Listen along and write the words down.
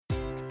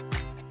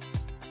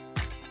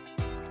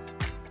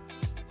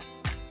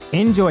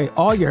Enjoy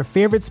all your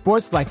favorite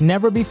sports like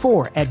never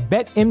before at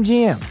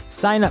BetMGM.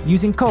 Sign up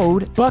using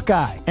code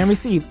Buckeye and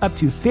receive up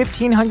to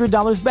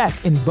 $1,500 back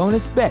in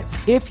bonus bets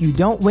if you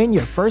don't win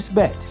your first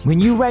bet. When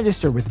you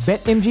register with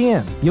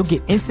BetMGM, you'll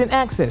get instant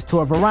access to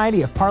a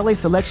variety of parlay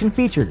selection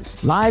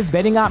features, live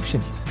betting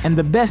options, and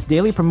the best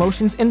daily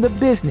promotions in the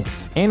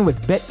business. And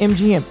with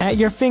BetMGM at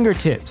your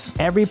fingertips,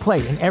 every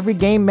play and every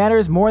game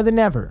matters more than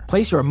ever.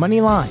 Place your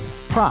money line,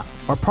 prop,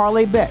 or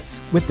parlay bets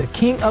with the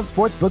king of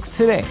sportsbooks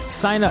today.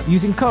 Sign up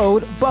using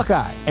code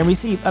Buckeye and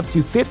receive up to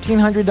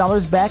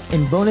 $1,500 back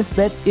in bonus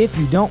bets if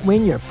you don't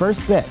win your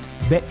first bet.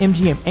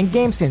 BetMGM and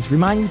GameSense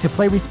remind you to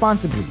play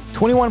responsibly.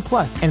 21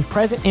 plus and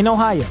present in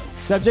Ohio,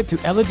 subject to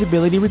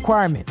eligibility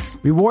requirements.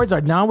 Rewards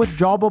are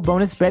non-withdrawable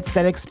bonus bets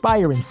that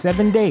expire in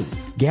 7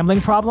 days. Gambling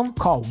problem?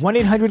 Call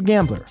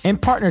 1-800-GAMBLER. In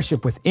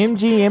partnership with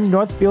MGM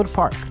Northfield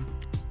Park.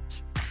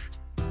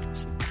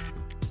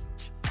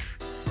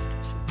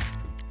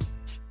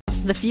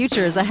 The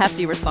future is a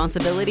hefty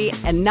responsibility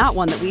and not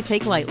one that we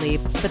take lightly.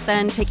 But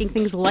then taking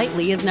things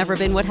lightly has never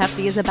been what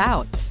Hefty is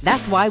about.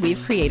 That's why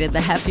we've created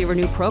the Hefty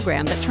Renew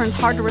program that turns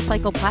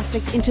hard-to-recycle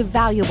plastics into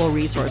valuable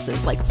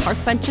resources like park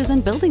benches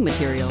and building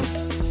materials.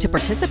 To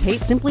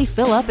participate, simply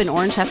fill up an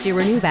orange Hefty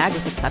Renew bag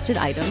with accepted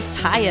items,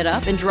 tie it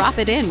up, and drop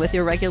it in with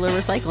your regular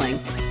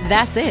recycling.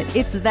 That's it.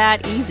 It's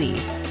that easy.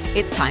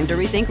 It's time to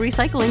rethink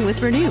recycling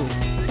with Renew.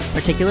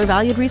 Particular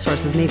valued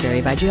resources may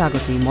vary by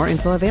geography. More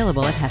info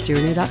available at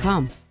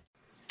heftyrenew.com.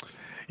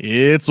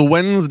 It's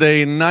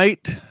Wednesday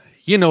night.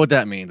 You know what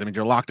that means. I mean,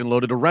 you're locked and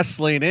loaded to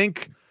Wrestling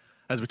Inc.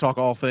 as we talk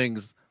all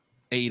things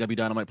AEW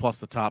Dynamite plus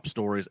the top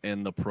stories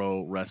in the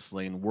pro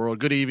wrestling world.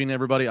 Good evening,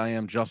 everybody. I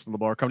am Justin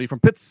LeBar, coming from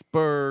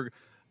Pittsburgh,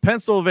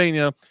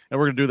 Pennsylvania, and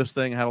we're going to do this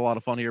thing, have a lot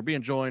of fun here,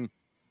 being joined,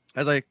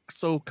 as I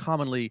so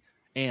commonly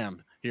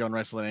am here on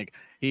Wrestling Inc.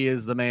 He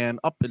is the man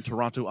up in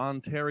Toronto,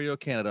 Ontario,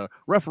 Canada,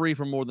 referee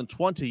for more than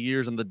 20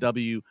 years in the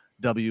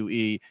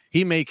WWE.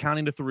 He made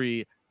counting to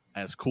three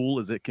as cool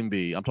as it can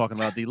be. I'm talking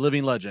about the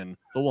living legend,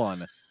 the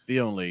one, the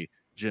only,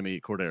 Jimmy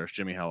Corderas.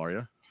 Jimmy, how are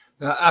you?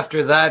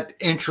 After that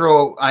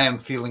intro, I am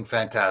feeling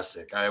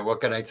fantastic.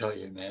 What can I tell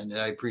you, man?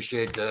 I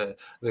appreciate the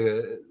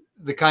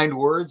kind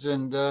words,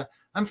 and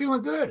I'm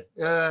feeling good.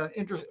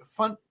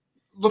 Fun.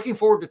 Looking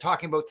forward to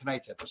talking about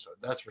tonight's episode.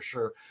 That's for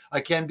sure. I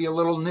can be a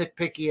little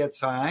nitpicky at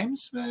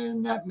times,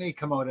 and that may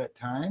come out at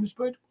times,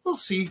 but we'll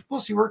see.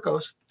 We'll see where it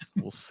goes.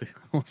 We'll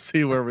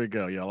see where we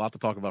go. Yeah, a lot to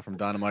talk about from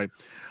Dynamite.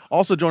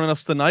 Also joining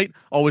us tonight,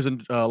 always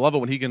love it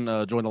when he can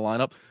join the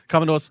lineup.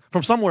 Coming to us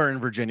from somewhere in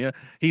Virginia,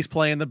 he's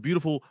playing the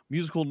beautiful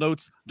musical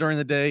notes during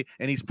the day,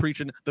 and he's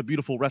preaching the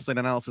beautiful wrestling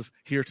analysis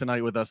here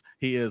tonight with us.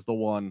 He is the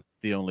one,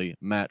 the only,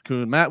 Matt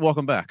Kuhn. Matt,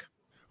 welcome back.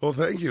 Well,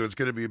 thank you. It's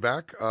good to be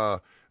back.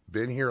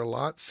 Been here a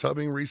lot,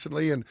 subbing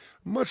recently, and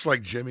much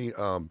like Jimmy,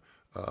 I'm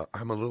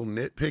a little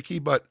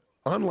nitpicky, but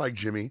unlike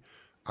Jimmy,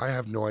 I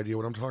have no idea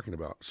what I'm talking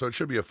about. So it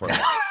should be a fun one.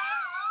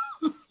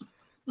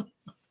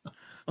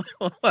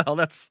 Well,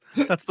 that's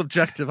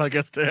subjective, I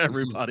guess, to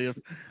everybody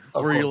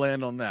where you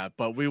land on that.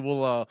 But we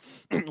will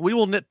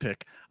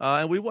nitpick,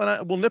 and we'll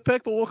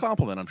nitpick, but we'll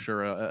compliment, I'm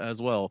sure,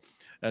 as well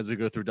as we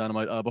go through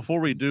Dynamite. Before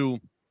we do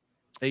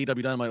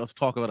AEW Dynamite, let's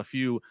talk about a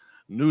few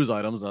news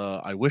items.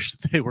 I wish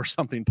they were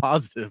something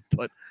positive,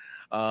 but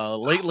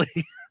lately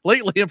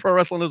in pro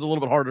wrestling, there's a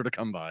little bit harder to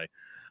come by,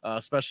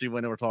 especially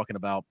when we're talking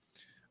about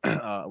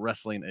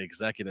wrestling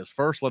executives.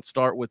 First, let's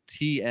start with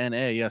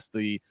TNA. Yes,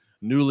 the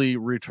newly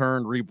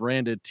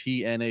rebranded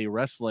TNA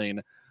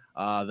Wrestling.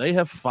 They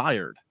have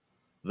fired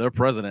their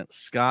president,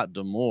 Scott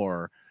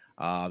D'Amore.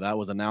 That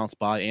was announced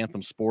by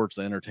Anthem Sports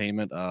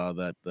Entertainment,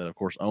 that of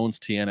course owns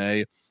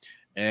TNA.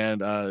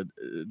 And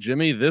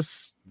Jimmy,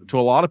 this to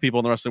a lot of people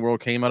in the wrestling world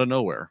came out of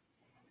nowhere.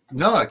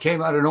 No, it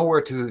came out of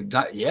nowhere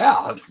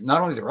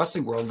not only the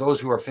wrestling world, those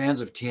who are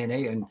fans of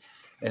TNA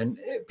and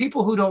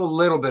people who know a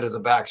little bit of the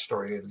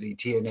backstory of the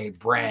TNA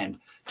brand.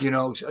 You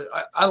know,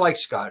 I like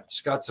Scott.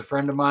 Scott's a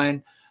friend of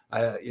mine.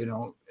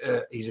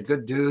 He's a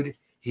good dude.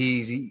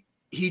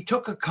 He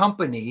took a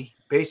company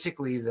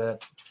basically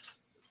that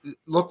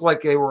looked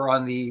like they were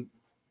on the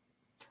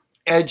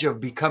edge of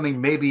becoming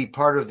maybe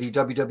part of the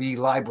WWE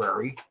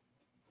library,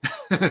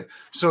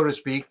 so to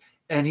speak.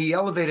 And he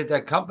elevated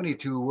that company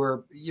to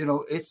where,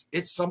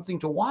 it's something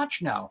to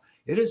watch now.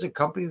 It is a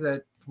company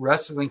that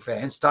wrestling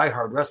fans,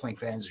 diehard wrestling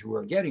fans who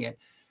are getting it,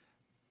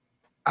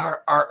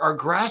 are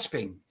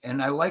grasping.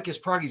 And I like his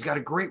product. He's got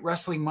a great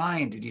wrestling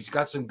mind, and he's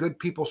got some good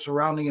people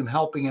surrounding him,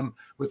 helping him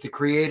with the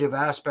creative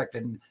aspect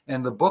and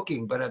the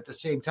booking. But at the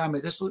same time,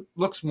 this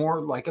looks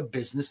more like a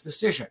business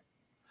decision.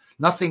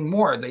 Nothing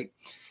more.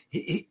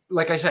 He,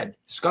 like I said,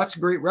 Scott's a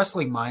great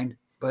wrestling mind,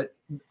 but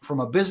from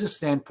a business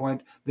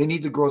standpoint, they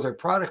need to grow their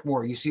product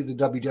more. You see the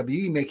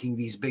WWE making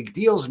these big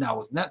deals now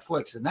with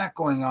Netflix and that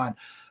going on,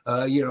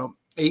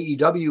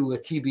 AEW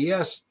with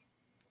TBS.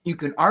 You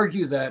can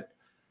argue that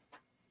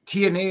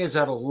TNA is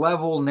at a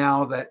level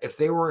now that if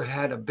they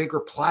had a bigger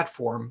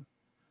platform,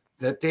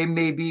 that they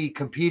may be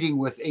competing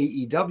with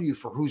AEW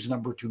for who's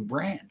number 2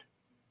 brand.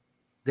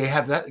 They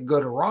have that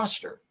good a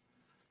roster.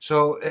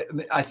 So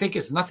I think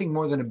it's nothing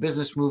more than a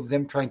business move,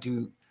 them trying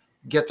to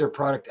get their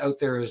product out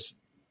there as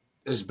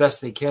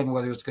best they can,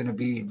 whether it's going to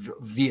be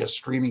via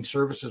streaming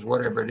services,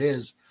 whatever it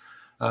is.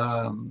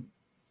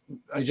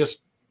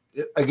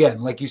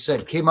 Again, like you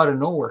said, came out of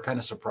nowhere, kind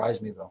of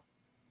surprised me though.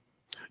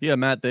 Yeah,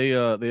 Matt, they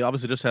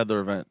obviously just had their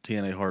event,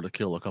 TNA Hard to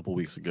Kill, a couple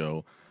weeks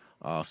ago.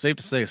 Safe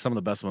to say some of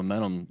the best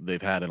momentum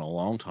they've had in a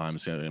long time.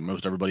 So,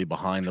 most everybody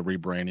behind the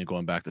rebranding,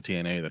 going back to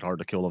TNA, that Hard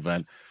to Kill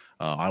event.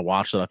 I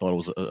watched it. I thought it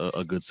was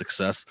a good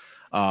success.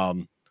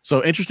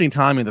 So interesting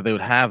timing that they would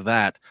have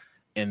that,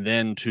 and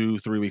then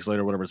 2-3 weeks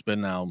later, whatever it's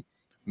been now,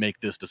 make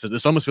this decision.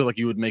 This almost feels like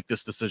you would make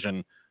this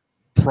decision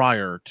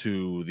prior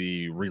to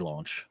the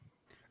relaunch,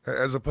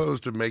 as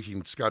opposed to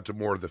making Scott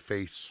D'Amore the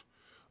face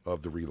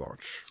of the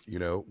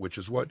relaunch, which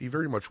is what he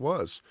very much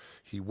was.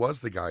 He was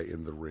the guy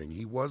in the ring.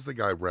 He was the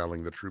guy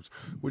rallying the troops,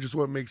 which is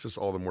what makes this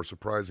all the more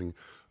surprising.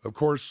 Of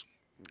course,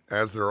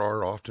 as there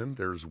are often,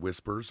 there's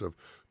whispers of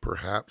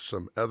perhaps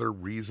some other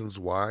reasons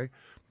why. I'm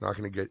not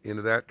going to get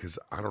into that because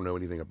I don't know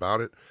anything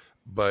about it.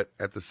 But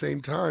at the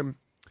same time,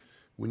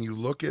 when you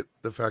look at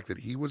the fact that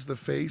he was the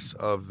face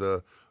of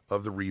the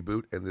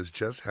reboot and this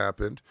just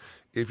happened,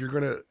 if you're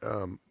going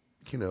to,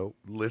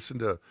 listen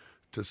to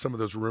some of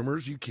those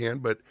rumors, you can,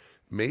 but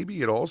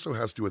maybe it also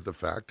has to do with the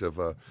fact of,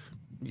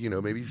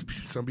 maybe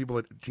some people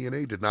at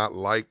TNA did not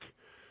like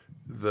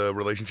the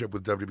relationship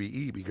with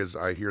WWE, because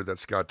I hear that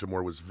Scott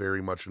D'Amore was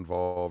very much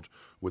involved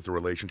with the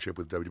relationship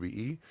with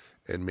WWE,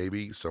 and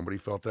maybe somebody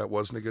felt that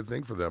wasn't a good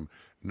thing for them.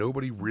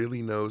 Nobody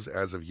really knows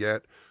as of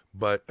yet,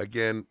 but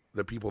again,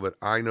 the people that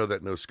I know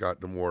that know Scott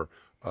D'Amore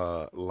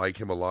like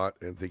him a lot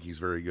and think he's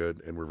very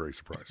good, and we're very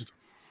surprised.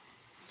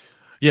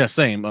 Yeah,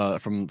 same.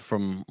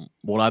 From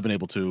what I've been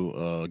able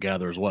to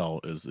gather as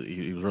well, is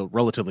he was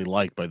relatively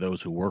liked by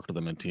those who worked with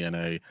him in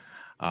TNA.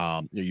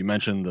 You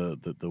mentioned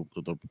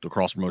the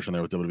cross promotion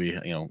there with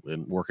WWE,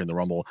 and working the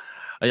Rumble.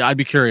 I'd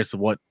be curious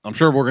what, I'm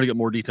sure we're going to get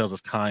more details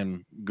as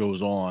time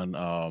goes on.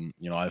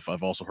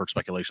 I've also heard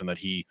speculation that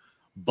he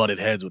butted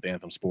heads with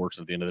Anthem Sports,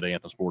 and at the end of the day,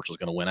 Anthem Sports is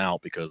going to win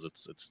out because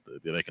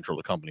they control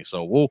the company.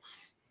 So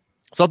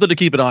something to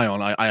keep an eye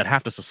on. I'd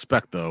have to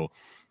suspect though.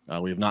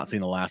 We have not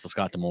seen the last of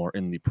Scott D'Amore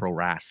in the pro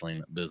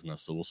wrestling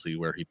business, so we'll see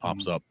where he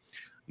pops up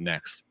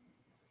next.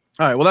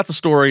 All right, well, that's a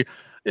story.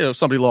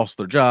 Somebody lost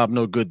their job,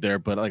 no good there.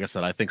 But like I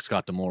said, I think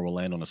Scott D'Amore will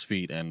land on his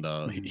feet, and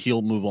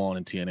he'll move on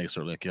in TNA.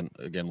 Certainly,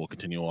 we'll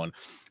continue on.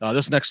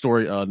 This next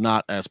story,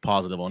 not as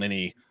positive on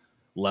any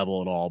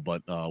level at all,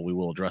 but we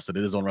will address it.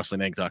 It is on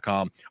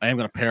WrestlingInc.com. I am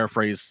going to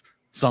paraphrase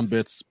some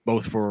bits,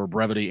 both for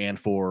brevity and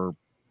for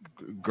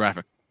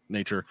graphic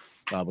nature.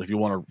 But if you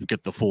want to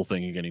get the full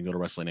thing, again, you can go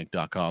to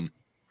WrestlingInc.com.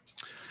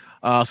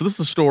 So this is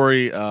a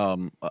story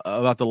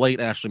about the late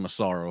Ashley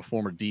Massaro, a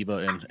former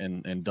diva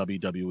in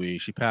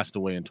WWE. She passed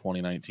away in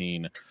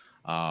 2019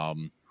 by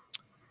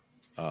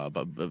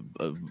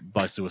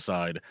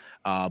suicide.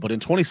 But in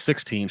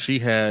 2016,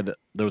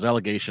 there was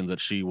allegations that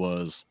she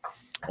was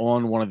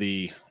on one of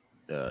the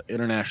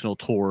international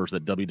tours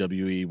that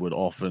WWE would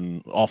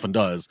often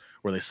does,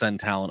 where they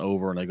send talent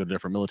over and they go to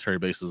different military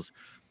bases,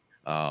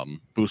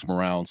 boost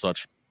morale and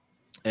such.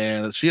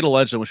 And she had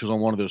alleged that when she was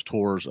on one of those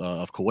tours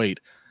of Kuwait,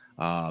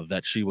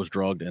 that she was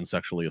drugged and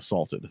sexually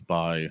assaulted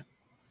by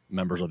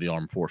members of the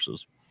armed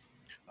forces.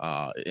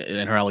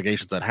 In her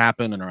allegations that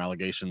happened, and her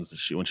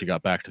allegations when she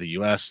got back to the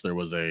U.S., there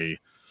was a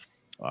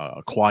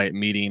quiet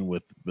meeting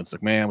with Vince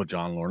McMahon, with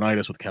John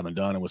Laurinaitis, with Kevin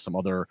Dunn, and with some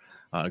other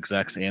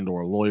execs and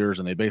or lawyers,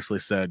 and they basically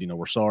said,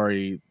 we're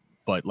sorry,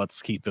 but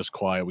let's keep this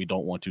quiet. We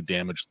don't want to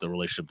damage the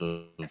relationship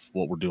of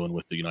what we're doing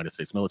with the United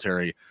States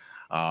military.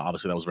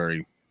 Obviously, that was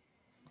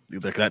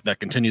that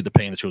continued the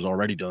pain that she was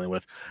already dealing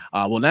with.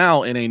 Well,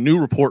 now in a new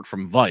report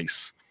from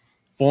Vice,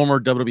 former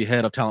WWE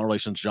head of talent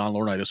relations John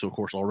Laurinaitis, who of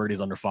course already is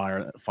under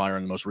fire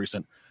in the most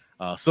recent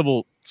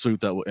civil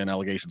suit and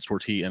allegations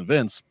towards he and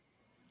Vince,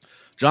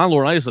 John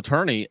Laurinaitis'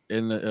 attorney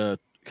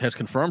has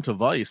confirmed to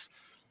Vice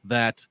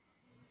that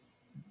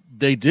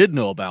they did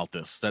know about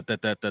this, that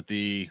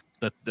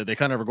they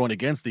kind of are going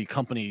against the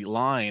company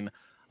line.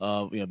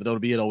 The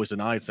WWE had always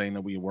denied, saying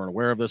that we weren't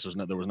aware of this.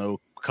 There was no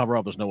cover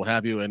up. There's no what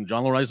have you. And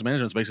John Laurinaitis'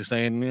 management is basically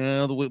saying,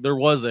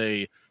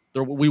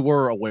 we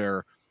were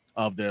aware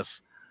of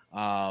this.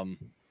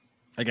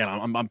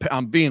 Again,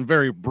 I'm being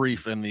very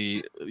brief in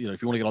the,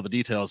 if you want to get all the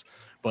details,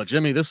 but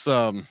Jimmy, this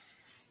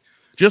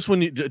just when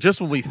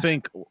we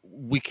think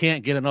we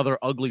can't get another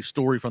ugly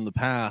story from the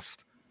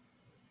past,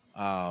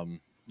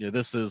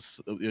 this is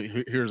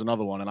here's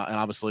another one, and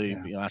obviously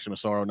Ashley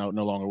Massaro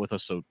no longer with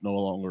us, so no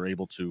longer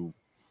able to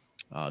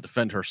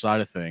defend her side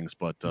of things,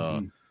 but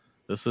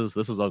this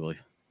is ugly.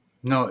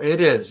 No, it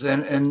is.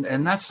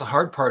 And that's the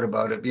hard part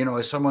about it.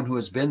 As someone who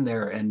has been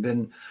there and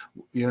been,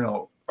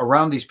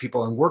 around these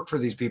people and worked for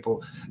these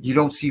people, you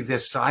don't see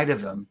this side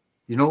of them.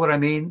 You know what I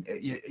mean?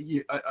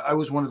 I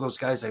was one of those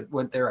guys. I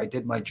went there. I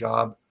did my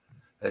job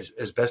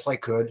as best I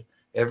could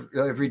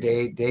every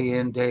day, day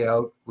in, day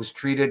out, was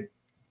treated,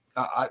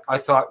 I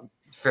thought,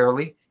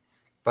 fairly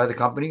by the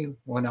company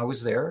when I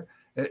was there.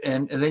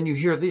 And then you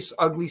hear this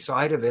ugly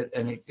side of it,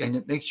 and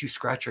it makes you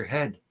scratch your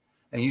head,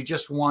 and you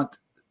just want,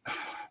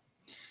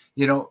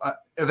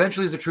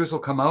 eventually the truth will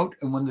come out.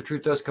 And when the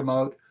truth does come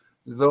out,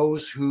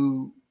 those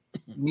who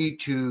need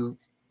to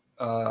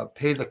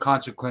pay the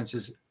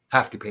consequences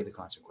have to pay the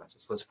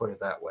consequences. Let's put it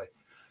that way.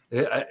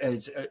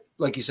 It's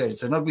like you said,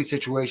 it's an ugly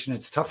situation.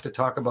 It's tough to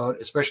talk about,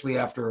 especially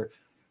after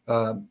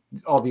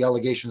all the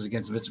allegations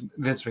against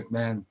Vince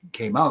McMahon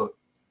came out.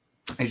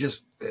 It's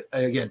just,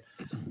 again,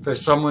 for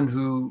someone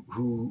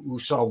who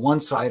saw one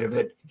side of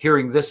it,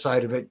 hearing this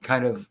side of it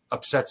kind of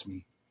upsets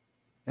me.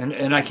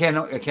 And I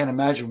can't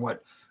imagine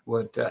what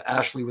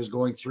Ashley was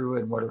going through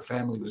and what her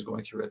family was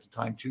going through at the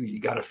time too. You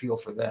got to feel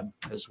for them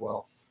as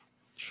well.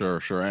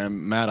 Sure. And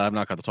Matt, I've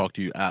not got to talk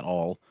to you at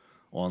all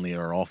on the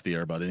air or off the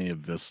air about any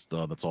of this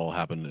that's all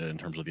happened in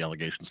terms of the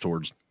allegations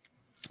towards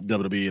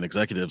WWE and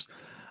executives.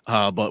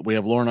 But we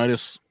have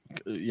Laurinaitis,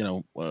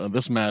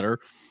 this matter,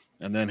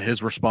 and then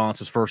his response,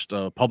 his first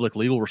public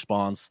legal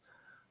response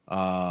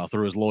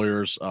through his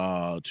lawyers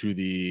to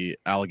the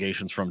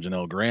allegations from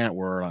Janelle Grant,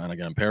 where, and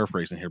again, I'm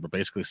paraphrasing here, but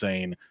basically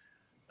saying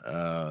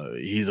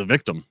he's a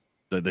victim,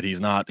 that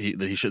he's not,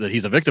 that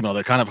he's a victim.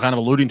 They're kind of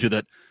alluding to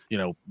that,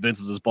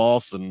 Vince is his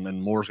boss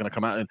and Moore's going to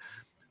come out. And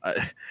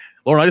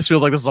Laurinaitis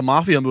feels like this is a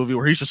mafia movie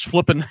where he's just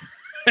flipping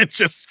and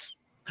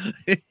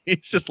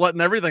he's just letting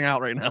everything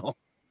out right now.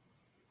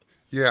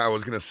 Yeah, I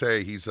was going to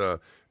say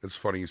it's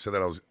funny you said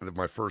that.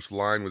 My first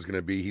line was going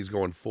to be he's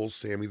going full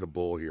Sammy the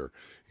Bull here.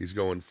 He's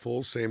going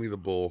full Sammy the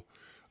Bull.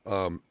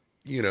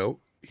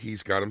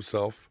 He's got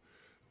himself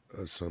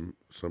some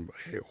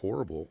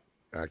horrible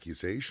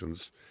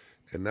accusations,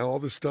 and now all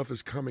this stuff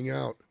is coming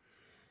out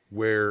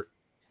where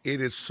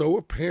it is so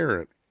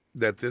apparent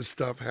that this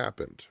stuff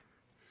happened.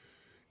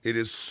 It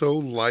is so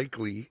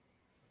likely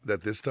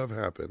that this stuff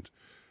happened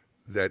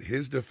that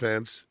his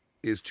defense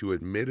is to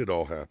admit it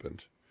all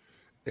happened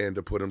and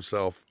to put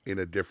himself in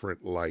a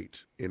different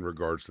light in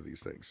regards to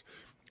these things.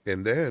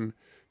 And then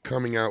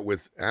coming out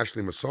with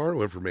Ashley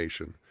Massaro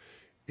information,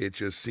 it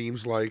just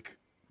seems like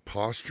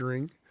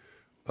posturing.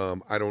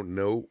 I don't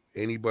know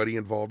anybody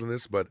involved in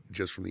this, but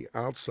just from the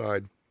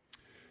outside,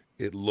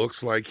 it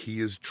looks like he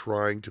is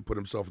trying to put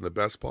himself in the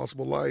best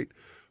possible light.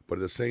 But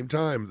at the same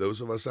time,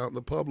 those of us out in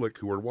the public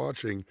who are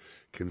watching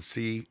can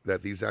see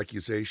that these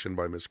accusations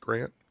by Miss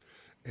Grant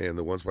and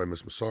the ones by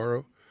Miss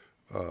Massaro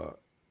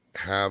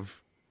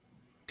have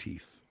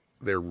teeth.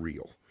 They're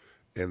real.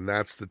 And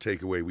that's the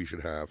takeaway we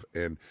should have,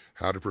 and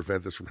how to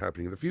prevent this from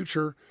happening in the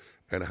future,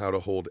 and how to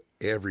hold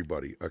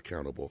everybody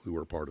accountable who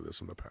were part of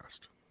this in the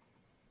past.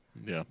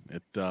 Yeah,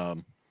 it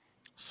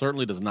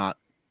certainly does not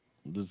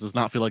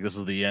feel like this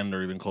is the end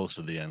or even close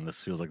to the end.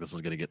 This feels like this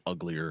is going to get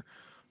uglier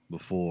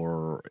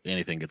before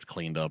anything gets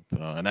cleaned up.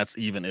 And that's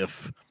even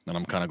if, and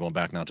I'm kind of going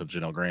back now to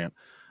Janelle Grant,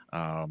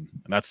 and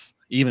that's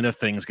even if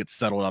things get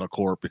settled out of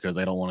court because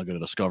they don't want to go to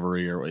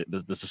discovery, or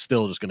this is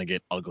still just going to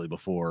get ugly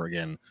before,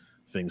 again,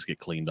 things get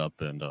cleaned up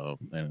and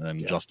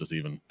justice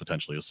even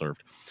potentially is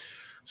served.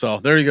 So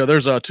there you go.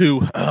 There's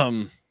two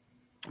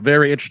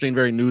very interesting,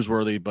 very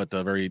newsworthy, but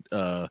very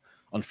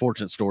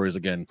unfortunate stories.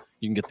 Again,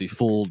 you can get the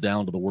full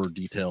down to the word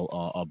detail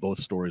of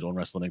both stories on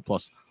Wrestling Inc.,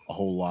 plus a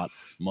whole lot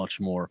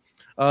much more.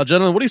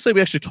 Gentlemen, what do you say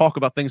we actually talk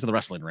about things in the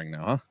wrestling ring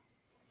now, huh?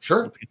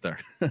 Sure. Let's get there.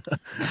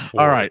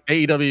 All right.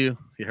 AEW.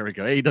 Here we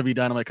go. AEW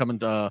Dynamite coming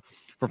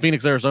from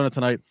Phoenix, Arizona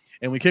tonight.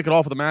 And we kick it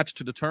off with a match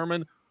to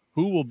determine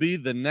who will be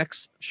the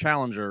next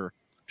challenger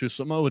to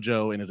Samoa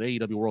Joe in his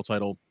AEW World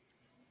title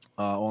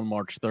on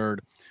March 3rd.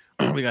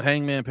 We got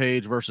Hangman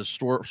Page versus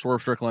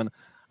Swerve Strickland.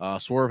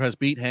 Swerve has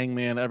beat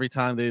Hangman every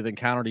time they've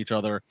encountered each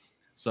other.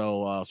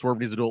 So Swerve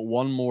needs to do it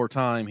one more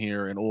time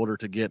here in order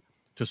to get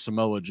to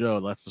Samoa Joe.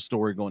 That's the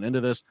story going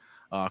into this.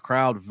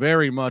 Crowd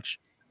very much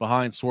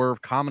behind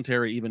Swerve.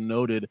 Commentary even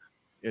noted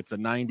it's a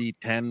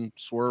 90-10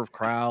 Swerve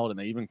crowd, and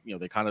they even,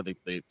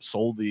 they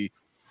sold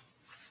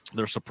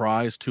their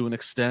surprise to an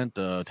extent.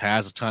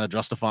 Taz is kind of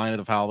justifying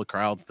it of how the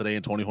crowds today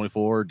in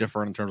 2024 are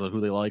different in terms of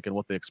who they like and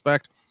what they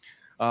expect.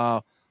 We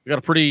got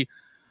a pretty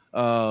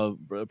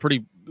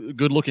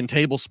good-looking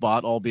table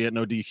spot, albeit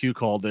no DQ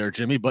called there,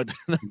 Jimmy, but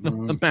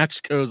the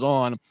match goes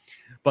on.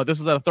 But this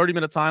is at a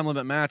 30-minute time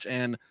limit match,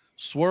 and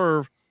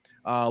Swerve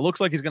looks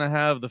like he's going to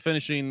have the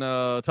finishing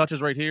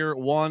touches right here.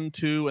 1,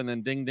 2, and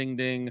then ding, ding,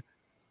 ding.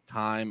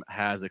 Time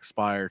has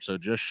expired, so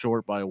just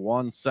short by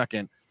 1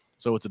 second.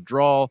 So it's a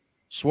draw.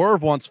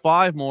 Swerve wants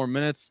 5 more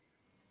minutes.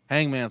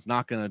 Hangman's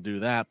not going to do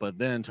that, but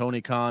then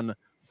Tony Khan,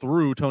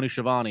 through Tony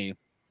Schiavone,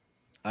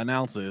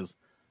 announces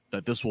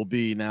that this will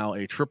be now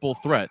a triple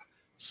threat.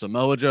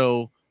 Samoa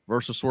Joe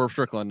versus Swerve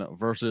Strickland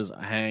versus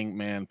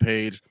Hangman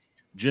Page.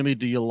 Jimmy,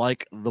 do you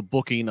like the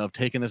booking of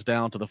taking this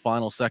down to the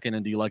final second,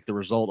 and do you like the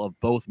result of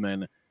both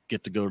men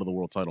get to go to the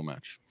world title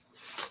match?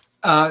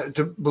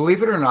 To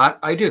believe it or not,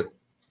 I do.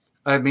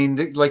 I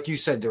mean, like you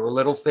said, there were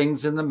little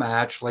things in the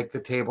match, like the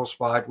table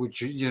spot, which,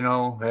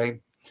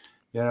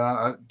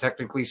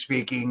 technically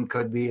speaking,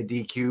 could be a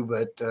DQ,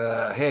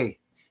 but hey,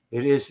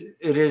 it is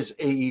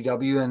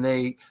AEW, and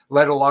they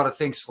let a lot of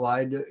things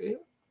slide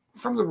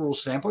from the rule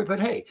standpoint.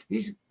 But hey,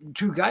 these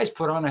two guys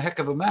put on a heck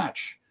of a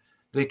match.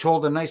 They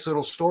told a nice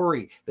little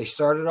story. They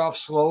started off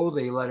slow.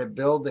 They let it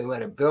build. They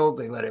let it build.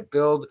 They let it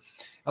build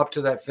up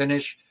to that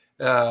finish.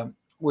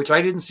 which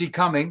I didn't see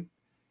coming.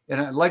 And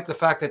I like the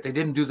fact that they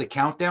didn't do the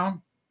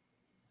countdown.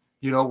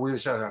 Where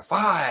it's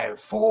 5,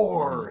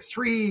 4,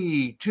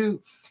 3,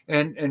 2,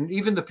 and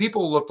even the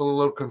people looked a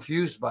little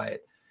confused by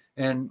it.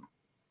 And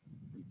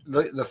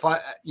the 5,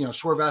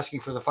 Swerve asking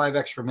for the 5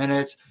 extra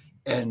minutes,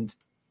 and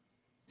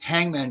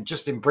Hangman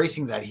just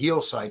embracing that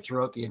heel side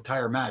throughout the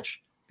entire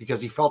match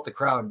because he felt the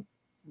crowd,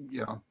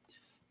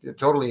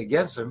 totally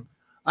against him.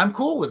 I'm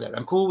cool with it.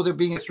 I'm cool with it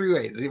being a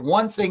 3-way. The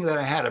one thing that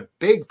I had a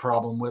big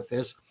problem with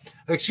is,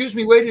 excuse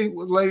me,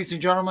 ladies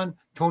and gentlemen,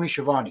 Tony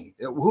Schiavone,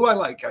 who I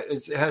like.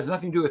 It has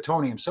nothing to do with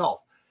Tony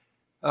himself.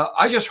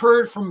 I just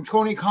heard from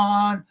Tony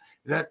Khan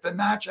that the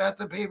match at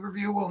the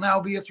pay-per-view will now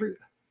be a 3.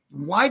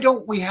 Why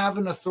don't we have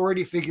an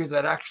authority figure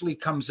that actually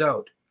comes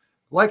out,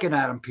 like an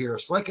Adam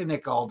Pearce, like a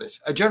Nick Aldis,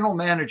 a general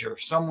manager,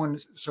 someone,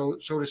 so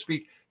to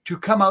speak, to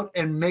come out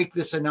and make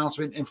this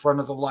announcement in front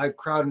of the live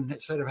crowd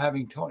instead of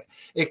having Tony?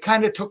 It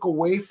kind of took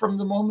away from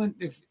the moment,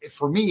 if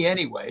for me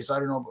anyways. I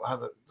don't know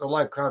how the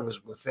live crowd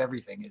was with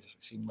everything, it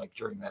seemed like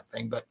during that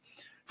thing, but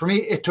for me,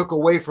 it took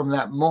away from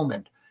that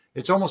moment.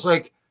 It's almost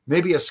like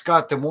maybe a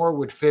Scott D'Amore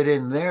would fit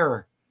in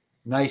there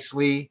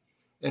nicely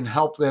and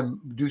help them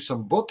do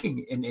some booking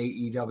in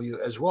AEW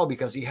as well,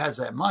 because he has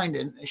that mind,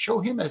 and show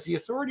him as the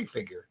authority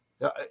figure.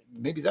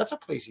 Maybe that's a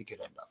place he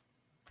could end up.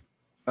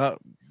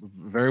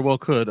 Very well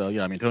could.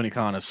 Yeah, I mean, Tony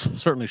Khan has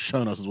certainly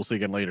shown us, as we'll see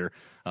again later,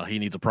 he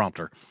needs a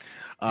prompter.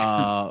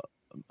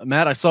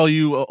 Matt, I saw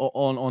you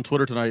on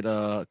Twitter tonight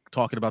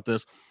talking about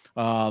this,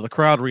 the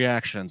crowd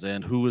reactions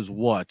and who is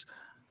what.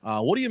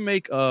 What do you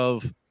make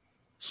of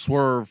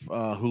Swerve,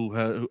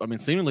 who I mean,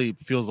 seemingly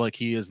feels like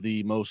he is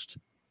the most,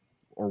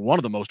 or one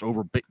of the most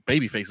over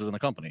baby faces in the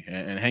company,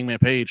 and Hangman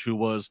Page, who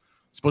was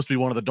supposed to be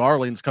one of the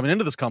darlings coming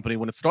into this company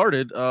when it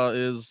started,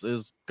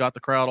 is got the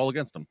crowd all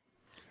against him.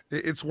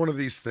 It's one of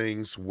these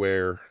things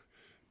where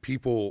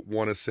people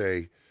want to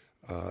say,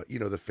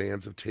 the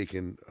fans have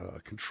taken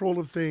control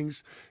of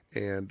things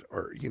and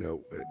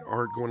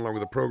aren't going along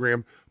with the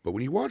program. But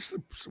when you watch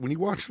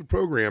the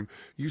program,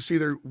 you see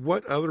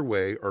what other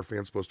way are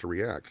fans supposed to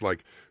react?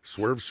 Like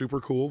Swerve,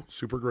 super cool,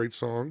 super great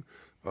song,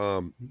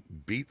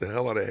 beat the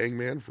hell out of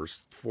Hangman for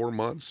 4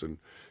 months and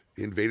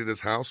invaded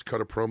his house,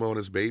 cut a promo on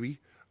his baby.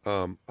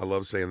 I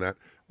love saying that.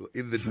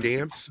 In the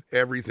dance,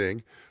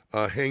 everything.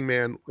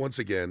 Hangman, once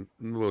again,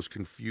 the most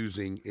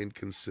confusing,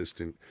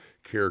 inconsistent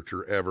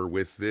character ever,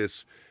 with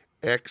this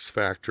X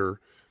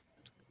factor,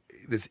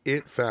 this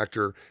it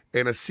factor,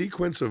 and a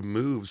sequence of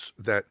moves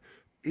that,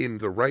 in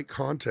the right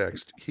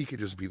context, he could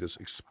just be this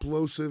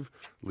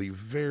explosively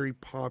very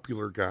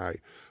popular guy.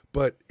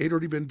 But it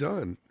already been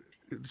done.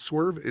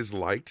 Swerve is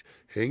liked,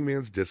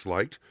 Hangman's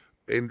disliked,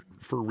 and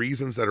for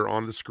reasons that are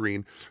on the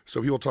screen.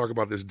 So people talk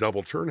about this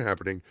double turn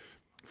happening.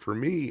 For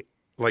me,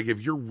 like,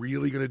 if you're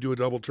really going to do a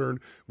double turn,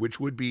 which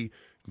would be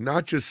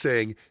not just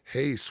saying,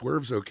 hey,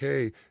 Swerve's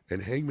okay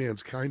and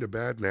Hangman's kind of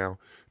bad now.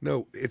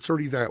 No, it's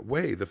already that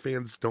way. The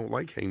fans don't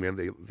like Hangman.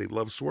 They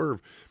love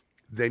Swerve.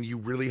 Then you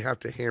really have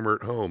to hammer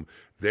it home.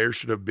 There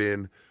should have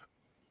been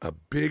a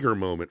bigger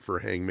moment for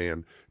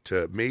Hangman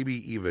to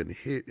maybe even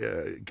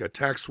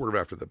attack Swerve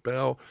after the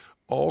bell.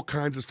 All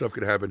kinds of stuff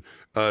could happen.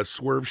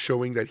 Swerve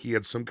showing that he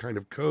had some kind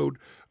of code.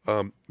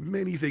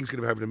 Many things could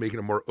have happened to make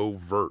it more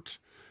overt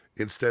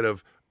instead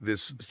of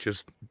this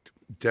just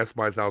death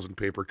by 1,000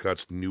 paper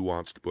cuts,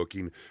 nuanced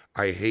booking.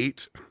 I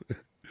hate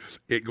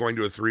it going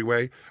to a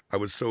 3-way. I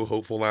was so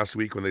hopeful last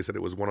week when they said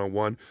it was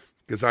 1-on-1,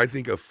 because I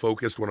think a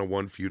focused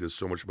 1-on-1 feud is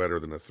so much better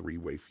than a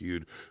 3-way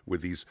feud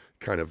with these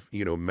kind of,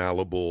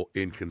 malleable,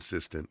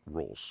 inconsistent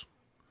roles.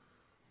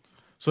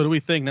 So do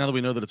we think, now that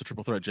we know that it's a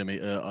triple threat, Jimmy,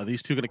 are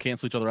these two going to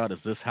cancel each other out?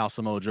 Is this how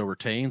Samoa Joe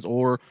retains?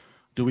 Or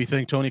do we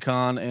think Tony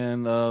Khan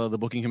and the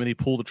booking committee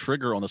pull the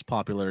trigger on this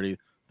popularity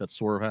that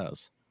Swerve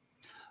has?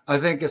 I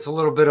think it's a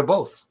little bit of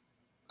both.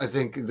 I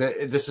think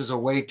that this is a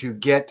way to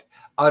get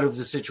out of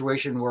the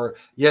situation where,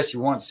 yes, you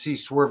want to see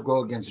Swerve go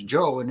against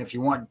Joe, and if you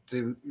want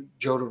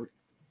Joe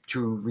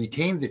to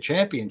retain the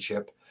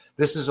championship,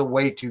 this is a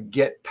way to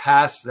get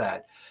past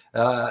that.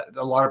 A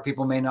lot of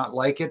people may not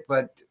like it,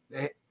 but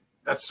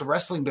that's the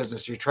wrestling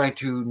business. You're trying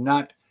to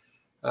not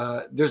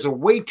there's a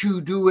way to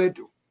do it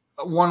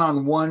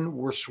one-on-one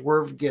where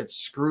Swerve gets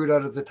screwed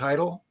out of the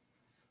title,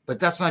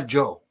 but that's not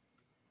Joe.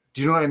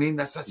 Do you know what I mean?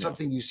 That's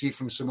something you see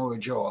from Samoa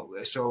Joe.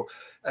 So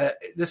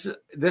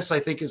this I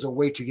think is a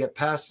way to get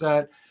past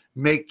that,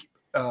 make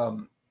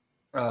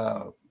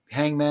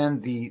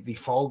Hangman the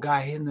fall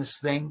guy in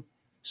this thing,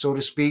 so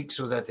to speak,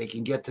 so that they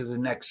can get to the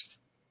next,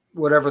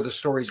 whatever the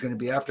story is going to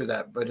be after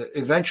that. But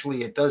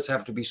eventually it does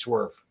have to be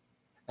Swerve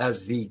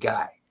as the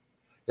guy,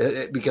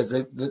 because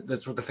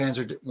that's what the fans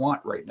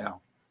want right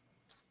now.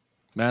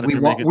 Matt,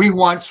 we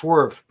want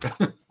Swerve.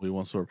 We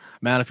want Swerve.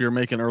 Matt, if you're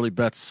making early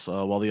bets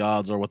while the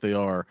odds are what they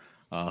are,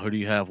 who do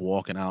you have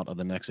walking out of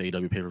the next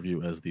AEW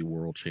pay-per-view as the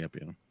world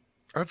champion?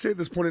 I'd say at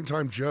this point in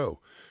time, Joe,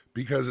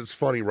 because it's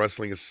funny.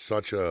 Wrestling is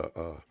such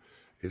a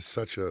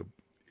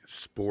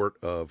sport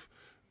of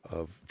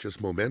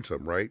just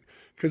momentum, right?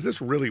 Because this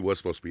really was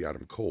supposed to be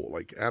Adam Cole.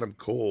 Like, Adam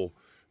Cole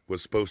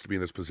was supposed to be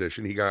in this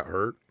position. He got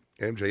hurt,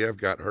 MJF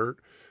got hurt,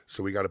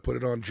 so we got to put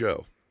it on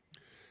Joe.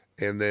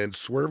 And then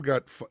Swerve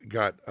got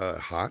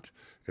hot,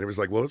 and it was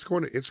like, well, it's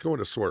going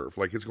to Swerve,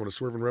 like it's going to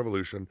Swerve in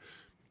Revolution.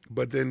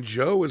 But then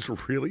Joe has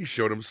really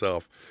shown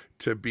himself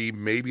to be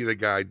maybe the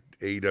guy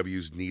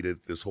AEW's needed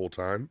this whole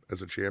time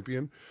as a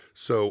champion.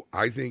 So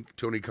I think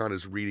Tony Khan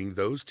is reading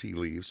those tea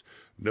leaves,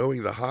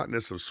 knowing the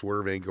hotness of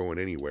Swerve ain't going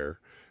anywhere,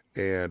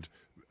 and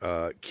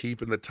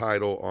keeping the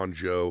title on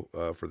Joe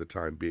for the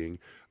time being.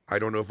 I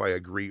don't know if I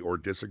agree or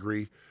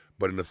disagree,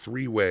 but in a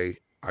three-way,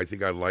 I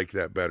think I like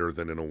that better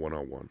than in a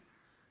one-on-one.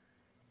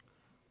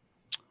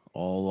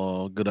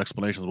 All good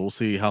explanations. We'll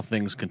see how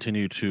things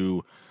continue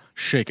to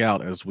shake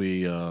out as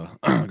we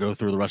go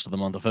through the rest of the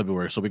month of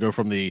February. So we go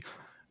from the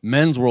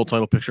men's world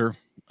title picture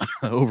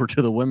over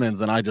to the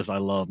women's, and I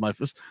love my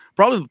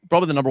probably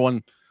the number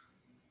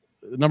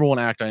one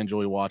act I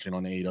enjoy watching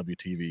on AEW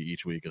TV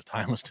each week is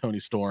Timeless Toni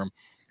Storm.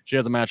 She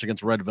has a match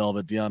against Red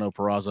Velvet. Deonna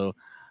Purrazzo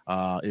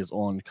is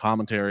on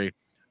commentary.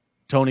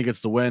 Tony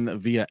gets the win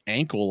via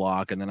ankle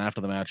lock, and then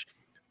after the match,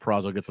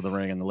 Purrazzo gets in the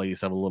ring, and the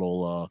ladies have a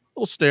little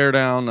stare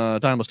down.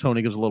 Timeless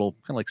Tony gives a little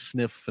kind of like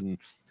sniff, and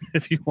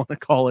if you want to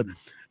call it,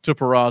 to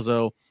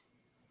Purrazzo.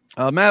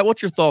 Matt,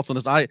 what's your thoughts on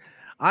this? I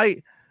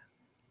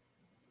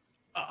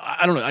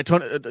don't know.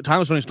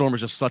 Timeless Toni Storm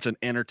is just such an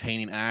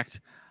entertaining act.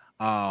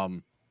 I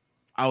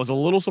was a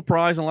little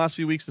surprised in the last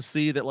few weeks to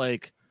see that,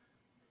 like,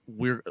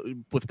 we're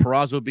with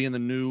Purrazzo being the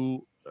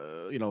new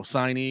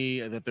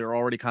signee, that they're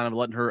already kind of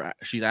letting her.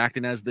 She's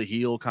acting as the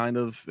heel, kind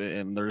of,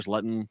 and they're just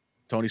letting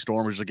Toni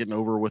Storm is just getting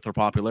over with her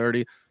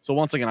popularity. So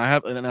once again, I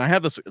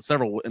have this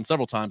several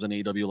times on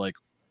AEW, like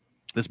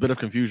this bit of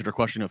confusion or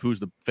question of who's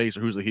the face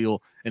or who's the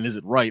heel, and is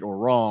it right or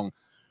wrong?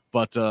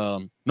 But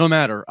no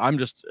matter, I'm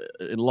just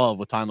in love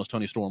with Timeless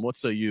Toni Storm. What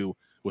say you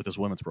with this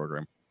women's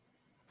program?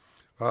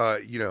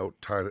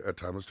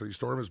 Timeless Toni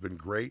Storm has been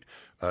great.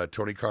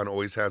 Tony Khan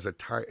always has a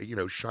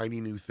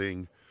shiny new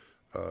thing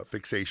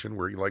fixation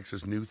where he likes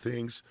his new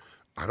things.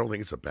 I don't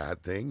think it's a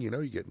bad thing. You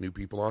get new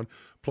people on.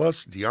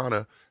 Plus,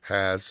 Deonna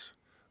has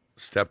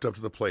stepped up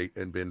to the plate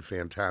and been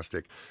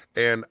fantastic.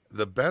 And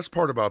the best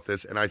part about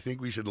this, and I think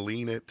we should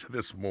lean into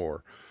this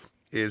more,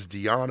 is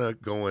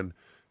Deonna going,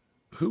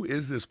 who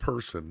is this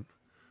person?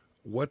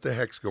 What the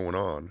heck's going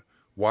on?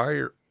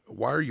 Why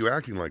are you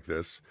acting like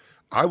this?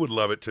 I would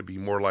love it to be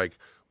more like,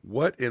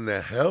 what in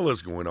the hell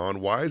is going on?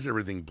 Why is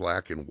everything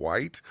black and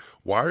white?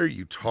 Why are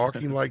you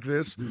talking like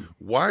this?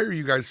 Why are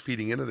you guys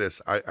feeding into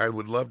this? I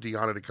would love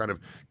Deonna to kind of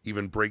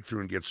even break through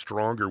and get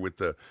stronger with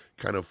the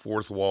kind of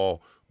fourth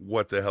wall.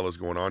 What the hell is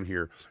going on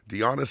here?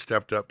 Deonna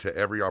stepped up to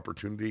every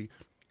opportunity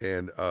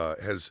and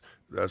has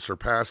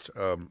surpassed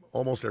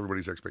almost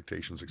everybody's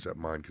expectations except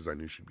mine, because I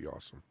knew she'd be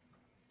awesome.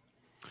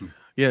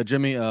 Yeah,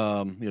 Jimmy,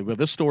 we have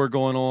this story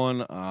going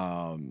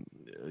on.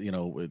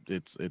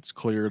 It's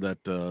clear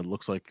that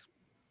looks like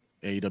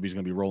AEW is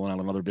going to be rolling out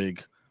another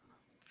big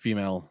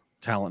female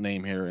talent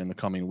name here in the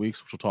coming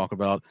weeks, which we'll talk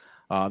about.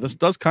 This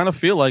does kind of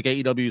feel like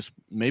AEW is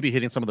maybe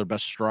hitting some of their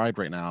best stride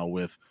right now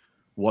with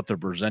what they're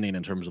presenting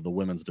in terms of the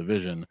women's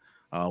division.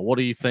 What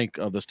do you think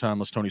of this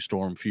Timeless Toni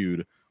Storm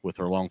feud with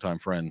her longtime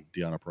friend,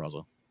 Deonna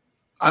Purrazzo?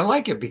 I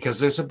like it because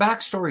there's a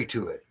backstory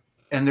to it,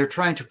 and they're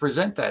trying to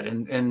present that.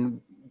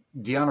 And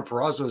Deonna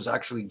Purrazzo is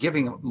actually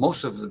giving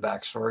most of the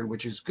backstory,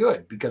 which is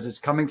good because it's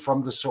coming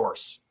from the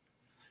source.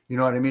 You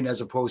know what I mean? As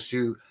opposed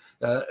to,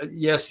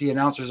 yes, the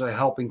announcers are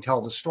helping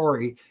tell the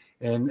story,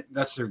 and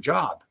that's their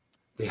job.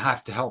 They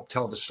have to help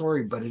tell the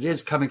story, but it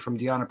is coming from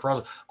Deonna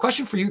Purrazzo.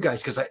 Question for you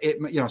guys, because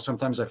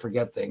sometimes I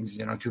forget things.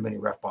 Too many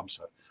ref bumps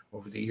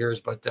over the years.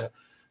 But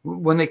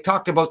when they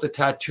talked about the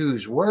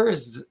tattoos, where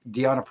is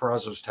Deonna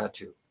Purrazzo's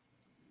tattoo?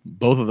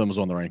 Both of them was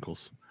on their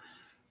ankles.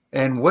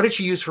 And what did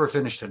she use for a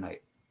finish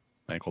tonight?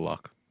 Ankle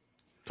lock.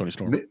 Toni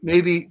Storm.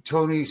 Maybe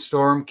Toni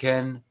Storm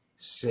can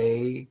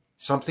say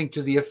something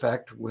to the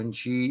effect when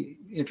she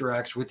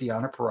interacts with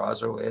Deonna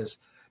Purrazzo as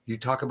you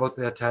talk about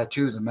that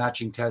tattoo, the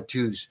matching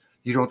tattoos.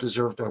 You don't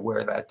deserve to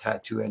wear that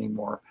tattoo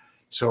anymore.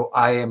 So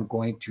I am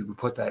going to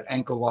put that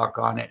ankle lock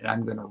on it, and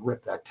I'm going to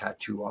rip that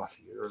tattoo off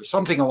you, or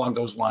something along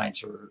those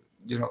lines, or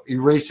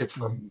erase it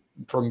from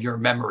your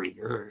memory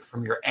or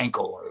from your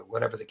ankle, or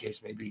whatever the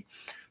case may be.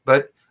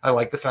 But I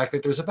like the fact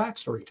that there's a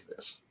backstory to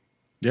this.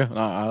 Yeah,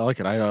 I like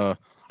it. I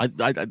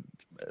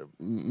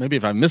maybe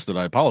if I missed it,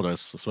 I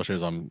apologize, especially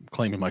as I'm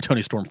claiming my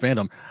Toni Storm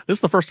fandom. This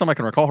is the first time I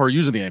can recall her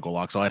using the ankle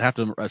lock, so I'd have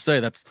to say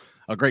that's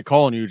a great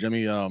call on you,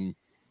 Jimmy.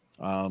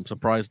 I'm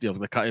surprised, if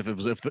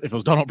it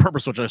was done on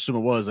purpose, which I assume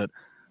it was,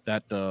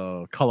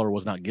 that color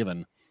was not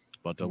given.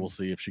 But we'll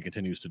see if she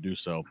continues to do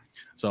so.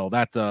 So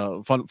that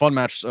fun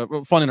match,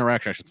 fun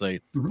interaction, I should say,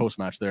 post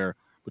match there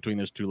between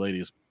those two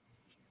ladies.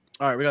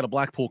 All right, we got a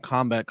Blackpool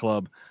Combat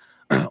Club,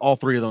 all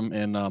three of them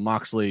in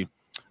Moxley,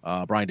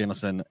 Bryan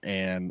Danielson,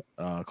 and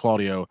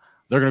Claudio.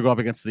 They're going to go up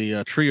against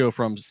the trio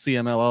from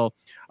CMLL.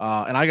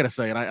 And I got to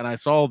say, and I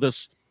saw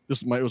this.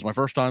 It was my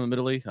first time,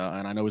 admittedly,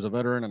 and I know he's a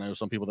veteran, and I know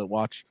some people that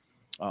watch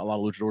a lot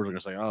of luchadors are going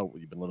to say, "Oh,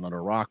 you've been living under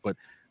a rock." But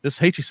this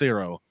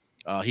Hechicero,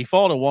 he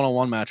fought a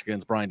one-on-one match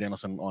against Bryan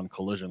Danielson on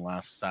Collision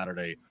last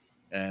Saturday,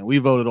 and we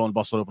voted on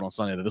Busted Open on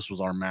Sunday that this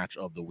was our match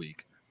of the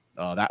week.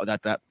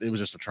 That it was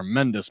just a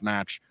tremendous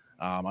match.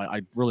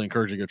 I really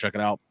encourage you to go check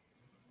it out.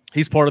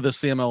 He's part of this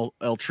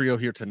CMLL trio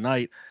here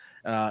tonight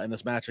in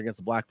this match against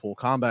the Blackpool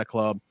Combat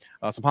Club.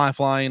 Some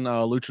high-flying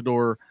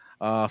luchador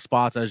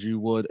spots, as you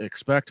would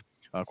expect.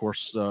 Of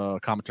course,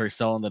 commentary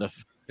selling that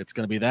if it's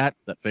going to be that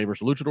favors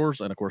the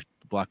luchadors. And, of course,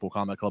 the Blackpool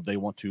Combat Club, they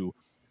want to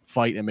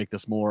fight and make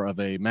this more of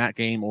a mat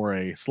game or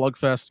a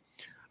slugfest.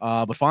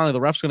 But finally,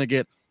 the ref's going to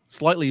get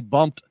slightly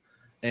bumped,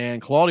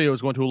 and Claudio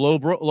is going to a low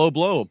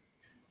blow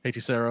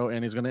Hechicero,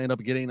 and he's going to end up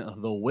getting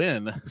the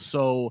win.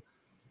 So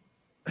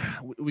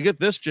we get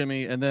this,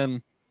 Jimmy, and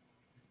then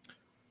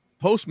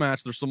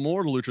post-match, there's some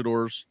more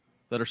luchadors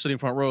that are sitting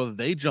front row.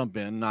 They jump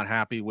in, not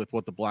happy with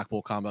what the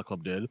Blackpool Combat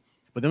Club did.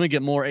 But then we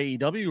get more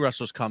AEW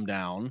wrestlers come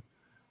down.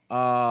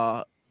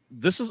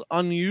 This is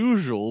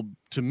unusual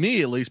to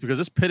me, at least, because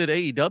this pitted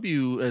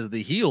AEW as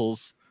the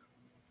heels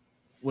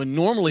when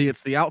normally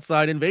it's the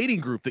outside invading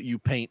group that you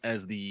paint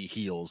as the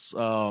heels.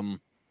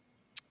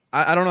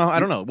 I don't know. I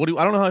don't know.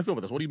 I don't know how I feel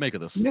about this. What do you make of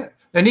this? Yeah.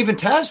 And even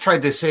Taz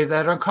tried to say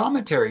that on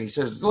commentary. He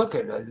says, look,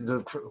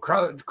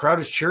 the crowd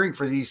is cheering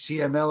for these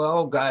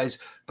CMLL guys,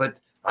 but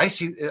I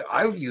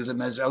view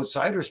them as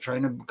outsiders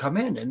trying to come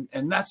in,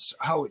 and that's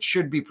how it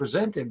should be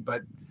presented.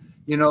 But,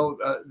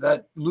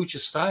 that lucha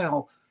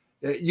style,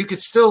 you could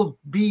still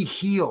be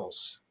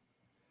heels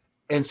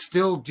and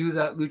still do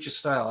that lucha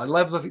style. I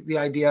love the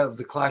idea of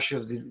the clash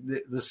of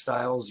the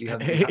styles. You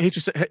have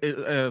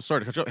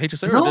sorry to cut you off.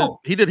 Hechicero, no.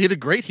 He did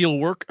great heel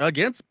work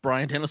against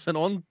Brian Dennison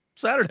on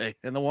Saturday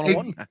in the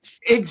one-on-one match.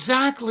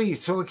 Exactly.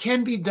 So it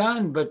can be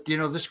done, but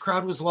this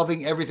crowd was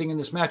loving everything in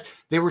this match.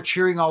 They were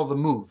cheering all the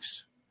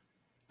moves.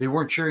 They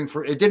weren't cheering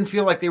for. It didn't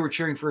feel like they were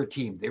cheering for a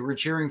team. They were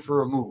cheering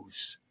for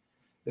moves,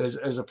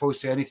 as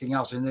opposed to anything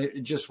else, and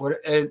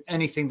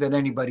anything that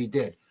anybody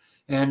did.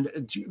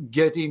 And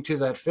getting to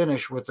that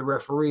finish with the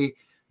referee,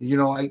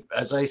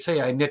 as I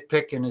say, I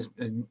nitpick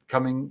and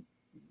coming,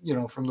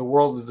 from the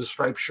world of the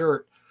striped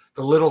shirt,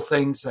 the little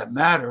things that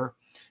matter,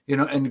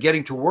 and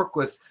getting to work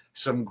with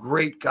some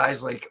great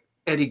guys like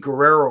Eddie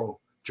Guerrero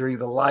during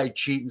the lie,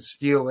 cheat, and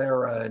steal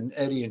era, and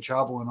Eddie and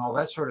Chavo and all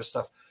that sort of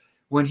stuff.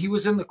 When he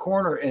was in the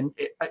corner, and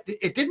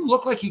it didn't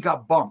look like he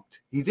got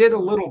bumped. He did a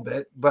little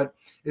bit, but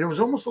it was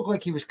almost looked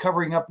like he was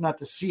covering up not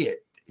to see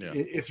it,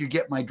 if you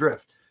get my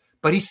drift.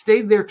 But he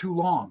stayed there too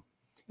long,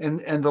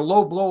 and the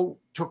low blow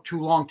took too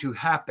long to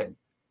happen.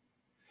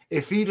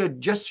 If he'd have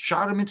just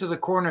shot him into the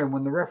corner, and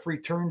when the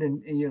referee turned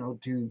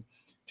and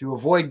to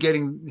avoid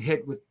getting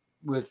hit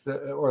with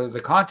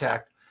the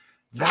contact,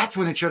 that's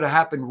when it should have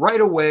happened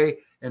right away,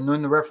 and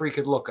then the referee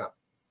could look up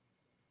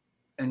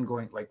and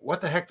going like,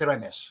 "What the heck did I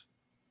miss?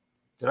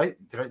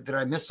 Did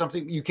I miss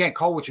something?" You can't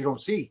call what you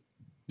don't see.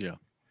 Yeah,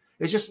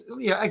 it's just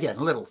again,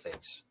 little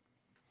things.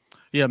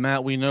 Yeah,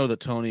 Matt, we know that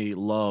Tony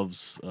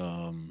loves,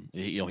 Tony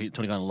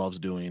kind of loves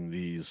doing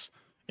these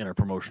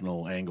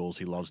interpromotional angles.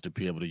 He loves to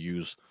be able to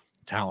use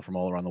talent from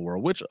all around the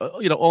world, which,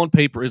 on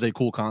paper is a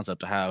cool concept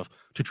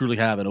to truly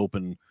have an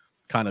open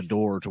kind of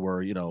door to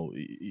where,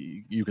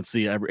 you can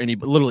see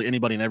literally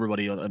anybody and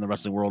everybody in the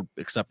wrestling world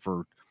except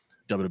for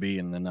WWE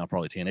and then now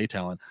probably TNA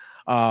talent.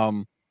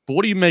 But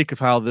what do you make of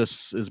how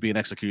this is being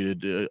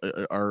executed?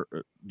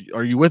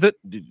 Are you with it?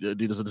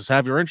 Does this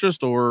have your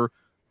interest, or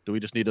do we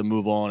just need to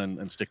move on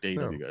and stick to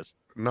AEW, guys?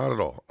 Not at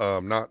all.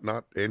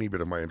 Not any bit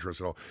of my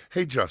interest at all.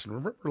 Hey, Justin,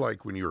 remember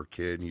like when you were a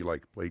kid and you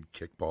like played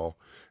kickball,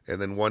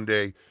 and then one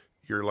day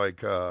you're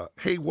like,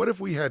 hey, what if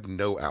we had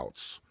no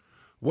outs?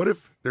 What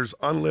if there's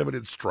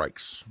unlimited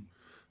strikes?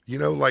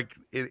 And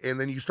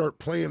then you start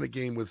playing the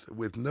game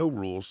with no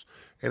rules,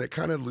 and it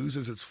kind of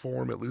loses its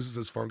form, it loses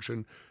its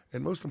function,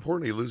 and most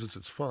importantly, it loses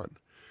its fun.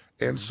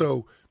 And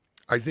so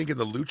I think in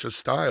the lucha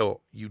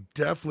style, you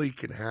definitely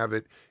can have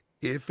it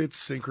if it's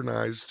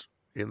synchronized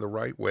in the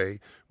right way,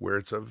 where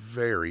it's a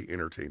very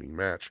entertaining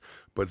match.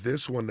 But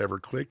this one never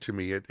clicked to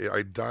me.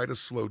 I died a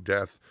slow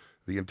death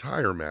the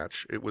entire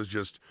match. It was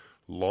just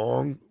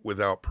long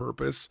without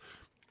purpose,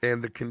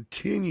 and the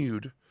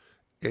continued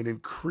and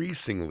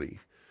increasingly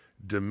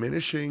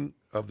diminishing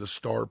of the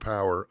star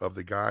power of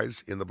the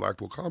guys in the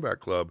Blackpool Combat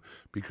Club,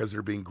 because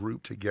they're being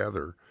grouped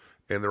together,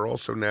 and they're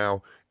also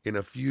now in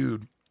a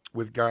feud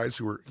with guys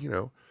who are,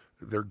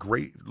 they're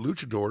great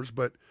luchadors,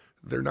 but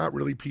they're not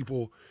really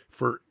people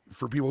for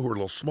people who are a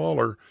little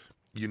smaller.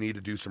 You need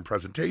to do some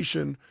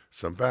presentation,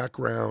 some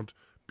background,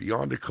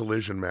 beyond a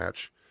collision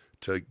match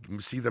to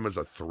see them as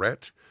a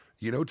threat,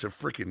 to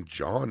freaking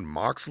John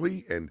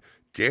Moxley and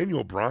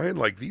Daniel Bryan.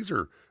 Like these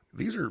are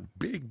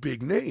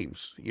big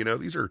names,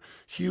 these are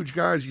huge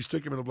guys. You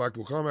stick them in the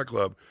Blackpool Combat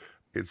Club,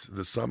 it's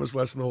the sum is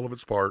less than the whole of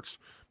its parts.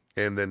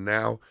 And then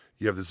now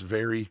you have this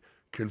very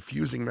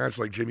confusing match,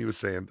 like Jimmy was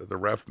saying. The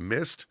ref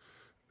missed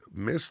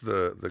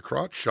the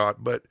crotch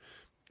shot, but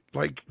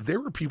like there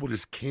were people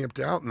just camped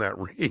out in that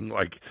ring.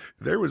 Like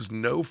there was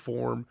no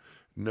form,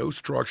 no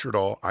structure at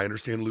all. I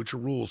understand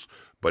lucha rules,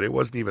 but it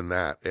wasn't even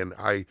that. And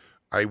I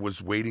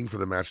was waiting for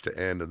the match to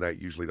end, and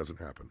that usually doesn't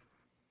happen.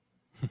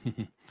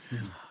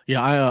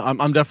 Yeah,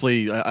 I'm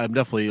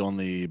definitely on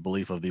the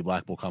belief of the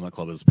Blackpool Comic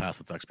Club is past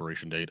its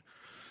expiration date.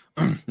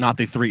 Not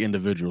the three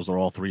individuals; they're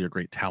all three are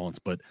great talents,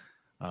 but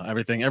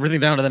everything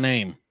down to the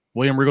name.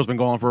 William Regal's been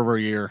gone for over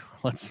a year.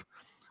 Let's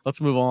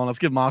move on. Let's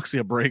give Moxie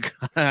a break.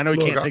 I know he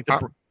can't take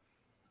the.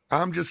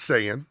 I'm just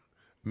saying,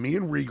 me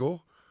and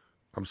Regal.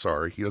 I'm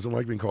sorry, he doesn't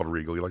like being called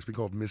Regal. He likes being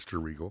called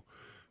Mr. Regal.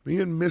 Me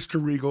and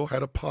Mr. Regal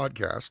had a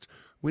podcast.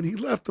 When he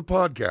left the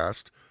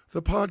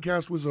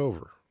podcast was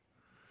over.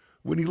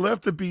 When he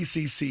left the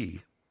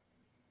BCC,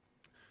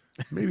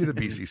 maybe the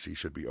BCC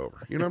should be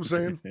over. You know what I'm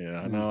saying?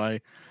 Yeah, no,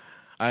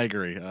 I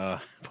agree.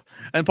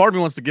 And part of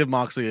me wants to give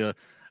Moxley a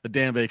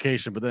damn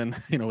vacation, but then,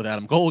 with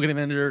Adam Cole getting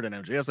injured and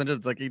MJF's injured,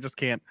 it's like he just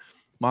can't.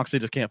 Moxley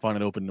just can't find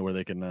an open where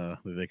they can let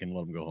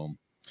him go home.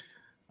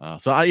 I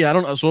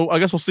don't know. So I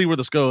guess we'll see where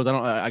this goes.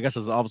 I guess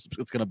it's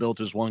going to build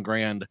to just one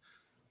grand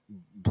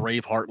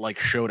Braveheart like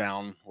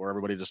showdown where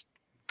everybody just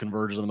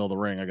converges in the middle of the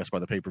ring. I guess by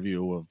the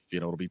pay-per-view of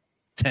it'll be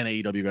 10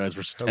 AEW guys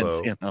versus 10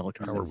 CML.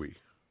 How are we?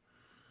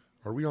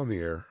 Are we on the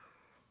air?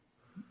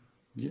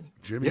 Yeah.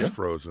 Jimmy's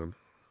frozen.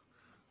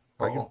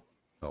 I can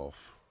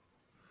elf.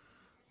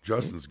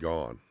 Justin's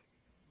gone.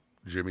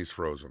 Jimmy's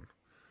frozen.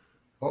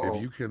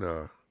 If you can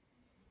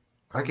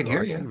I can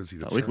hear you.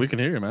 We can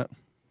hear you, Matt.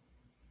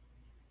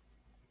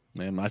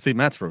 Man, I see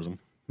Matt's frozen.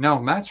 No,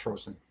 Matt's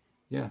frozen.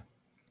 Yeah.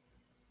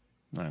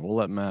 All right, we'll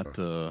let Matt.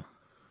 This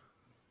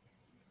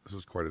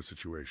is quite a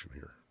situation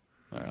here.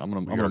 All right, I'm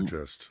gonna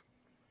just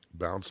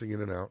bouncing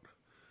in and out.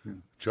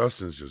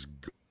 Justin's just.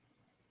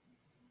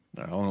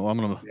 Right, I'm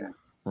gonna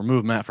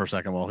remove Matt for a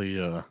second while he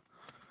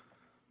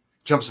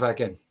jumps back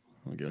in.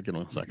 Give him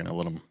a second. I'll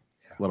let him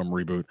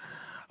reboot.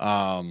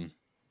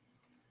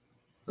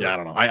 Yeah, I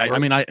don't know.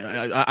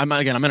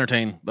 I'm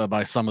entertained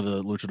by some of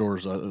the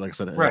luchadors. Like I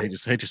said, right.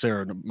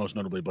 Hechicero most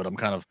notably, but I'm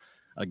kind of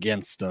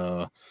against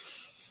the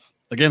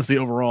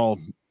overall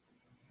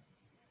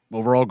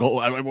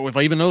goal. If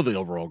I even know the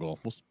overall goal,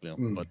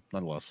 but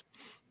nonetheless,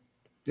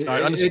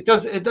 it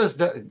does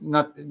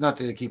not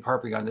to keep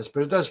harping on this,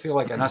 but it does feel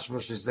like an us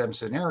versus them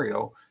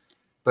scenario.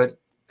 But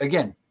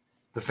again,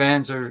 the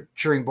fans are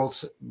cheering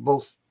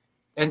both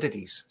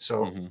entities,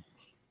 so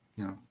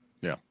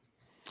yeah.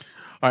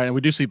 All right, and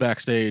we do see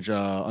backstage,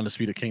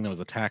 Undisputed Kingdom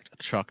has attacked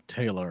Chuck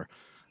Taylor.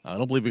 I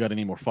don't believe we got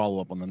any more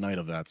follow-up on the night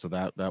of that, so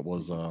that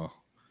was a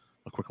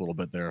quick little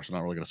bit there, so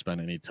not really going to spend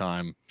any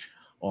time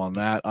on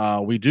that.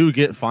 We do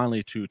get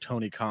finally to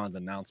Tony Khan's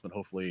announcement.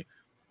 Hopefully,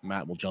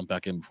 Matt will jump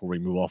back in before we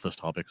move off this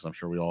topic, because I'm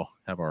sure we all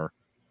have our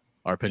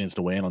opinions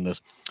to weigh in on this.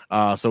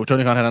 So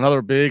Tony Khan had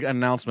another big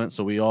announcement,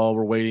 so we all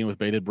were waiting with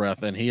bated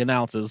breath, and he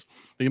announces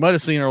that you might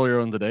have seen earlier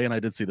in the day, and I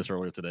did see this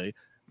earlier today,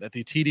 that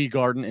the TD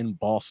Garden in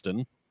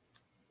Boston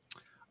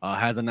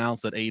has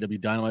announced that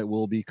AEW Dynamite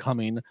will be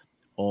coming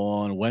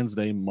on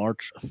Wednesday,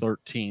 March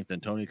 13th.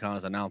 And Tony Khan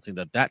is announcing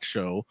that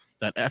show,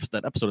 that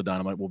episode of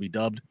Dynamite will be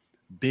dubbed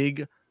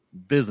Big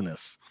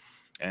Business.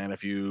 And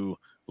if you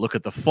look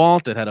at the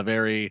font, it had a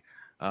very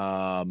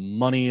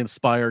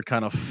money-inspired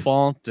kind of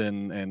font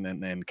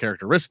and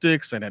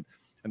characteristics. And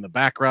in the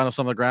background of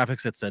some of the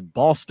graphics, it said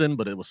Boston,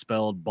 but it was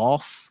spelled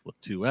boss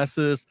with two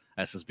S's,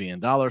 S's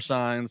being dollar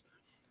signs.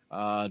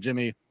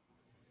 Jimmy,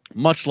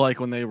 much like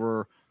when they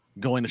were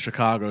going to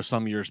Chicago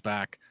some years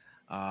back,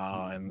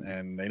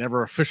 and they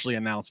never officially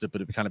announced it, but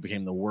it kind of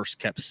became the worst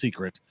kept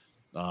secret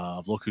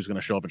of look who's going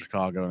to show up in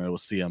Chicago, and it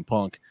was CM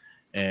Punk.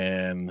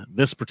 And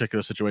this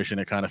particular situation,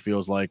 it kind of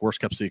feels like worst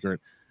kept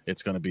secret.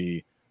 It's going to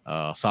be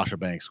Sasha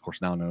Banks, of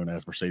course, now known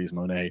as Mercedes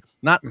Moné.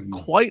 Not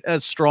quite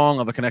as strong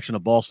of a connection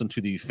of Boston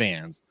to the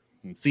fans.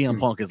 And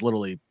CM Punk is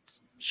literally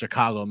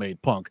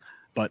Chicago-made Punk,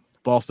 but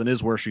Boston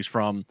is where she's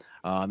from,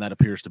 and that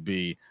appears to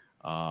be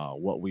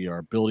what we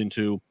are building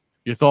to.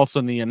 Your thoughts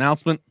on the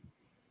announcement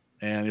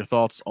and your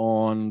thoughts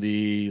on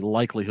the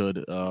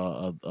likelihood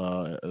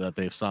that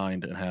they've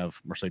signed and have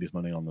Mercedes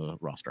Moné on the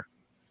roster?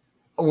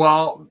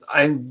 Well,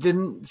 I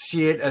didn't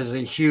see it as a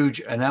huge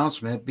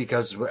announcement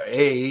because,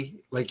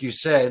 like you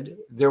said,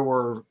 there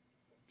were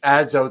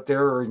ads out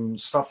there and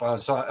stuff I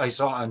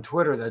saw on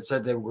Twitter that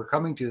said they were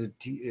coming to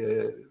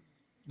the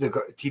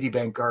TD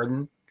Bank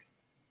Garden,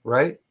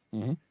 right?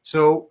 Mm-hmm.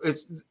 So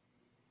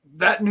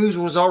that news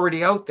was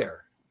already out there.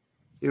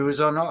 It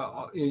was on,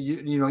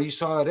 you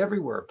saw it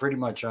everywhere, pretty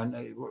much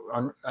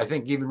on. I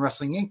think even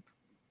Wrestling Inc.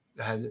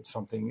 had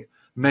something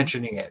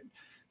mentioning it.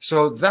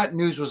 So that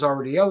news was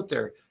already out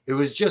there. It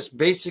was just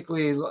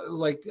basically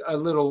like a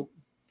little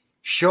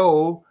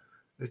show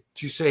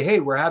to say, hey,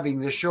 we're having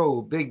this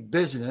show, Big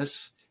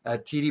Business,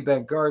 at TD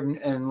Bank Garden.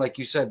 And like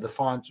you said, the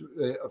font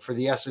for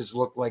the S's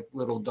look like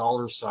little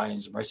dollar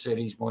signs,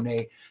 Mercedes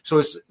Moné. So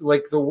it's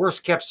like the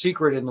worst kept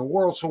secret in the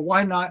world. So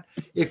why not,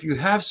 if you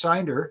have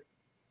signed her,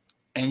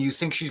 and you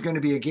think she's going to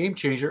be a game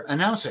changer,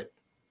 announce it.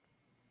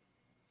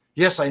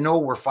 Yes, I know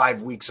we're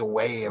 5 weeks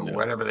away and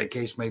whatever the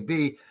case may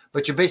be,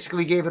 but you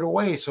basically gave it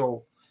away.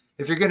 So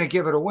if you're going to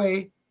give it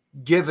away,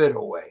 give it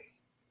away.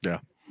 Yeah.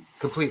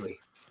 Completely.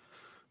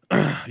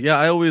 Yeah,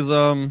 I always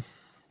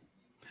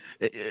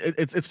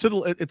it's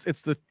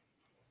the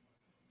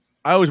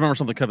I always remember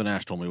something Kevin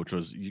Nash told me, which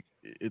was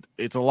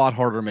it's a lot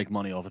harder to make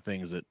money off of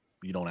things that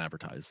you don't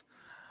advertise.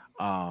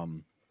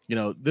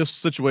 This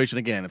situation,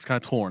 again, it's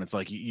kind of torn. It's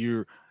like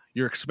you're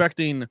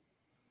expecting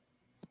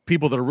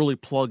people that are really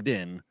plugged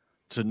in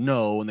to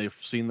know, and they've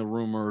seen the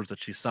rumors that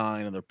she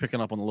signed, and they're picking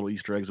up on the little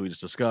Easter eggs we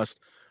just discussed.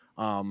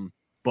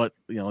 But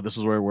this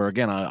is where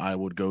again, I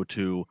would go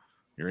to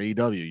your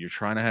AEW. You're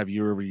trying to have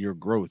year-over-year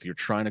growth. You're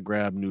trying to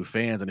grab new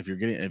fans, and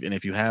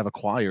if you have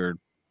acquired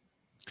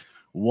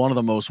one of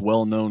the most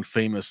well-known,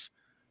 famous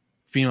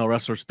female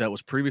wrestlers that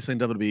was previously in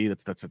WWE,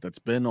 that's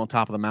been on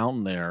top of the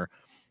mountain there,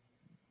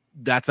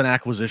 that's an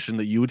acquisition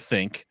that you would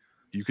think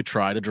you could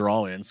try to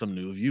draw in some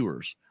new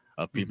viewers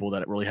of people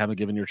that really haven't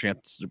given your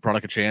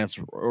product a chance,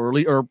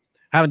 or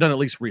haven't done it at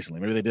least recently.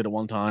 Maybe they did it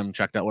one time,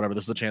 checked out, whatever.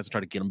 This is a chance to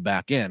try to get them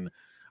back in.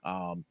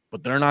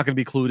 But they're not going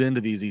to be clued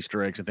into these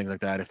Easter eggs and things like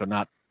that if they're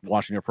not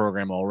watching your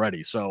program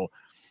already. So,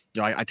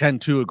 I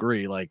tend to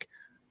agree. Like,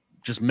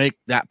 just make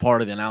that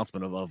part of the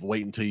announcement of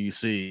wait until you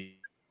see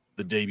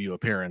the debut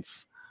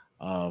appearance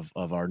of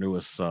our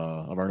newest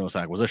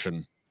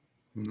acquisition.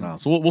 Mm-hmm.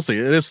 So we'll see.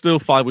 It is still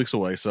 5 weeks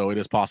away, so it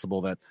is possible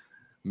that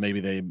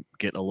maybe they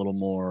get a little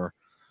more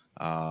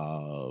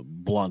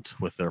blunt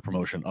with their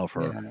promotion of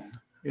her.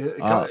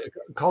 Yeah.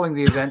 Calling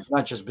the event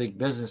not just big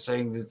business,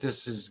 saying that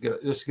this is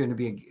going to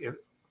be.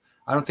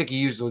 I don't think he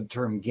used the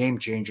term game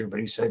changer, but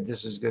he said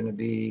this is going to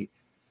be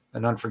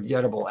an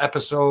unforgettable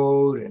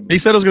episode. And he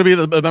said it was going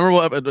to be a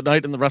memorable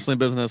night in the wrestling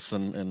business,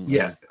 and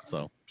yeah.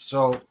 So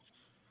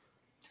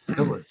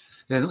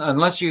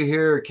unless you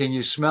hear, can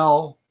you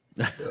smell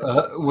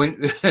when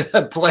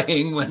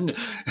playing when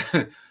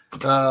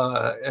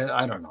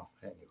I don't know.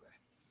 Anyway,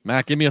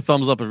 Matt, give me a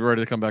thumbs up if you're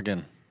ready to come back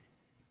in.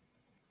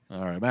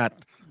 All right, Matt.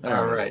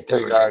 All right.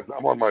 Hey guys,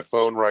 I'm on my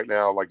phone right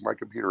now. Like, my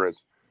computer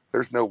is.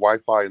 There's no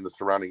Wi-Fi in the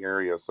surrounding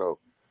area, so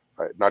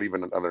not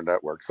even another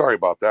network. Sorry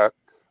about that.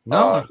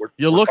 No,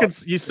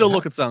 you still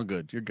look and sound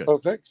good. You're good. Oh,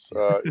 thanks.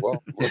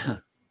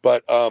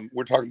 But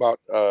we're talking about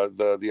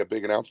the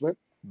big announcement.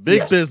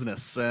 Big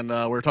business, and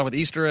we're talking about the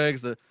Easter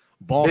eggs. The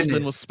Boston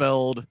Business. was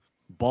spelled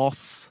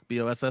Boss,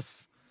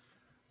 BOSS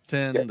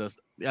 10. Yeah. The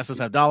SS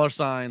have dollar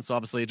signs. So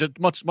obviously, just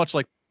much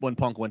like when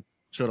Punk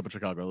showed up in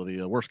Chicago,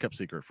 the worst kept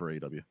secret for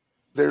AEW.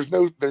 There's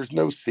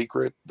no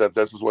secret that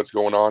this is what's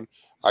going on.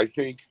 I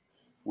think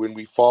when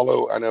we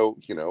follow, I know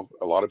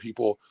a lot of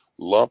people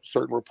lump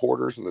certain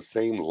reporters in the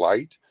same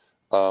light.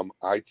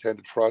 I tend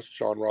to trust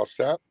Sean Ross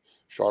Sapp.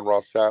 Sean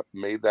Ross Sapp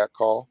made that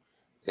call,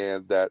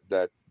 and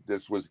that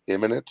this was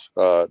imminent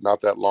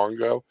not that long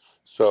ago.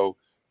 So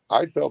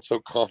I felt so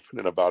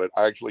confident about it.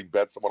 I actually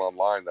bet someone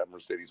online that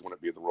Mercedes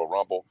wouldn't be at the Royal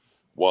Rumble.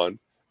 One,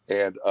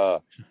 and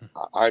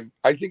I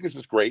think this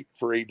is great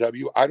for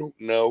AEW. I don't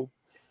know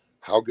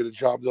how good a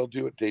job they'll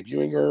do at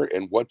debuting her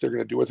and what they're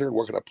going to do with her and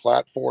what kind of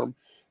platform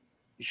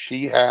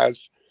she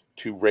has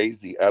to raise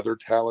the other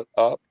talent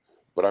up.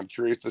 But I'm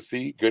curious to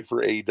see. Good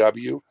for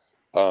AEW.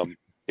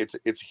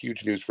 It's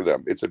huge news for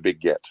them. It's a big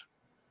get.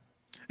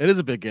 It is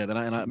a big get, and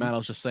I, Matt, I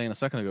was just saying a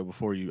second ago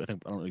before I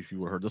don't know if you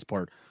would have heard this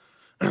part.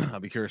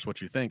 I'd be curious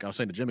what you think. I was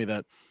saying to Jimmy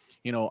that,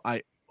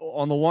 I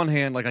on the one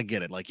hand, like, I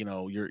get it, like,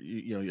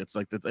 it's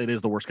like it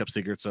is the worst kept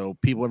secret. So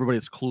everybody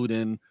that's clued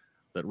in,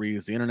 that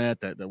reads the internet,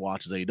 that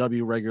watches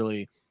AEW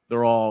regularly,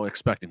 they're all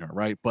expecting her,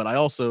 right? But I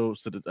also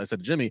said to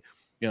Jimmy,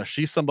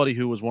 she's somebody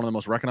who was one of the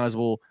most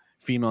recognizable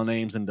female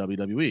names in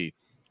WWE.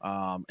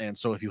 And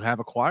so if you have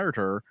acquired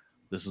her,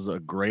 this is a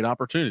great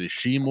opportunity.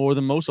 She, more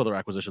than most other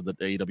acquisitions that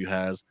AEW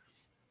has,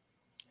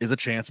 is a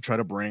chance to try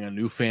to bring a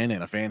new fan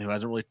in, a fan who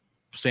hasn't really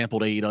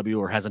sampled AEW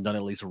or hasn't done it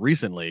at least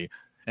recently.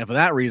 And for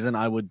that reason,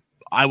 I would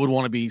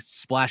want to be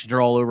splashing her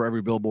all over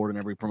every billboard and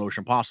every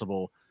promotion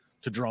possible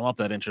to drum up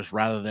that interest,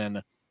 rather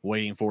than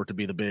waiting for it to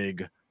be the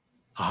big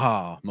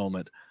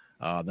moment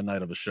the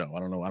night of the show. I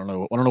don't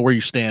know where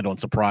you stand on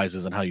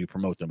surprises and how you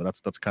promote them, but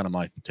that's kind of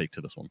my take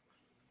to this one.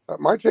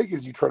 My take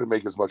is you try to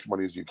make as much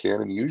money as you can,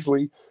 and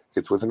usually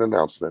it's with an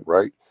announcement,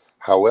 right?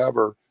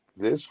 However,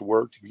 this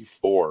worked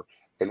before,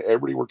 and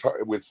everybody were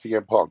talking with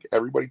CM Punk.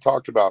 Everybody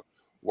talked about,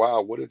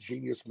 wow, what a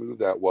genius move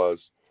that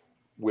was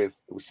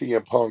with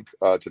CM Punk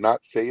to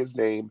not say his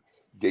name,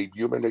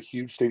 debut him in a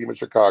huge stadium in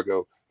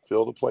Chicago,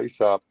 fill the place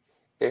up.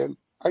 And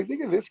I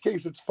think in this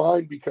case it's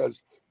fine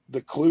because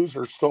the clues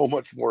are so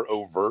much more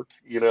overt,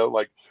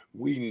 like,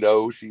 we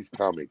know she's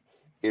coming.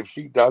 If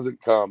she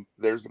doesn't come,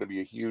 there's going to be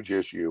a huge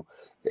issue.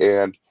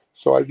 And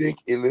so I think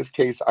in this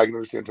case, I can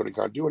understand Tony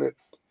Khan doing it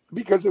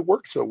because it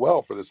worked so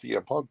well for the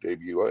CM Punk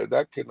debut.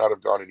 That could not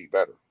have gone any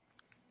better.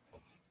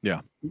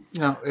 Yeah.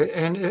 No,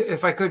 and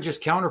if I could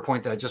just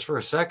counterpoint that just for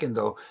a second,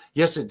 though,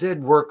 yes, it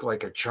did work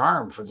like a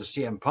charm for the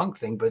CM Punk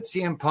thing, but the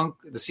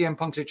CM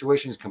Punk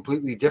situation is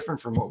completely different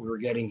from what we were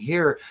getting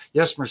here.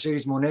 Yes,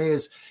 Mercedes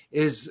Moné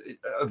is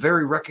a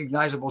very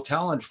recognizable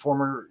talent,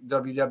 former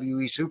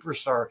WWE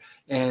superstar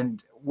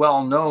and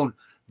well known,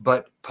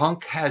 but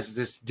Punk has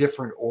this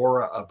different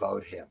aura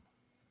about him.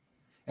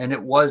 And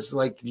it was,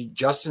 like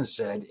Justin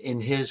said,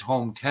 in his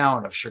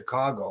hometown of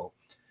Chicago.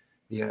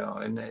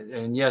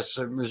 And yes,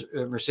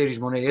 Mercedes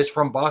Moné is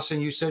from Boston.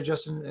 You said,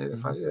 Justin,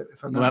 if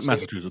I'm not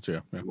Massachusetts,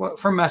 yeah. Well,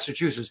 from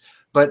Massachusetts,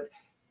 but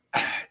I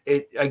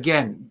hate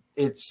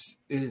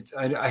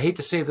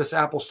to say this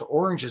apples to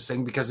oranges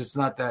thing because it's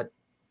not that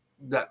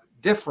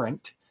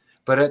different,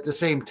 but at the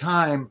same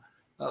time,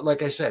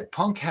 like I said,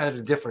 Punk had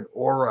a different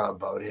aura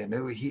about him.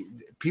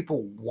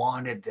 People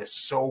wanted this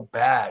so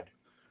bad.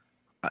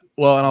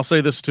 Well, and I'll say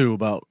this too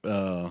about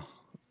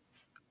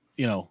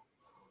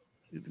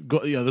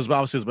there's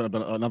obviously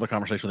been another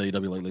conversation with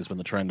AEW lately. It's been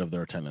the trend of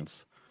their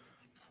attendance.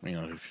 If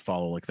you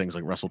follow like things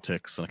like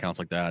WrestleTix and accounts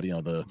like that,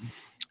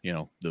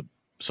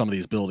 some of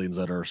these buildings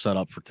that are set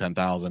up for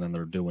 10,000 and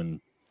they're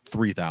doing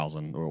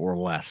 3,000 or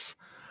less.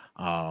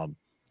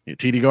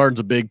 TD Garden's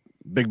a big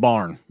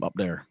barn up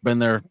there. Been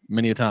there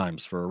many a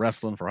times for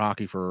wrestling, for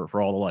hockey,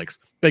 for all the likes.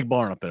 Big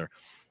barn up there.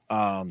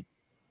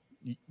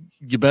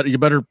 You better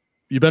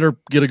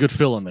get a good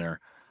fill in there.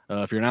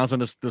 If you're announcing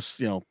this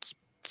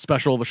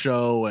special of a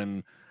show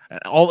and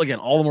all the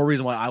more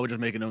reason why I would just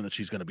make it known that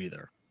she's going to be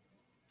there.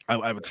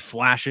 I would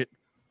flash it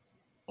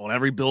on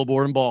every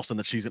billboard in Boston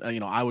that she's,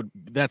 I would,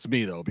 that's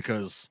me though,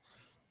 because,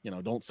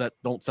 don't set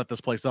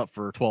this place up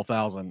for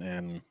 12,000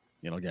 and,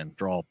 again,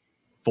 draw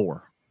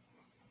 4.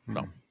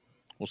 No,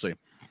 we'll see.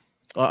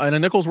 And a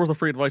nickel's worth of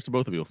free advice to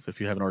both of you,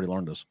 if you haven't already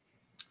learned this.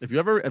 If you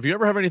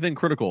ever have anything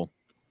critical,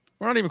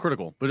 or not even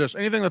critical, but just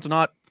anything that's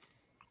not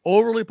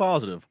overly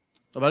positive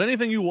about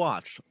anything you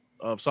watch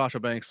of Sasha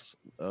Banks,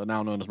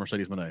 now known as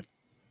Mercedes Moné,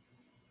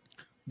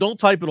 don't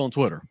type it on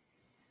Twitter.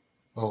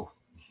 Oh.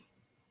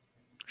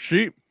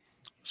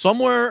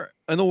 Somewhere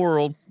in the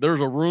world, there's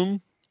a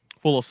room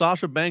full of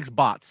Sasha Banks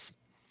bots.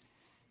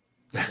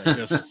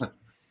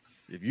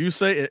 If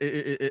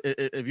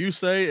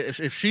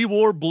she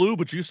wore blue,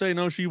 but you say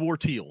no, she wore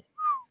teal.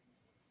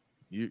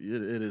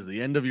 It is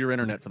the end of your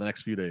internet for the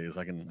next few days.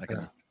 I can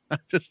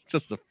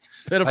just a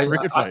bit of free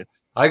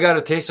advice. I got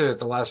a taste of it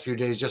the last few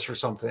days just for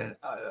something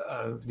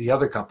the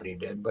other company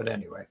did, but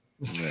anyway.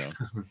 Yeah.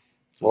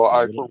 Well,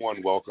 I for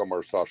one welcome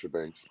our Sasha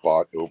Banks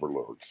bot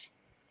overlords.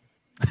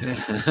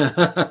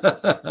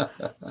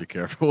 Be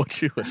careful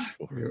what you wish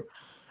for.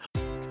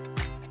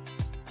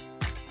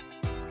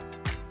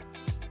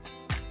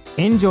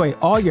 Enjoy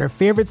all your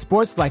favorite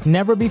sports like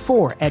never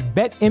before at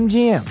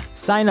BetMGM.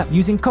 Sign up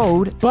using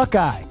code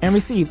Buckeye and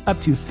receive up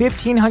to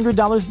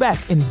 $1,500 back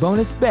in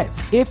bonus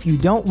bets if you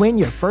don't win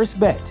your first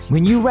bet.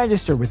 When you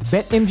register with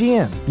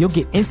BetMGM, you'll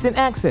get instant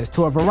access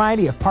to a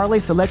variety of parlay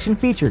selection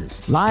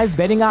features, live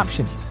betting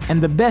options,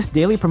 and the best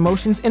daily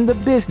promotions in the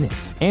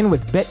business. And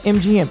with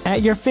BetMGM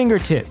at your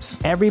fingertips,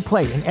 every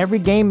play and every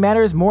game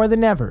matters more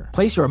than ever.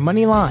 Place your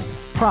money line,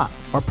 prop,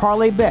 or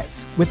parlay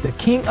bets with the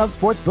king of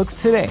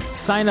sportsbooks today.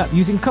 Sign up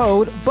using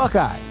code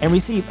Buckeye and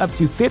receive up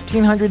to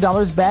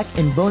 $1,500 back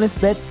in bonus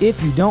bets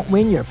if you don't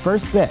win your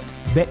first bet.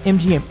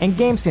 BetMGM and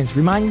GameSense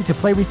remind you to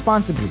play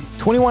responsibly.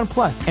 21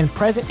 plus and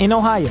present in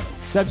Ohio,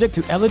 subject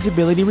to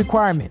eligibility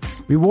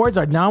requirements. Rewards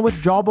are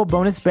non-withdrawable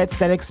bonus bets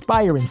that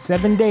expire in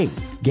 7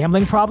 days.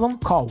 Gambling problem?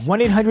 Call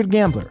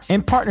 1-800-GAMBLER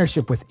in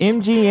partnership with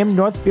MGM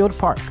Northfield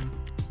Park.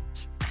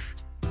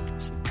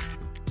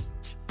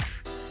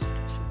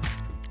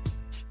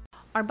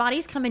 Our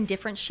bodies come in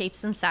different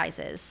shapes and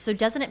sizes, so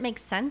doesn't it make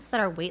sense that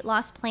our weight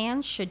loss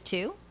plans should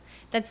too?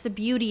 That's the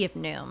beauty of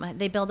Noom.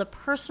 They build a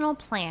personal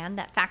plan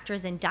that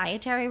factors in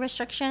dietary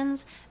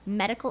restrictions,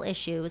 medical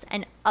issues,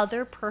 and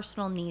other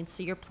personal needs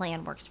so your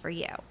plan works for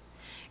you.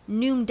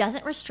 Noom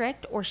doesn't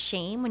restrict or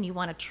shame when you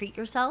want to treat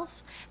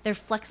yourself. Their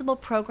flexible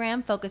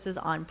program focuses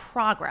on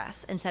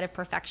progress instead of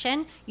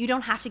perfection. You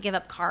don't have to give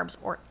up carbs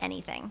or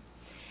anything.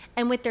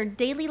 And with their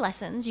daily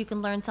lessons, you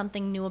can learn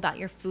something new about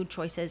your food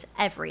choices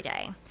every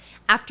day.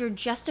 After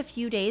just a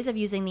few days of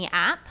using the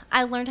app,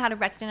 I learned how to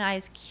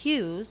recognize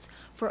cues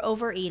for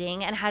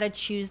overeating and how to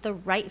choose the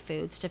right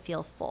foods to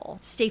feel full.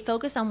 Stay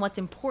focused on what's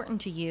important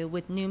to you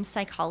with Noom's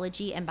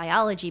psychology and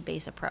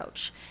biology-based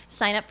approach.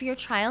 Sign up for your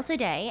trial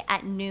today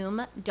at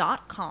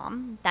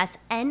Noom.com. That's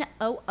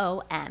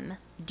Noom.com.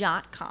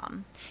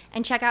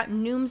 And check out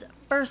Noom's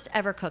first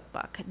ever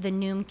cookbook, The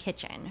Noom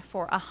Kitchen,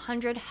 for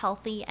 100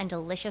 healthy and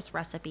delicious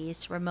recipes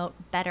to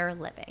promote better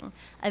living.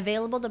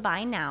 Available to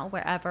buy now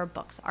wherever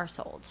books are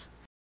sold.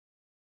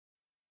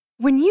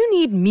 When you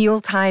need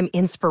mealtime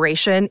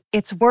inspiration,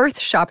 it's worth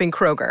shopping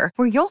Kroger,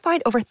 where you'll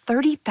find over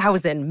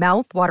 30,000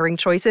 mouth-watering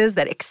choices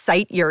that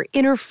excite your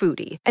inner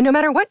foodie. And no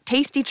matter what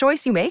tasty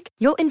choice you make,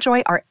 you'll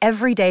enjoy our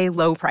everyday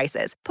low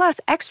prices, plus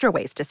extra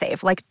ways to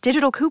save, like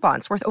digital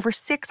coupons worth over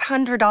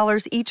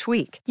 $600 each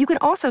week. You can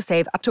also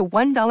save up to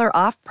 $1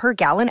 off per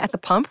gallon at the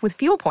pump with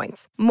fuel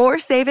points. More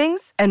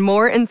savings and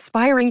more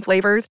inspiring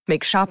flavors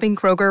make shopping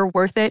Kroger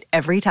worth it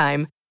every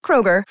time.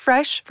 Kroger,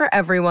 fresh for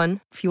everyone.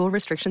 Fuel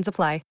restrictions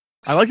apply.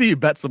 I like that you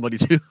bet somebody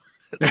too.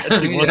 That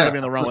she was going to be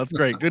in the realm. That's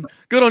great. Good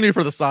on you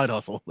for the side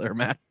hustle there,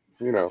 Matt.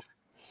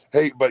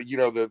 Hey, but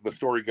the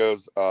story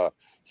goes,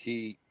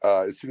 he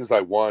as soon as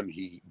I won,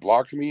 he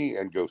blocked me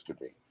and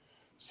ghosted me.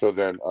 So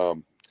then,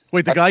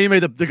 wait, the guy you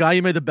made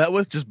the bet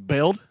with just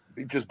bailed.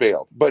 He just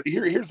bailed. But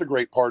here's the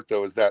great part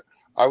though, is that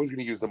I was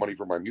going to use the money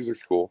for my music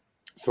school.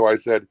 So I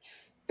said,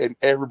 and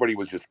everybody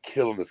was just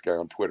killing this guy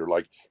on Twitter.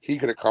 Like, he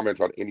couldn't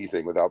comment on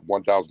anything without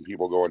 1,000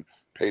 people going,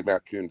 pay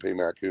Matt Coon, pay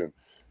Matt Coon.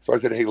 So I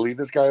said, hey, leave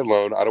this guy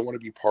alone. I don't want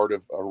to be part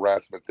of a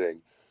harassment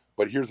thing,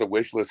 but here's a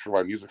wish list for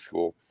my music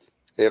school.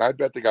 And I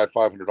bet the guy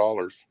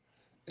 $500.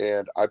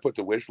 And I put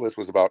the wish list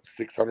was about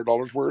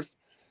 $600 worth.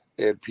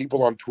 And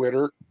people on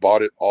Twitter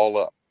bought it all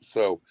up.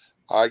 So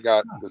I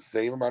got the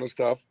same amount of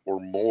stuff or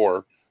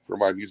more for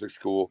my music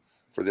school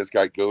for this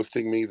guy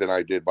ghosting me than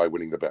I did by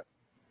winning the bet.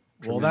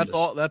 Well,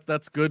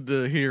 that's good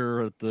to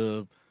hear.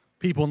 The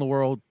people in the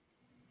world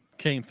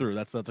came through.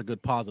 That's a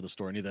good positive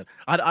story. I need that.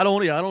 I don't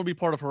want to be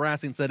part of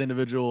harassing said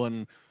individual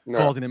and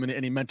causing him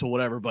any mental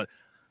whatever. But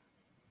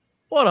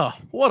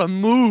what a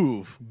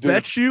move! Dude,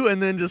 bet you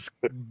and then just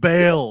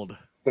bailed.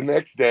 The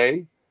next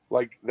day,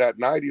 like that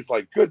night, he's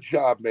like, "Good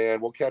job,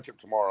 man. We'll catch up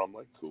tomorrow." I'm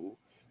like, "Cool."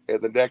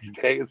 And the next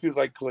day, as soon as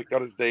I clicked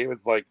on his name,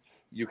 it's like,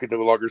 "You can no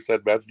longer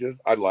send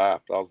messages." I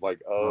laughed. I was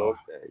like, "Oh,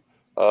 okay,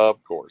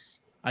 of course."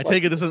 I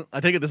take it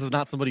this is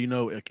not somebody you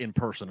know in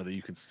person or that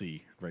you can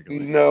see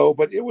regularly. No,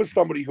 but it was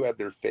somebody who had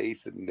their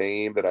face and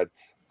name that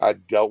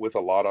I'd dealt with a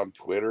lot on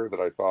Twitter that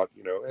I thought,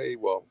 hey,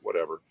 well,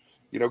 whatever,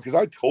 because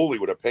I totally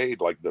would have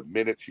paid like the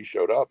minute she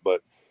showed up,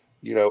 but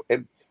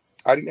and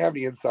I didn't have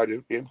any inside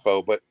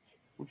info, but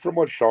from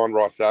what Sean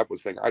Ross Sapp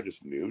was saying, I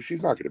just knew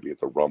she's not going to be at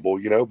the Rumble,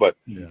 but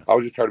I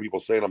was just tired of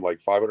people saying, I'm like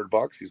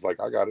 $500. He's like,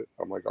 I got it.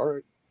 I'm like, all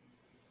right.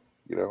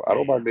 I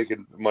don't mind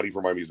making money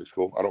for my music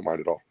school. I don't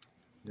mind at all.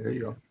 There you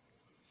go.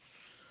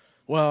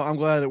 Well, I'm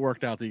glad it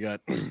worked out that you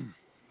got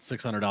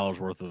 $600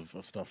 worth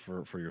of stuff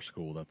for your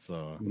school. That's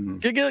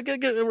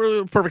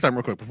get perfect time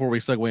real quick before we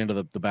segue into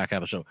the back half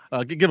of the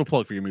show. Give a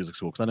plug for your music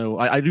school, because I know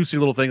I do see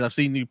little things. I've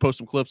seen you post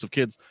some clips of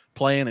kids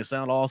playing. They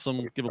sound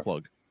awesome. Give a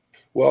plug.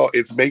 Well,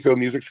 it's Mako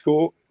Music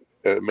School.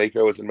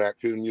 Mako is in Matt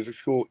Coon Music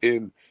School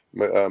in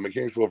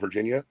Mechanicsville,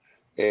 Virginia,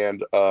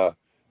 and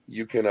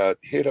you can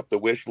hit up the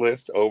wish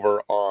list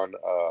over on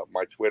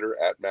my Twitter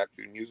at Matt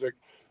Coon Music.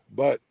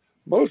 But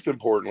most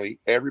importantly,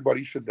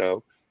 everybody should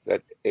know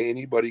that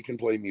anybody can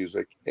play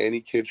music. Any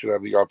kid should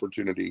have the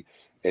opportunity,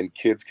 and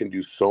kids can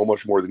do so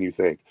much more than you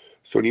think.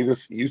 So when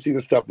you see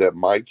the stuff that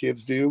my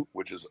kids do,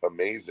 which is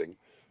amazing,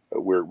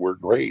 we're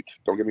great.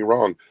 Don't get me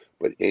wrong,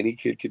 but any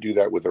kid can do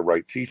that with the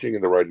right teaching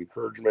and the right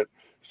encouragement.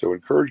 So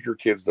encourage your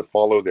kids to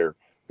follow their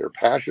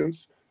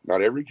passions.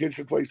 Not every kid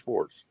should play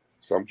sports.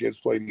 Some kids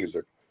play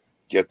music.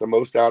 Get the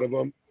most out of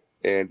them,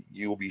 and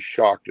you will be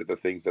shocked at the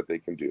things that they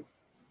can do.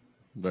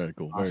 Very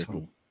cool. Very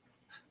cool.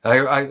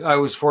 I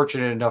was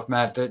fortunate enough,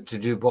 Matt, to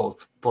do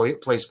both,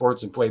 play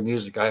sports and play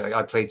music.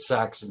 I played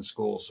sax in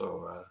school,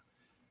 so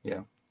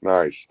yeah.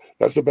 Nice.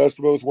 That's the best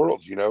of both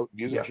worlds,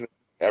 Music should be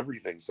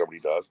everything somebody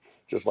does,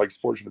 just like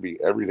sports should be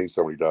everything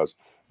somebody does.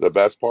 The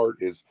best part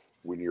is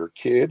when you're a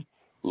kid,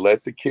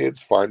 let the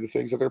kids find the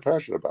things that they're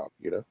passionate about,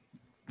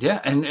 Yeah,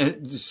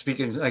 and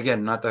speaking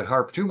again, not to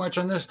harp too much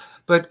on this,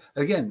 but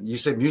again, you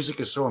said music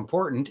is so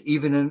important.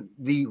 Even in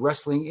the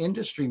wrestling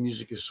industry,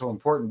 music is so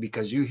important,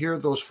 because you hear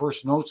those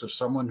first notes of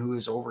someone who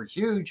is over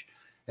huge,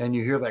 and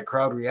you hear that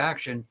crowd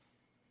reaction.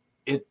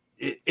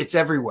 It's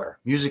everywhere.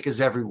 Music is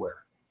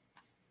everywhere.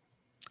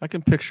 I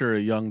can picture a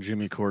young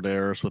Jimmy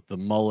Corderas with the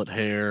mullet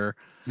hair,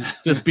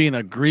 just being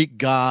a Greek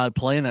god,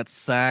 playing that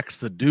sax,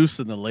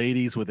 seducing the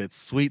ladies with its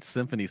sweet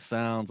symphony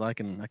sounds. I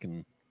can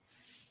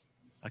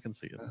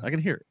see it. I can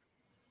hear it.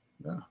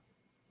 Yeah.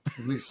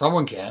 At least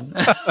someone can.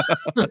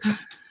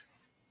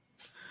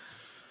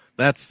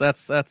 That's But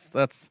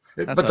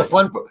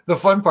the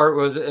fun part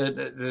was,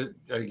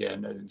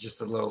 again,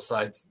 just a little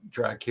side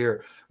track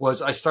here,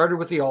 was I started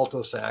with the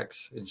alto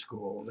sax in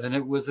school. Then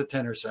it was the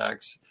tenor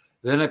sax.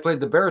 Then I played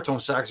the baritone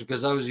sax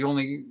because I was the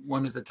only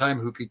one at the time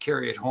who could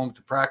carry it home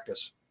to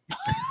practice.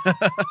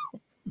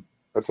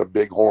 That's a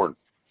big horn.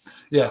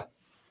 Yeah.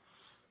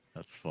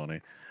 That's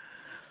funny.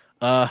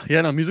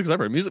 Music's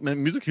everywhere.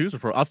 Music cues are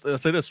pro. I'll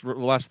say this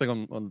last thing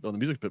on the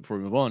music bit before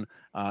we move on.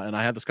 And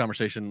I had this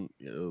conversation.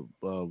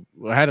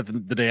 I had it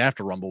the day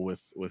after Rumble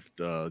with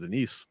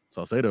Denise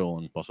Salcedo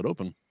on Busted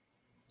Open.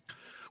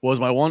 Was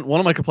my one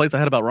of my complaints I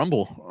had about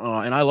Rumble,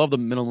 and I love the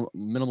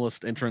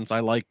minimalist entrance. I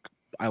like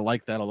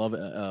that. I love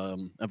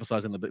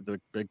emphasizing the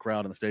big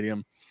crowd in the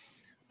stadium,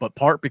 but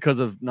part because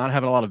of not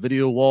having a lot of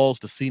video walls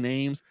to see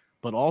names,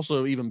 but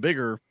also even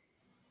bigger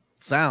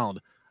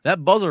sound.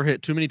 That buzzer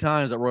hit too many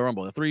times at Royal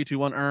Rumble. The 3, 2,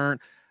 1 earn,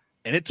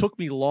 and it took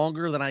me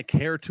longer than I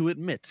care to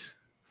admit.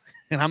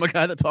 And I'm a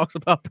guy that talks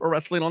about pro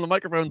wrestling on the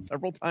microphone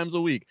several times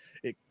a week.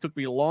 It took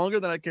me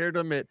longer than I care to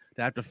admit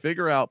to have to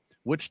figure out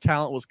which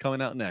talent was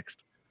coming out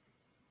next,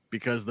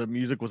 because the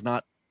music was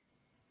not.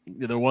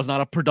 There was not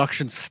a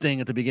production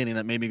sting at the beginning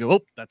that made me go, "Oh,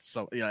 that's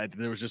so." Yeah,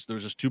 there was just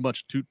too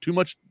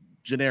much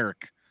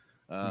generic.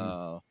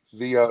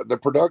 The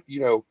product,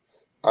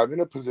 I'm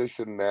in a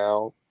position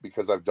now,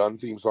 because I've done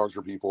theme songs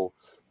for people,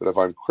 that if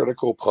I'm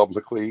critical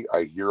publicly,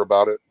 I hear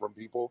about it from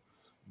people.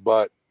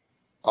 But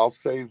I'll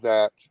say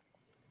that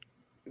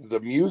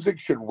the music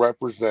should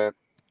represent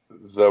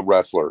the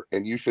wrestler,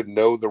 and you should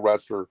know the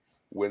wrestler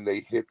when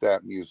they hit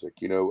that music.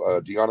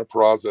 Deonna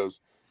Purrazzo's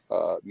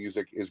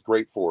music is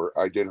great for her.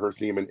 I did her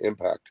theme in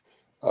Impact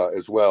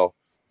as well.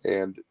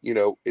 And,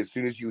 as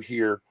soon as you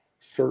hear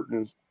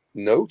certain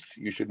notes,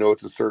 you should know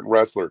it's a certain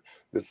wrestler.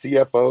 The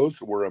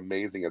CFOs were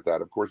amazing at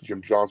that. Of course,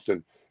 Jim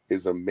Johnston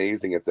is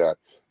amazing at that.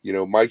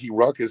 Mikey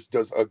Ruckus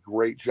does a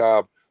great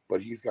job,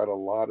 but he's got a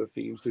lot of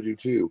themes to do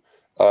too.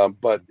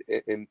 But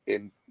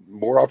in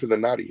more often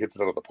than not, he hits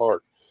it out of the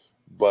park.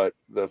 But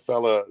the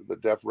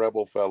Def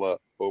Rebel fella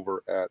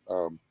over at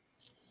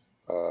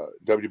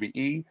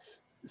WWE,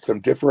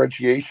 some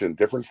differentiation,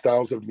 different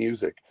styles of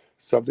music,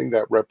 something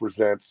that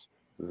represents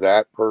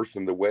that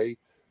person. The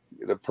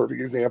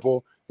perfect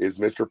example is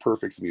Mr.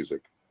 Perfect's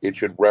music. It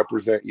should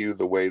represent you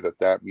the way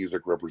that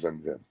music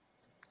represented him.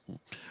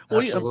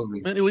 Well,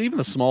 even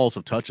the smallest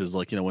of touches,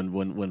 like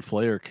when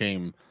Flair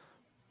came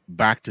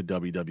back to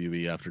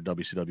WWE after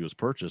WCW was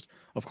purchased,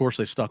 of course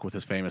they stuck with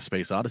his famous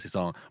Space Odyssey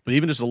song. But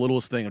even just the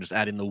littlest thing of just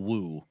adding the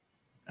woo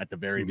at the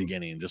very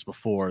beginning, just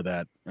before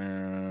that,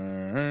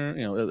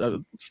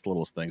 just the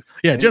littlest things.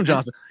 Yeah, Jim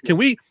Johnston. Can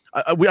we?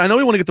 I know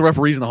we want to get the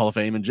referees in the Hall of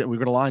Fame, and we're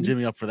going to line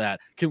Jimmy up for that.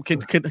 Can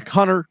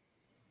Hunter,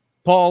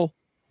 Paul?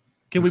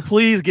 Can we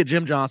please get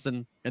Jim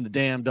Johnston in the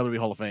damn WWE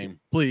Hall of Fame,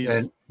 please?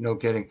 And, no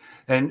kidding.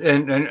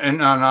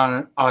 And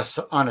on a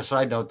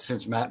side note,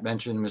 since Matt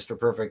mentioned Mr.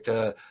 Perfect,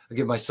 I'll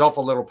give myself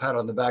a little pat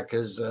on the back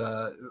because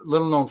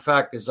little known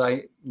fact is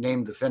I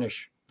named the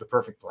finish the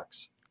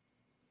Perfectplex.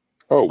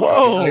 Oh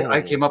wow!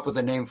 I came up with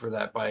a name for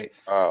that by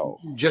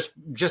just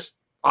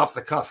off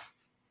the cuff.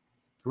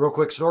 Real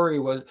quick story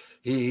was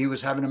he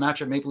was having a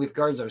match at Maple Leaf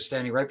Gardens. I was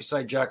standing right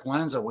beside Jack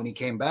Lanza when he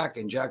came back,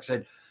 and Jack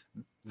said,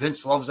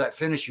 "Vince loves that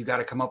finish. You got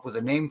to come up with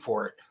a name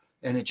for it."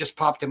 And it just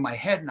popped in my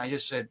head, and I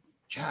just said,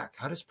 "Jack,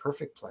 how does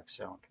Perfectplex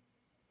sound?"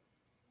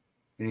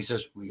 And he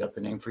says, "We got the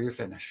name for your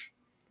finish."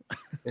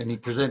 And he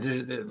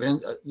presented it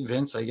to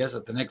Vince, I guess,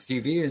 at the next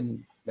TV,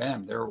 and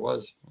bam, there it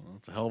was. Well,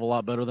 it's a hell of a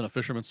lot better than a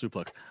fisherman's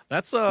suplex.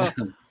 That's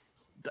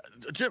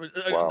Jim,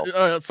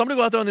 wow. Somebody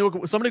go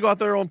out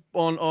there on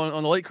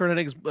the late Kurt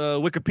Hennig's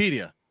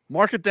Wikipedia.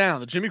 Mark it down.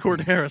 The Jimmy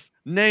Corderas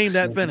named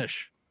that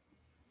finish.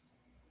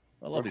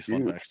 I love these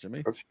fun facts,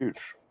 Jimmy. That's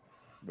huge.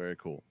 Very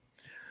cool.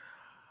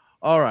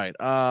 All right.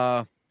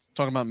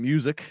 Talking about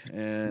music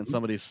and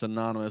somebody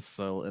synonymous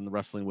in the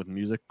wrestling with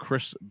music,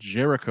 Chris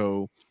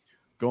Jericho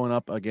going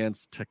up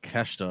against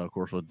Takeshita, of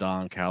course, with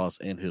Don Callis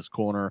in his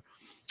corner.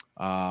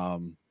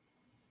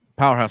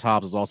 Powerhouse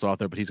Hobbs is also out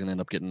there, but he's going to end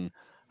up getting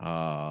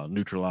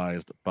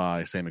neutralized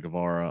by Sammy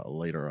Guevara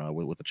later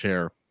with a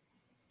chair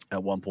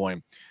at one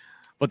point.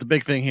 But the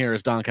big thing here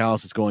is Don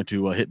Callis is going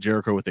to hit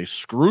Jericho with a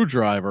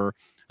screwdriver,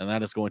 and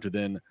that is going to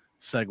then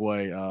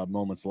segue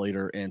moments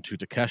later into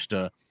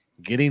Takeshita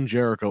getting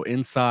Jericho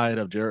inside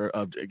of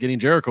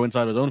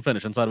his own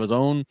finish, inside of his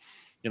own,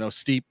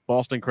 steep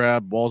Boston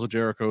Crab, Walls of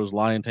Jericho's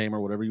Lion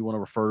Tamer, whatever you want to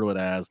refer to it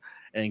as,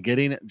 and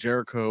getting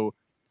Jericho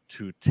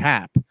to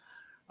tap.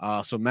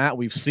 So Matt,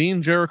 we've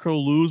seen Jericho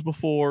lose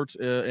before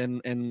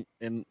in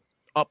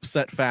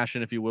upset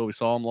fashion, if you will. We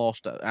saw him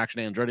lost to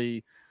Action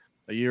Andretti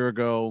a year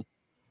ago.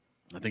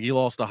 I think he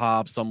lost to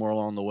Hobbs somewhere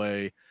along the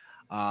way.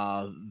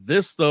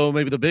 This, though,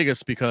 maybe the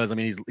biggest, because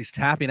he's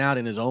tapping out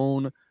in his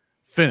own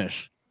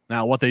finish.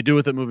 Now, what they do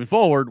with it moving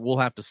forward, we'll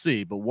have to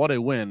see. But what a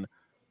win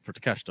for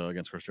Takeshita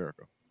against Chris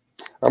Jericho.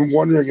 I'm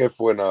wondering if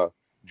when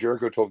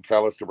Jericho told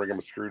Callis to bring him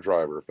a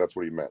screwdriver, if that's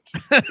what he meant.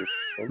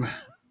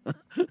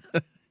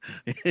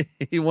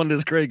 He wanted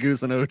his Grey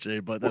Goose and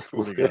Oche, but that's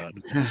what he got.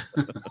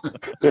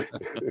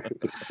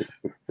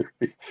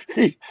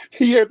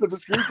 he answered the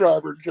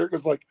screwdriver.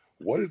 Jericho's like,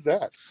 "What is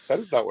that? That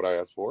is not what I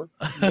asked for.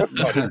 That's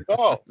not it at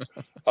all."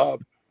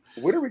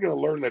 When are we going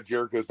to learn that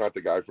Jericho's not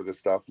the guy for this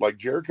stuff? Like,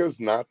 Jericho's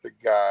not the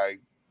guy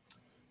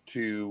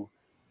to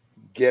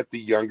get the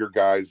younger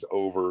guys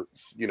over,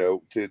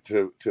 to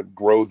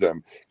grow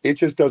them. It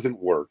just doesn't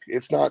work.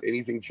 It's not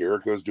anything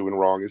Jericho's doing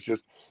wrong. It's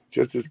just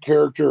his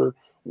character,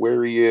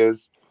 where he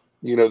is.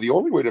 The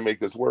only way to make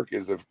this work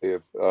is if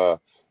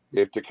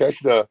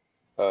Takeshita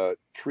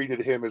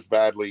treated him as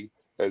badly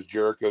as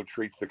Jericho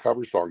treats the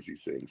cover songs he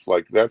sings.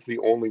 Like, that's the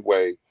only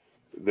way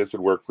this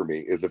would work for me,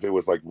 is if it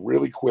was like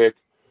really quick,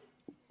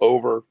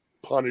 over,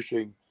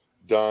 punishing,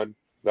 done.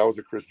 That was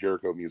a Chris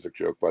Jericho music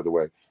joke, by the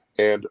way.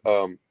 And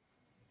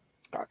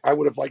I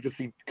would have liked to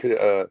see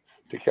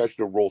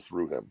Takeshita roll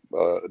through him,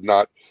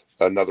 not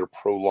another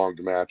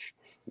prolonged match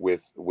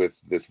with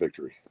this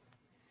victory.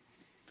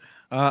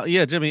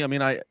 Yeah, Jimmy.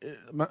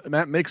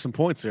 Matt makes some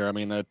points here.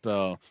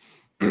 That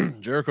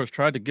Jericho's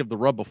tried to give the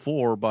rub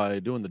before by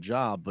doing the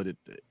job, but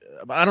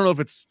I don't know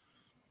if it's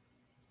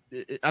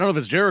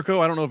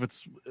Jericho. I don't know if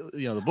it's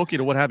the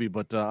booking or what have you.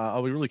 But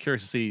I'll be really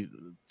curious to see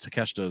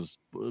Takeshita's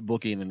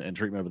booking and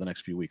treatment over the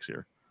next few weeks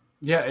here.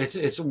 Yeah,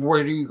 it's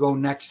where do you go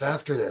next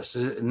after this,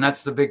 and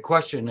that's the big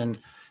question.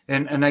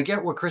 And I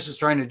get what Chris is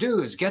trying to do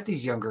is get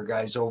these younger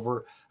guys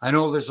over. I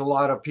know there's a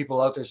lot of people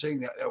out there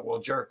saying that, well,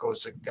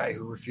 Jericho's the guy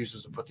who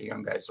refuses to put the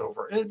young guys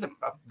over.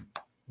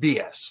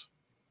 BS.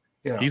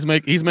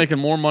 He's making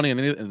more money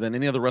than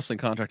any other wrestling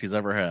contract he's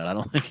ever had. I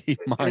don't think he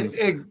minds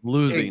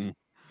losing.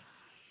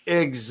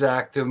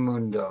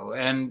 Exactamundo.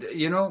 And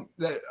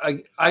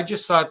that I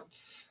just thought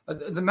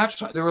The match,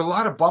 there were a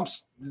lot of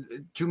bumps.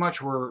 Too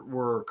much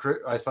were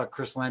I thought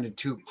Chris landed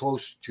too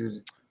close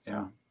to,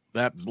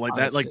 that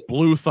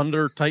Blue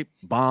Thunder type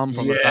bomb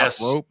from the top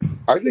rope.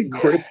 I think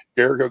Chris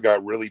Jericho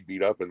got really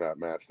beat up in that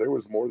match. There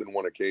was more than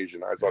one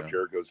occasion I saw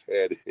Jericho's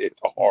head hit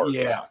hard.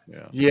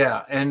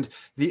 Yeah. And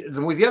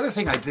the other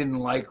thing I didn't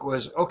like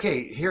was,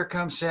 okay, here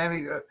comes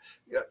Sammy.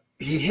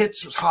 He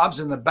hits Hobbs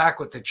in the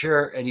back with the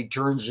chair, and he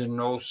turns and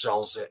no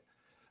sells it.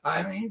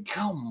 I mean,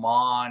 come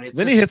on!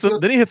 Then he hits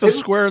him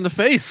square in the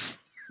face.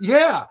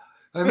 Yeah,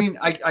 I mean,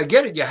 I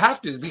get it. You have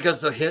to,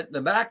 because the hit in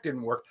the back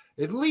didn't work.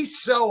 At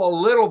least sell a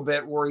little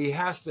bit where he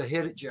has to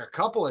hit it you a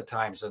couple of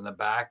times in the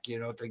back,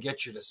 to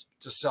get you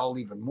to sell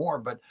even more.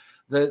 But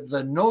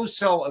the no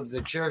sell of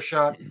the chair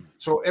shot,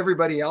 so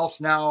everybody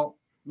else now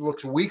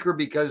looks weaker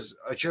because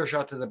a chair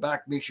shot to the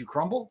back makes you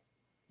crumble.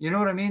 You know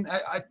what I mean?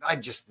 I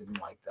just didn't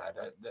like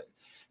that.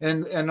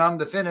 And on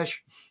the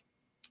finish,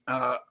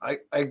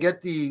 I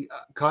get the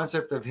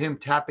concept of him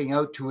tapping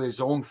out to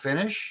his own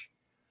finish.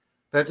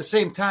 But at the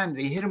same time,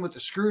 they hit him with the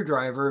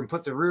screwdriver and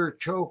put the rear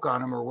choke on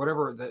him or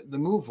whatever the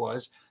move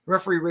was. The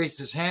referee raised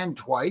his hand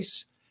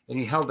twice, and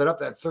he held it up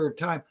that third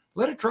time.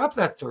 Let it drop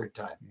that third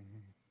time.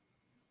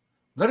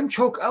 Let him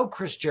choke out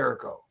Chris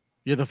Jericho.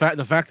 Yeah, the fact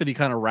that he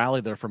kind of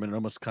rallied there for a minute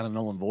almost kind of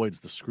null and voids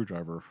the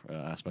screwdriver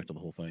aspect of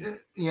the whole thing.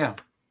 Yeah,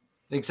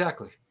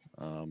 exactly.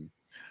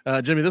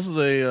 Jimmy, this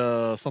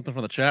is something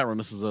from the chat room.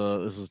 This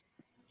is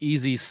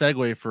easy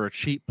segue for a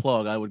cheap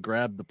plug. I would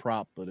grab the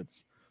prop, but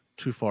it's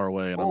too far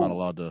away, and I'm not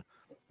allowed to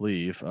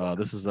leave.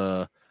 This is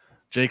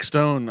Jake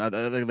Stone.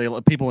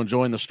 People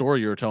enjoying the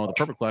story you were telling with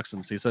the Perfect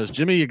and he says,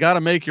 Jimmy, you got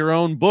to make your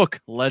own book,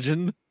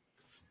 legend.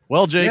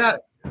 Well, Jake. Yeah,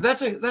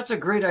 that's a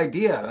great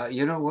idea.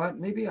 You know what?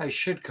 Maybe I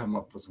should come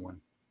up with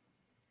one.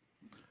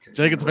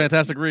 Jake, it's a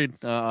fantastic read.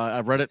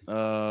 I've read it.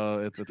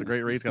 It's a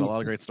great read. It's got a lot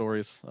of great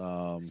stories.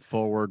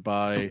 Forward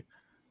by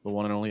the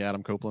one and only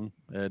Adam Copeland,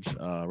 Edge.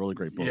 Really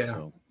great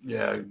book.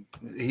 Yeah.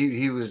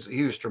 He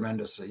was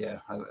tremendous. Yeah,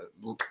 I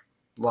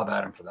love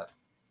Adam for that,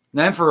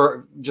 and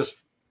for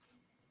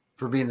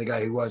being the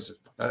guy he was.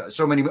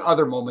 So many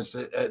other moments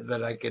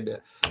that I could.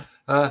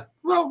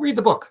 Read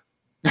the book.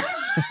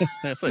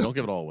 That's like, don't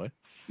give it all away.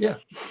 Yeah.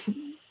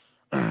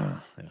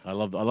 I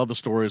love the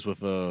stories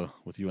with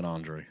you and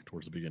Andre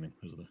towards the beginning.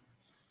 Those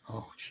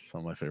are some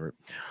of my favorite.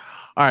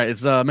 All right,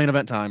 it's main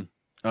event time.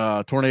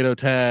 Tornado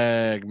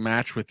tag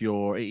match with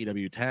your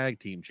AEW tag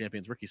team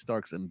champions Ricky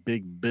Starks and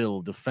Big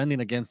Bill defending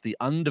against the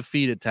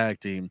undefeated tag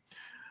team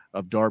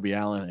of Darby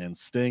Allin and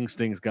Sting.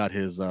 Sting's got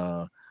his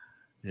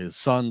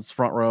sons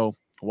front row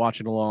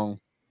watching along.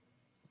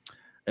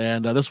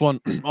 And this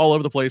one, all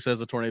over the place as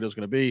the tornado is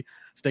going to be.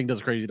 Sting does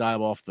a crazy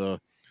dive off the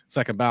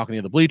second balcony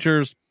of the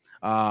bleachers.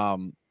 I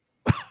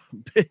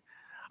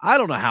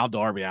don't know how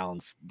Darby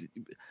Allin's.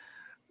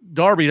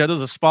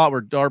 There's a spot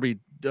where Darby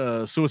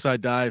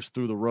suicide dives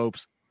through the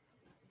ropes.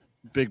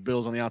 Big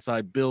Bill's on the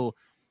outside. Bill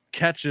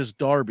catches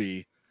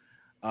Darby,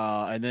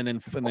 and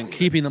then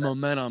keeping the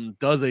momentum,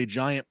 does a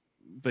giant.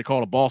 They call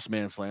it a boss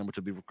man slam, which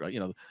would be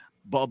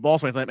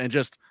boss man slam, and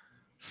just.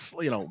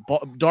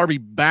 Darby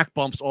back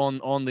bumps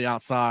on the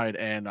outside,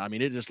 and I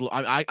mean, it just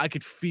I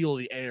could feel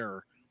the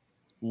air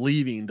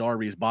leaving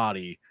Darby's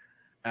body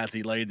as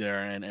he laid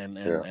there, and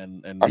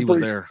he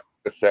was there.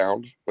 The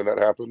sound when that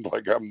happened,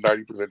 like I'm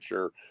 90%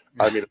 sure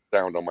I made a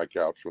sound on my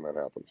couch when that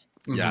happened.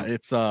 Yeah,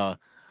 it's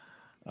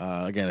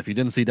again, if you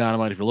didn't see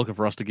Dynamite, if you're looking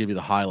for us to give you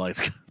the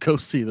highlights, go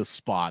see the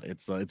spot.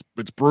 It's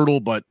brutal,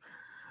 but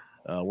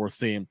worth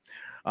seeing.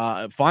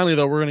 Finally,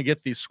 though, we're gonna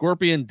get the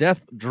Scorpion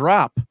Death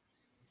Drop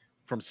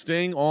from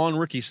Sting on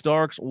Ricky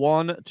Starks.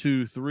 1,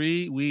 2,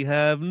 3. We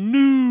have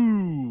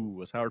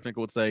new, as Howard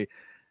Finkel would say,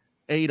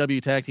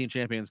 AEW Tag Team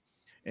Champions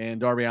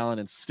and Darby Allin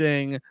and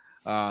Sting.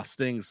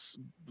 Sting's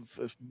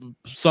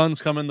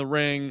sons come in the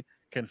ring.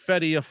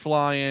 Confetti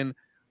flying.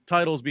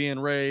 Titles being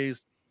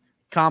raised.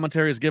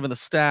 Commentary is given the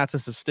stats.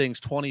 This is Sting's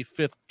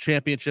 25th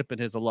championship in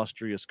his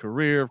illustrious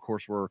career. Of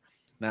course, we're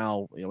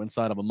now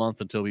inside of a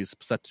month until he's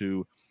set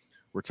to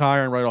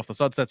retire and right off the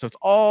sunset. So it's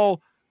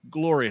all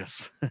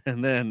glorious.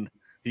 And then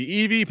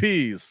the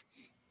EVPs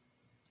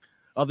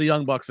of the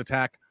Young Bucks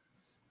attack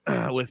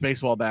with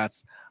baseball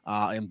bats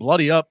and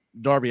bloody up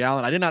Darby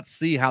Allin. I did not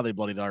see how they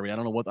bloodied Darby. I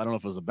don't know if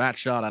it was a bat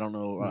shot. I don't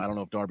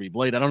know if Darby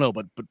blade. I don't know,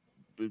 but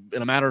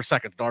in a matter of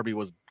seconds, Darby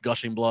was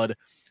gushing blood,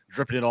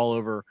 dripping it all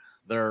over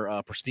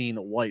their pristine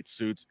white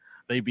suits.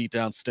 They beat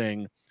down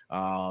Sting.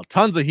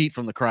 Tons of heat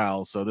from the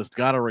crowd, so this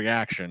got a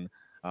reaction.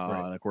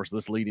 Right. And of course,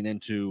 this leading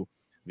into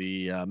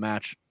the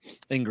match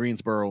in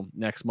Greensboro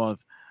next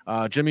month.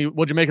 Jimmy,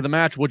 what'd you make of the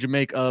match? What'd you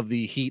make of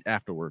the heat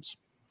afterwards?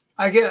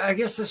 I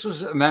guess this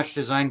was a match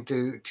designed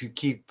to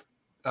keep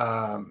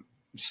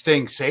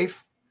Sting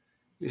safe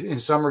in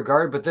some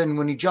regard. But then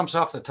when he jumps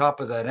off the top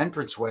of that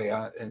entranceway,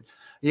 and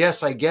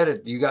yes, I get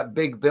it. You got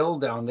Big Bill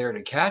down there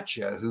to catch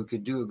you, who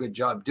could do a good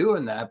job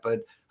doing that. But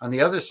on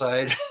the other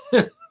side,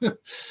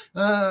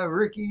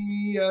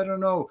 Ricky, I don't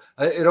know.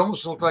 It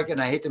almost looked like,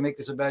 and I hate to make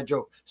this a bad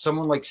joke,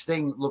 someone like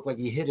Sting looked like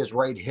he hit his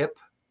right hip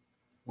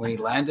when he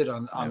landed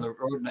on the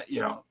road.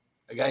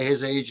 a guy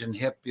his age and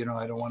hip, I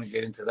don't want to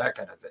get into that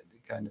kind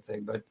of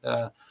thing. But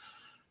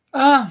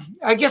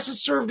I guess it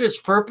served its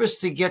purpose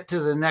to get to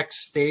the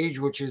next stage,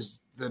 which is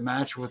the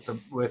match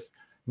with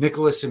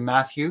Nicholas and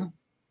Matthew.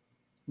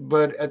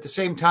 But at the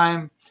same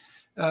time,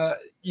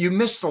 you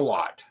missed a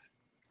lot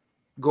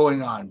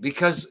going on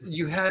because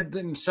you had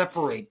them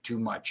separate too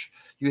much.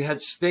 You had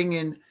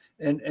Sting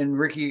and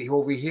Ricky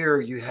over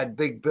here. You had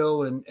Big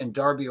Bill and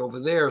Darby over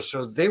there.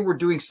 So they were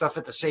doing stuff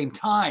at the same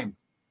time.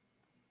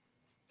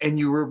 And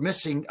you were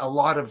missing a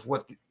lot of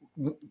what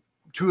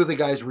two of the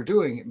guys were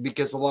doing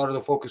because a lot of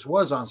the focus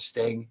was on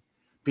Sting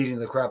beating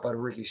the crap out of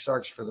Ricky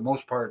Starks for the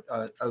most part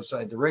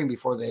outside the ring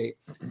before they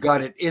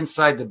got it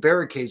inside the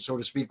barricade, so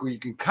to speak, where you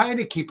can kind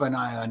of keep an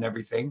eye on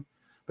everything.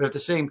 But at the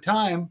same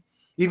time,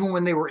 even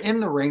when they were in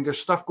the ring, there's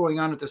stuff going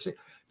on at the same,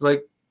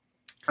 like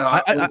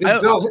Big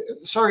Bill.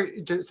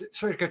 Sorry to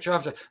cut you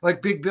off.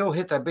 Like Big Bill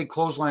hit that big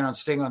clothesline on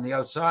Sting on the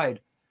outside.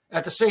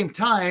 At the same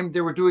time,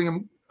 they were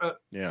doing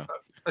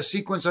a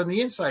sequence on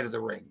the inside of the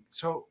ring.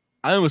 So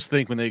I always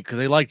think because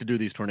they like to do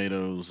these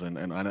tornadoes, and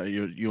I know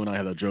you and I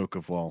have that joke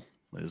of, well,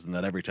 isn't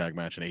that every tag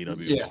match in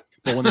AEW? Yeah.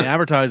 But when they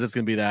advertise it's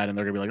going to be that, and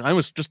they're going to be like, I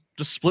was just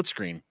split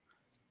screen.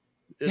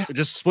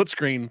 Just split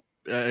screen.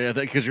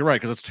 Because you're right,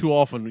 because it's too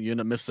often you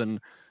end up missing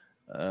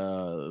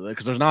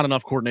because there's not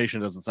enough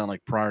coordination, it doesn't sound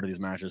like, prior to these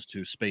matches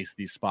to space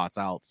these spots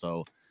out.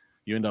 So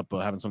you end up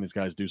having some of these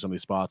guys do some of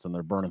these spots and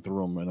they're burning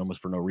through them and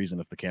almost for no reason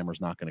if the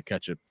camera's not going to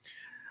catch it.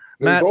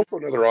 There's also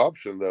another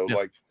option, though. Yeah.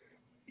 Like,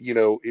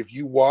 if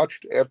you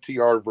watched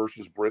FTR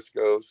versus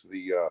Briscoes,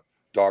 the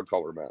dog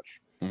collar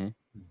match,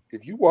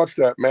 if you watch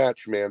that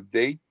match, man,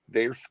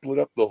 they're split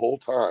up the whole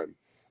time,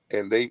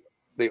 and they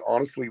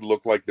honestly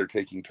look like they're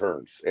taking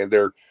turns, and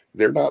they're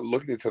not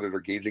looking at each other, they're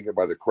gauging it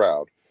by the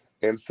crowd.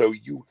 And so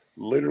you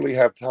literally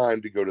have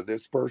time to go to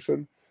this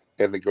person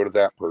and then go to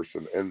that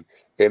person.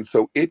 And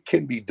so it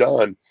can be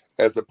done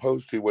as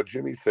opposed to what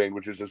Jimmy's saying,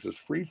 which is just this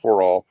free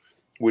for all,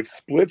 which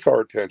splits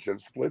our attention,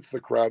 splits the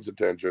crowd's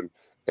attention,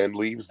 and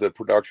leaves the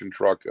production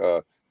truck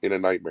in a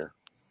nightmare.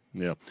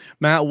 Yeah.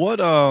 Matt, what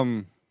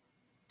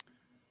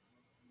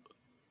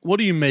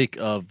do you make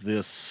of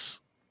this?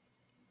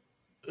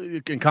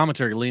 And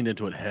commentary leaned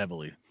into it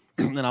heavily.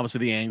 And obviously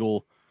the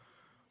angle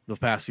the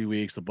past few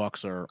weeks, the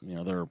Bucks are,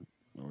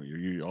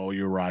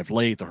 you arrived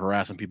late, they're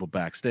harassing people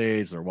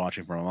backstage, they're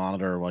watching from a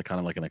monitor, kind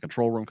of like in a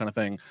control room kind of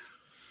thing.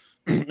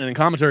 And then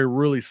commentary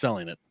really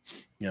selling it,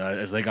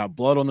 as they got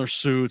blood on their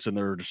suits and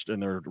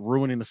they're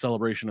ruining the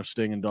celebration of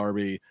Sting and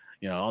Darby.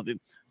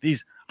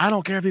 These, I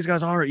don't care if these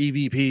guys are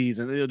EVPs,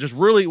 and just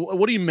really,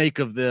 what do you make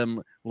of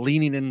them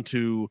leaning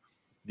into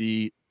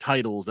the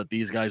titles that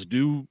these guys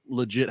do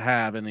legit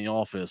have in the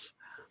office?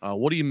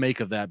 What do you make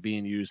of that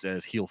being used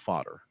as heel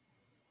fodder?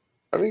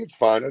 I think it's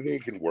fine. I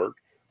think it can work.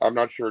 I'm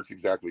not sure it's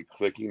exactly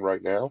clicking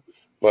right now,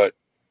 but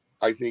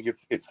I think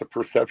it's the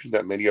perception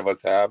that many of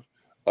us have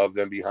of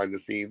them behind the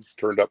scenes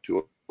turned up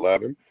to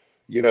 11.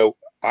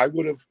 I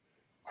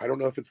don't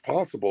know if it's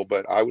possible,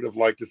 but I would have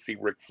liked to see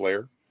Ric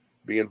Flair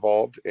be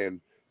involved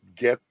and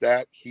get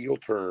that heel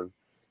turn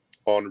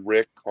on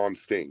Rick on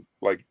Sting.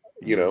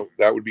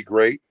 That would be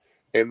great.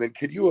 And then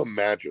could you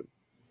imagine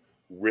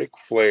Ric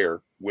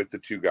Flair with the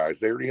two guys?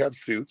 They already have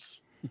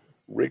suits.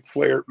 Ric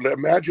Flair,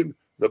 imagine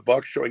the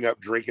Bucks showing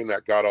up drinking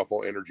that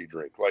god-awful energy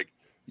drink,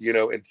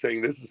 and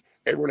saying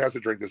everyone has to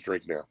drink this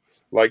drink now.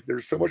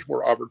 There's so much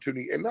more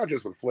opportunity, and not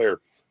just with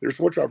Flair, there's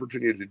so much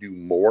opportunity to do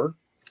more.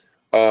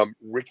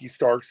 Ricky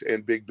Starks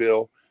and Big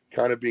Bill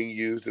kind of being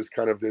used as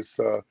kind of this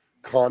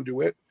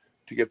conduit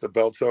to get the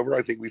belts over.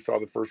 I think we saw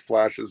the first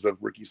flashes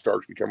of Ricky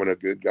Starks becoming a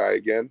good guy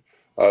again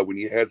when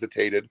he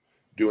hesitated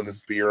doing the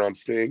spear on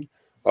Sting.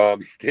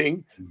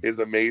 Sting is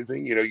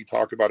amazing. You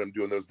talk about him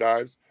doing those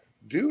dives.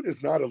 Dude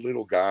is not a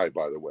little guy,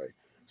 by the way.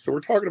 So we're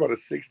talking about a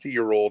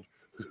 60-year-old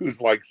who's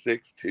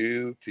 6'2",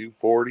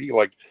 240.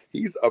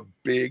 He's a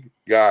big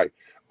guy.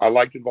 I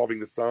liked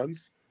involving the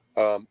Suns.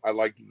 I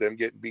liked them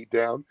getting beat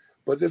down.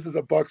 But this is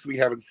a Bucks we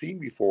haven't seen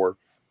before.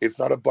 It's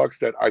not a Bucks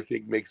that I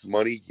think makes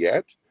money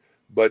yet,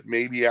 but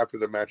maybe after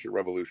the match at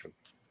Revolution.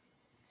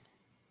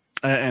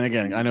 And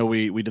again, I know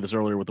we did this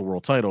earlier with the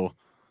world title.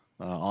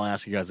 I'll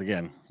ask you guys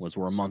again.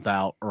 We're a month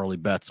out, early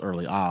bets,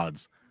 early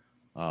odds.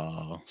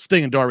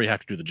 Sting and Darby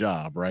have to do the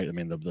job, right? I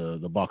mean,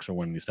 the Bucks are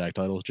winning these tag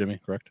titles, Jimmy,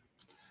 correct?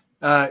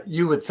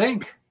 You would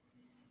think.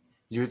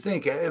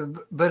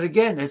 But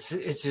again, it's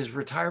his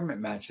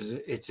retirement matches.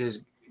 It's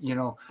his,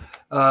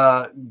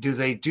 do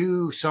they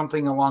do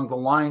something along the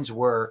lines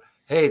where,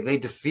 hey, they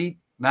defeat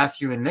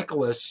Matthew and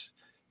Nicholas,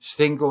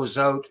 Sting goes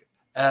out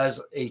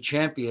as a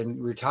champion,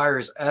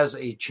 retires as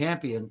a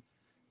champion,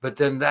 but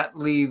then that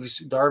leaves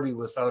Darby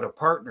without a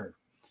partner,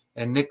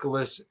 and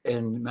Nicholas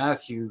and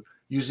Matthew,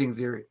 using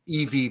their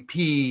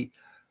EVP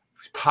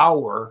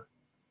power,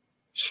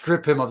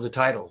 strip him of the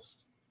titles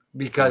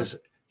because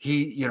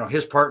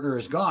his partner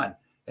is gone,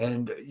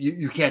 and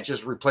you can't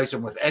just replace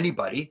him with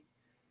anybody.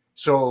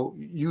 So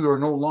you are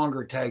no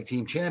longer tag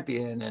team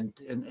champion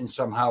and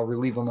somehow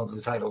relieve them of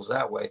the titles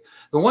that way.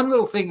 The one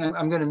little thing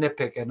I'm going to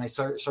nitpick, and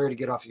sorry to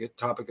get off your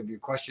topic of your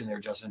question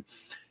there, Justin,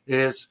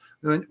 is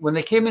when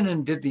they came in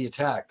and did the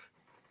attack,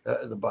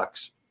 the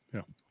Bucks,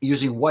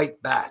 using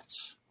white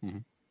bats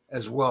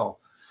as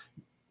well.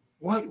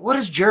 What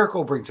does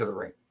Jericho bring to the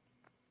ring?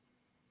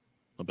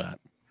 A bat.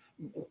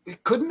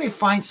 Couldn't they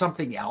find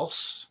something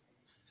else?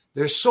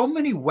 There's so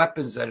many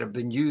weapons that have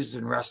been used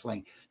in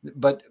wrestling,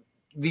 but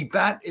the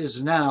bat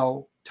is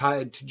now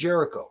tied to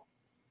Jericho.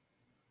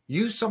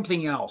 Use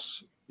something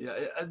else.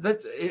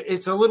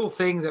 It's a little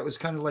thing that was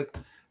kind of like,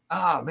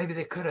 maybe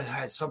they could have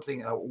had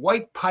something, a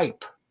white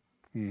pipe,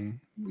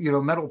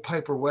 metal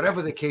pipe or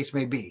whatever the case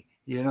may be,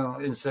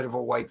 instead of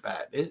a white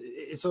bat.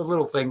 It's a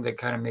little thing that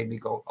kind of made me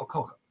go,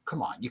 oh,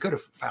 come on, you could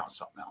have found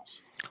something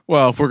else.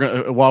 Well, if we're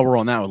gonna, while we're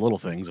on that with little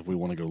things, if we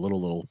want to go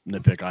little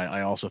nitpick,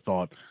 I also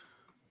thought,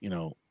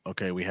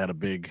 okay, we had a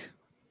big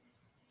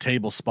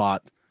table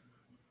spot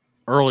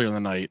earlier in the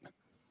night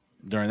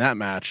during that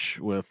match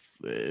with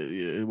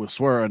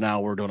Swear. Now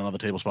we're doing another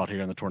table spot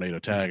here in the tornado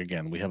tag.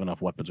 Again, we have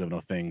enough weapons, we have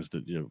enough things.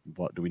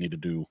 What do we need to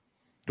do?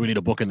 Do we need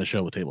to book in the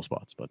show with table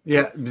spots? But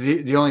yeah,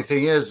 the only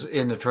thing is,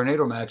 in the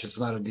tornado match, it's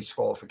not a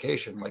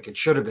disqualification like it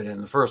should have been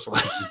in the first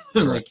one,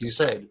 like you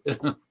said.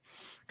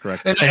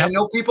 Correct. And I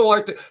know people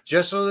like to,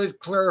 just so to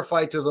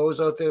clarify to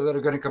those out there that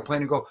are going to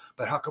complain and go,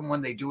 but how come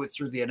when they do it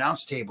through the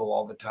announce table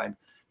all the time?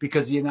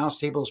 Because the announce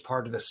table is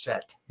part of the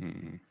set.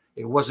 Mm-hmm.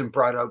 It wasn't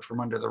brought out from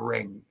under the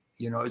ring.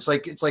 It's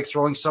like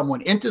throwing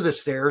someone into the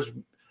stairs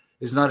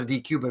is not a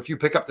DQ, but if you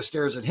pick up the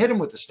stairs and hit them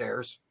with the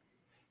stairs,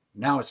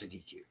 now it's a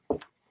DQ.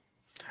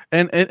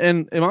 And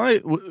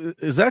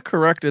is that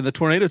correct? In the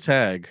tornado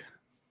tag,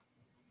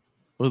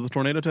 was the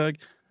tornado tag?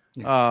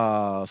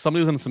 Yeah.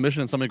 Somebody was in a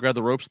submission and somebody grabbed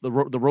the ropes. The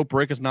rope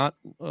break is not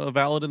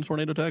valid in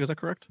tornado tag. Is that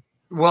correct?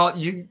 Well,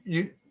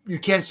 you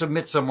can't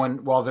submit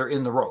someone while they're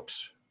in the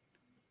ropes.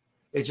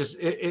 It just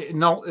it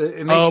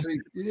makes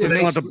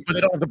but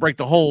they don't have to break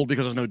the hold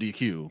because there's no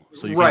DQ.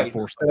 So you right. Can't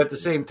force them. But at the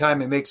same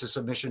time, it makes a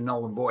submission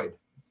null and void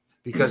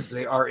because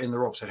they are in the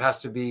ropes. It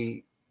has to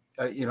be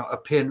a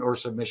pin or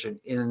submission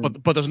in.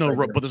 But there's no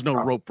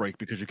rope break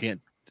because you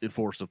can't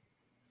enforce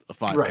a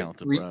 5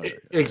 count.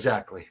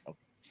 Exactly.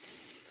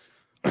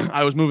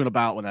 I was moving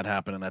about when that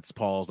happened, and that's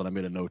paused, and I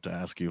made a note to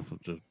ask you,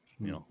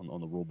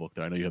 on the rule book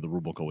there. I know you have the rule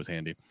book always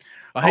handy.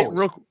 Hey,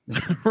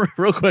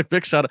 real quick,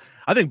 big shout out.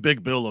 I think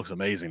Big Bill looks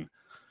amazing.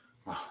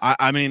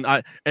 I mean,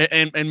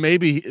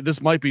 maybe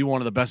this might be one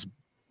of the best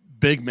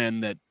big men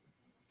that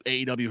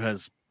AEW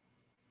has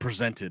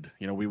presented.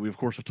 We of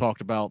course have talked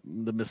about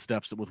the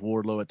missteps with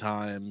Wardlow at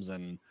times,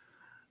 and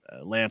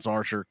Lance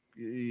Archer,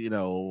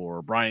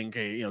 or Brian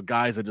K.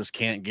 Guys that just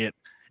can't get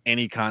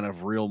any kind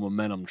of real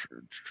momentum.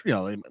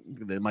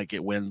 They might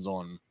get wins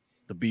on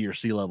the B or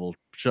C level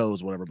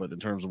shows, whatever, but in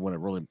terms of when it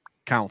really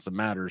counts and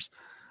matters.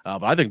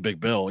 But I think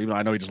Big Bill, even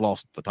I know he just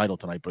lost the title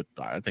tonight, but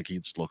I think he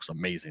just looks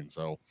amazing.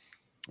 So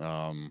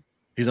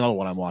he's another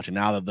one I'm watching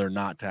now that they're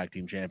not tag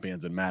team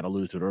champions. And Matt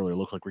alluded to it earlier. It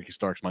looks like Ricky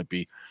Starks might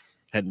be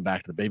heading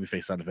back to the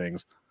babyface side of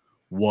things.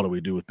 What do we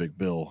do with Big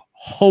Bill?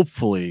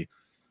 Hopefully,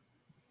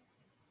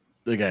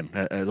 again,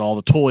 as all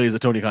the toys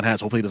that Tony Khan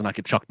has, hopefully he does not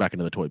get chucked back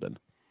into the toy bin.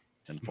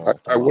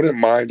 I wouldn't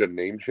mind a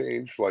name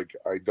change. Like,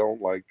 I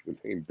don't like the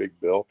name Big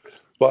Bill,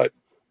 but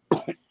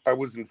I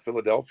was in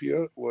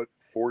Philadelphia,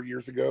 3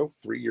 years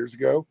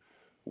ago,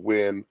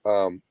 when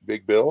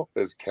Big Bill,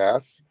 as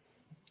Cass,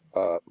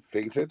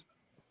 fainted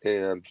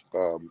and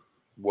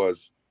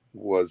was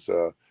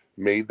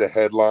made the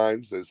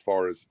headlines as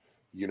far as,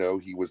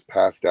 he was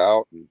passed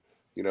out, and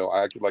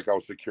I acted like I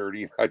was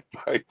security. I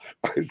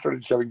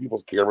started shoving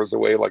people's cameras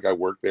away like I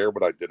worked there,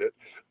 but I did it.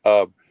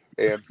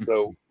 And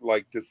so,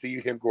 like, to see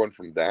him going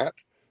from that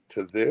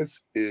to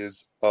this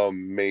is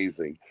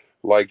amazing.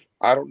 Like,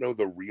 I don't know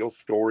the real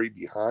story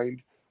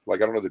behind, I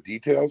don't know the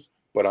details,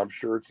 but I'm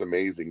sure it's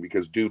amazing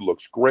because dude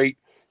looks great.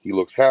 He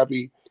looks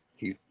happy.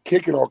 He's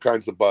kicking all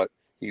kinds of butt.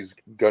 He's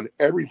done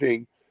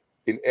everything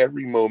in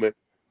every moment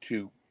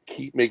to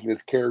keep making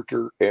his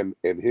character and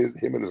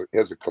him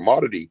as a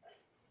commodity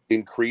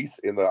increase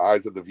in the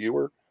eyes of the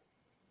viewer.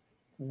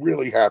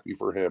 Really happy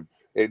for him.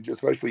 And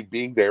especially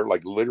being there,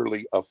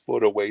 literally a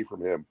foot away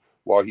from him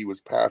while he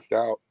was passed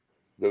out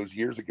those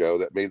years ago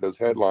that made those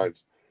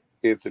headlines.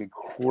 It's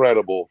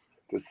incredible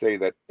to say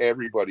that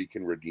everybody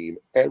can redeem,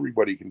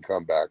 everybody can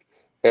come back,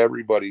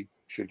 everybody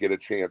should get a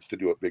chance to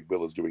do what Big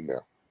Bill is doing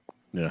now.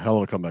 Yeah, hell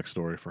of a comeback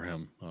story for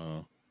him.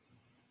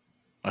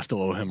 I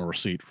still owe him a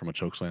receipt from a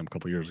chokeslam a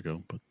couple years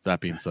ago, but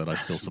that being said, I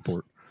still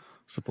support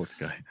the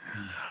guy.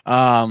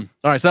 All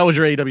right, so that was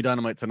your AEW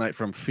Dynamite tonight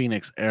from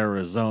Phoenix,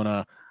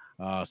 Arizona.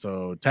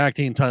 So tag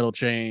team title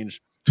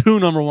change, 2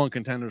 number 1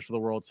 contenders for the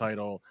world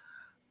title,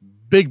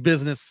 big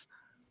business.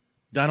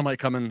 Dynamite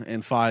coming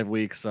in 5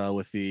 weeks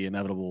with the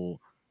inevitable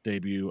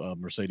debut of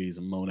Mercedes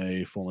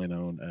Moné, formerly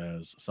known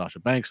as Sasha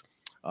Banks.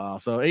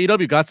 So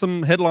AEW got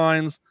some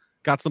headlines,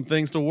 got some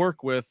things to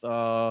work with.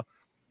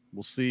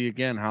 We'll see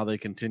again how they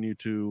continue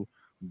to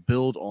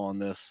build on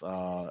this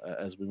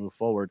as we move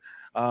forward.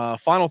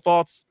 Final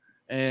thoughts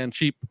and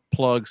cheap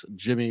plugs.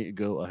 Jimmy,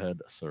 go ahead,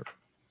 sir.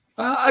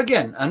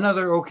 Again,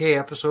 another okay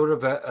episode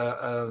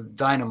of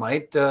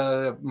Dynamite,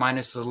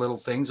 minus the little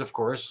things, of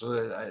course.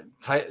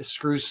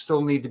 Screws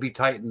still need to be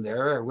tightened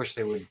there. I wish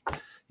they would,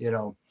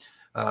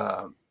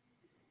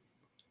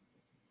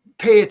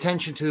 pay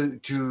attention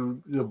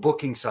to the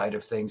booking side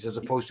of things as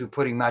opposed to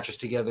putting matches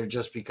together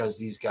just because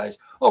these guys,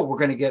 we're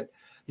going to get,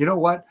 you know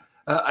what?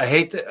 I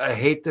hate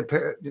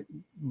to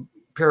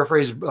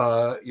paraphrase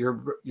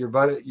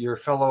your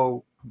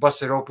fellow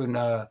busted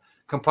open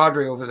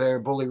compadre over there,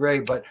 Bully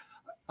Ray, but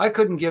I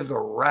couldn't give the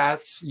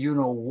rats,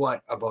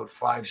 what, about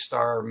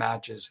 5-star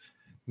matches.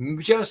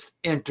 Just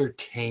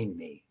entertain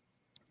me.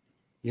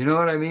 You know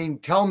what I mean?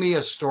 Tell me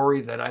a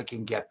story that I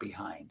can get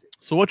behind.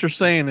 So what you're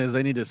saying is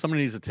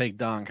somebody needs to take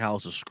Don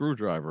Callis'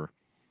 screwdriver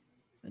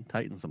and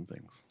tighten some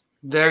things.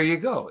 There you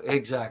go.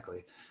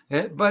 Exactly.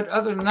 But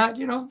other than that,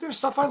 there's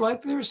stuff I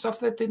like. There's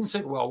stuff that didn't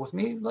sit well with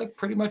me, like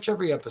pretty much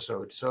every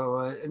episode.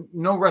 So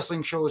no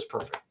wrestling show is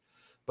perfect.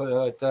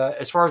 But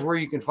as far as where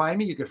you can find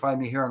me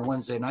here on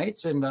Wednesday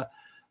nights and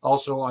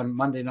also on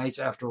Monday nights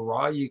after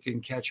Raw. You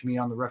can catch me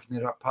on the Roughing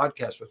It Up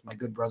podcast with my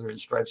good brother in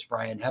stripes,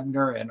 Brian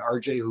Hebner, and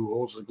RJ, who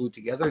holds the glue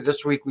together.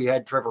 This week we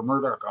had Trevor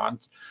Murdoch on.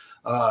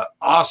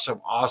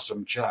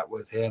 Awesome chat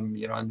with him,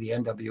 in the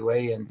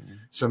NWA, and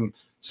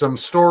some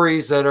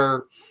stories that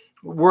are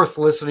worth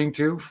listening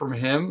to from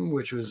him,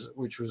 which was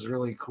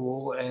really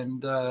cool.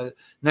 And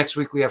next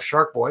week we have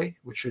Shark Boy,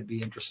 which should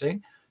be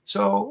interesting.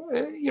 So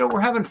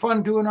we're having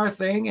fun doing our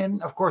thing,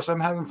 and of course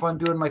I'm having fun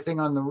doing my thing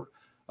on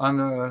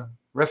the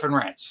Ref and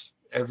Rants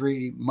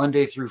every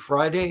Monday through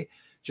Friday.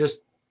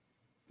 Just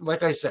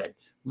like I said,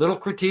 little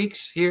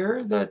critiques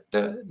here that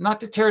not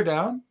to tear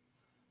down,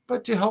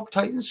 but to help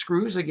tighten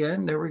screws.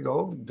 Again, there we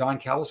go. Don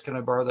Callis, can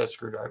I borrow that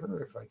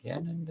screwdriver if I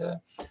can?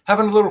 And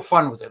having a little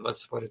fun with it,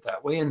 let's put it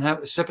that way,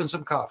 and sipping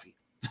some coffee.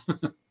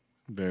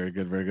 Very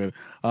good, very good.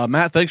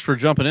 Matt, thanks for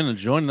jumping in and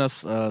joining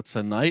us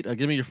tonight.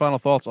 Give me your final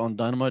thoughts on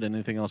Dynamite and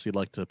anything else you'd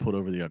like to put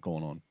over the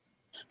going on.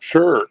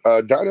 Sure.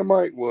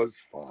 Dynamite was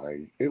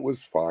fine. It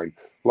was fine.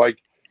 Like,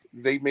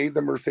 they made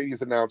the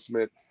Mercedes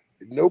announcement.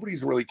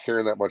 Nobody's really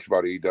caring that much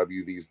about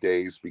AEW these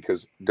days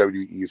because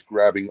WWE is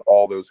grabbing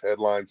all those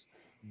headlines.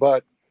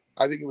 But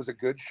I think it was a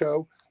good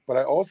show. But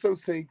I also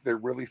think they're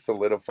really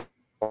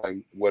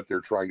solidifying what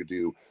they're trying to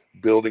do,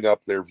 building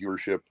up their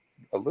viewership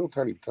a little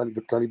tiny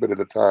bit at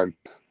a time.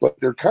 But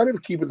they're kind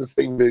of keeping the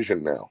same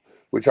vision now,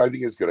 which I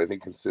think is good. I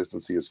think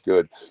consistency is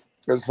good.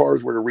 As far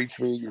as where to reach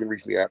me, you can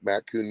reach me at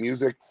Matt Coon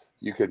Music.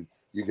 You can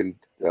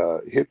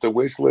hit the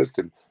wish list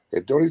and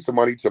donate some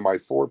money to my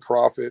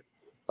for-profit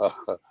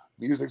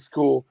music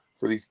school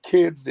for these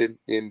kids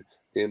in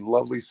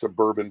lovely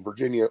suburban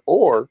Virginia.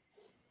 Or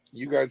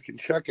you guys can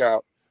check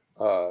out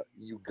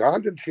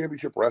Ugandan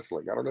Championship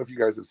Wrestling. I don't know if you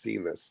guys have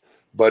seen this,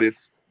 but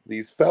it's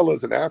these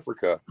fellas in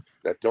Africa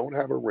that don't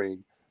have a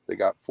ring. They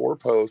got 4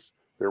 posts.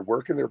 They're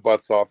working their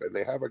butts off, and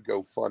they have a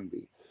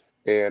GoFundMe.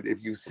 And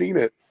if you've seen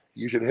it,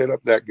 you should hit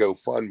up that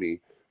GoFundMe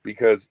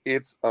because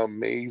it's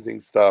amazing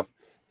stuff.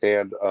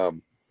 And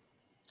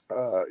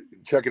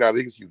check it out. I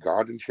think it's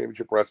Ugandan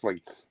Championship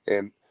Wrestling.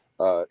 And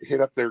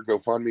hit up their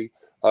GoFundMe.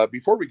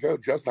 Before we go,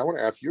 Justin, I want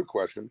to ask you a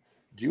question.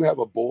 Do you have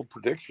a bold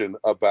prediction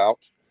about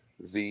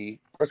the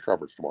press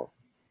conference tomorrow?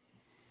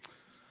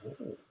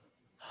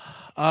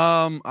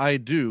 I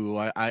do.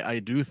 I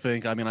do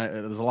think. I mean,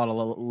 there's a lot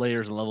of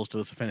layers and levels to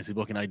this fantasy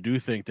book, and I do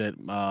think that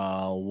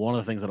one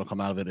of the things that'll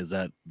come out of it is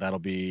that'll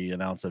be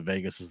announced that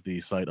Vegas is the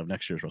site of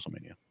next year's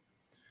WrestleMania.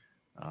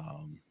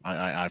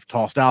 I've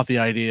tossed out the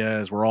idea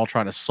as we're all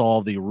trying to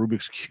solve the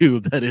Rubik's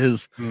Cube that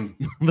is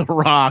The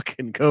Rock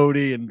and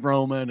Cody and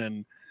Roman,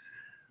 and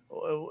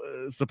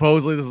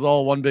supposedly this is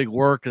all one big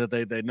work that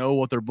they know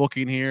what they're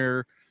booking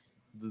here.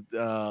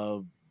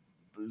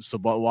 So,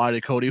 but why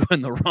did Cody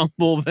win the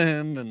Rumble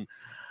then?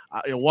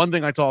 And one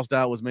thing I tossed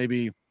out was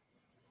maybe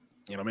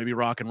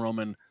Rock and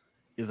Roman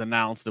is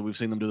announced that we've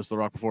seen them do this to The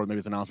Rock before. Maybe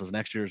it's announced as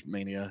next year's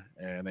Mania,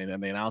 and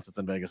they announce it's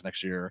in Vegas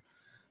next year.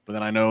 But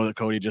then I know that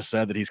Cody just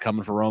said that he's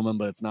coming for Roman,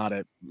 but it's not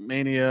at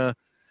Mania.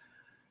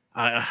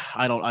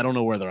 I don't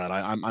know where they're at.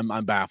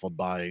 I'm baffled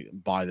by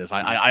this.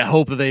 I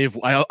hope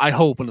that I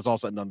hope when it's all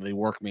said and done that they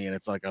work me and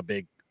it's like a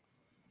big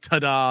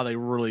ta-da. They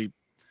really,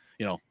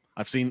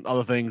 I've seen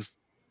other things.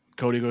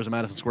 Cody goes to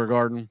Madison Square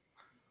Garden,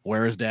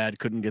 where his dad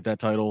couldn't get that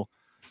title,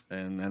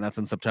 and that's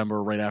in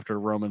September, right after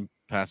Roman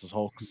passes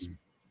Hulk's.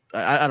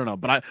 I don't know,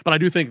 but I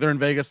do think they're in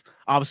Vegas.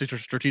 Obviously,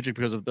 strategic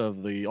because of all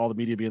the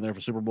media being there for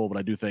Super Bowl. But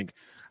I do think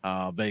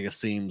Vegas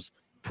seems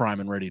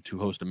prime and ready to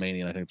host a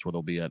Mania, and I think that's where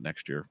they'll be at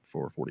next year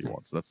for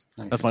 41. So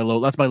that's my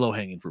low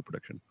hanging fruit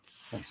prediction.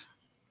 Thanks.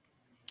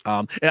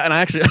 And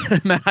I actually,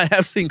 Matt, I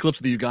have seen clips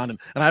of the Ugandan,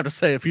 and I have to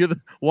say,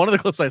 one of the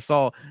clips I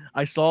saw,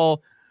 I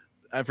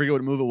forget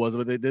what move it was,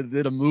 but they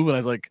did a move, and I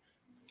was like,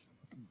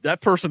 that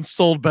person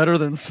sold better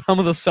than some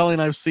of the selling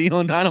I've seen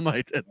on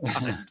Dynamite at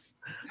times.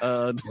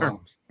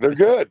 They're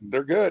good.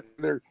 They're good.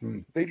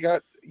 They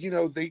got,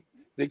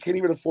 they can't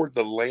even afford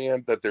the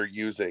land that they're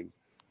using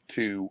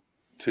to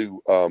do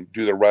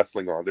the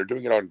wrestling on. They're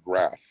doing it on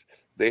grass.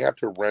 they have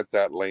to rent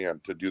that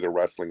land to do the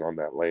wrestling on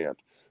that land.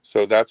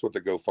 So that's what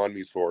the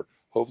GoFundMe's for.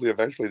 Hopefully,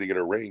 eventually they get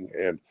a ring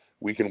and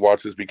we can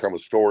watch this become a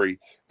story.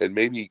 And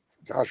maybe,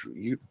 gosh,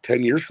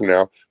 10 years from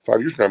now, 5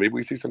 years from now, maybe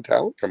we see some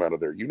talent come out of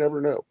there. You never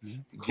know.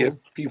 Cool. Give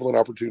people an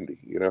opportunity,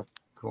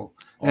 Cool.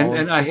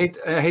 And I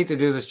hate to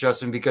do this,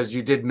 Justin, because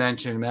you did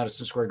mention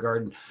Madison Square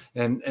Garden.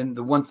 And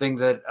the one thing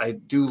that I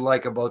do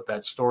like about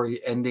that story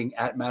ending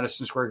at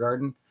Madison Square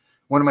Garden,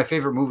 one of my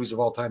favorite movies of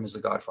all time is The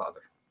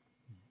Godfather.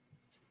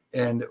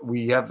 And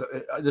we have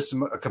this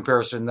is a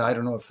comparison that I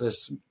don't know if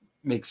this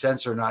makes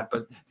sense or not,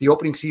 but the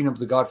opening scene of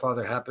The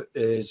Godfather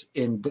is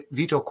in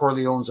Vito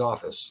Corleone's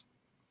office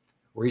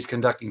where he's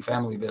conducting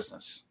family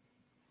business.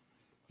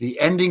 The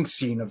ending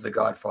scene of The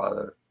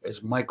Godfather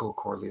is Michael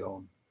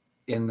Corleone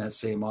in that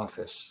same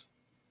office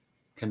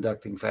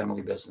conducting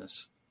family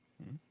business.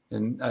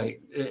 And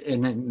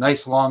in a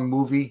nice long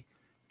movie,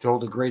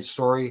 told a great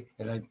story.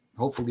 And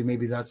hopefully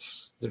maybe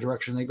that's the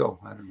direction they go.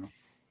 I don't know.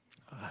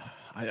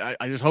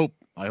 I just hope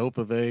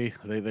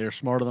that they're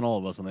smarter than all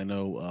of us and they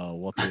know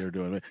what they are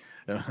doing.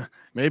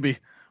 Maybe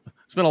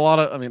it's been a lot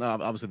of, I mean,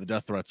 obviously the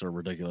death threats are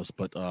ridiculous,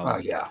 but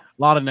a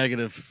lot of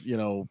negative,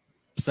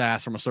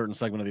 sass from a certain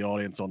segment of the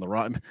audience on The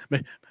Rock.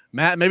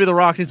 Matt, maybe The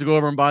Rock needs to go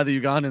over and buy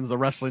the Ugandans a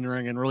wrestling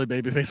ring and really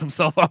babyface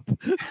himself up.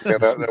 Yeah,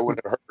 that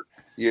wouldn't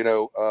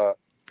hurt.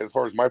 As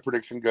far as my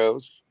prediction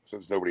goes,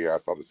 since nobody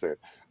asked, I'll just say it.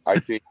 I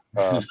think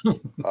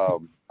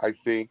I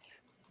think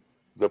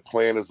the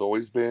plan has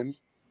always been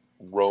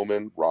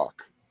Roman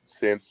Rock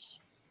since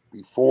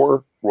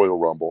before Royal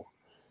Rumble,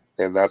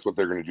 and that's what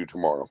they're going to do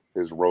tomorrow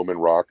is Roman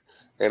Rock.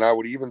 And I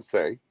would even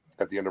say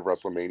at the end of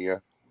WrestleMania,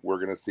 we're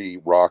going to see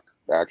Rock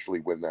actually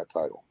win that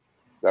title.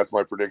 That's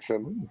my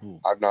prediction.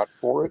 I'm not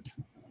for it,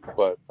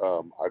 but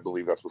I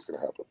believe that's what's going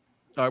to happen.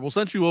 All right. Well,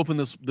 since you opened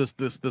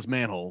this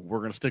manhole, we're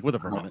going to stick with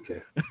it for a minute,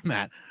 okay.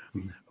 Matt.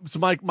 So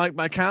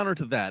my counter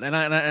to that, and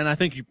I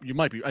think you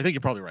might be. I think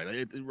you're probably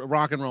right.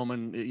 Rock and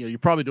Roman, you're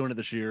probably doing it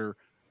this year.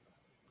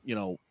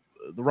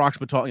 The Rock's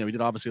been talking. We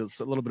did obviously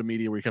a little bit of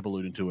media where he kept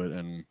alluding to it,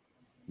 and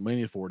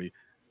Mania 40.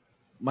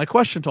 My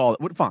question to all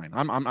that, fine.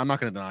 I'm not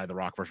going to deny the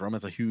Rock versus Roman.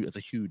 It's a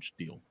huge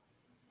deal.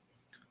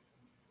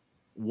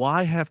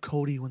 Why have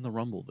Cody win the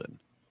Rumble then?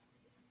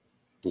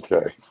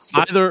 Okay.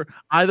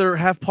 Either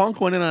have Punk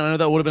win it. And I know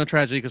that would have been a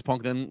tragedy because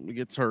Punk then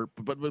gets hurt,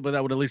 but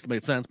that would at least have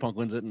made sense. Punk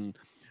wins it, and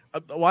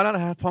why not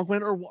have Punk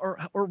win it,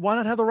 or why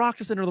not have The Rock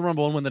just enter the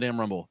Rumble and win the damn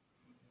Rumble?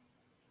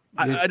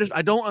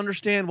 I don't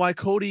understand why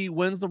Cody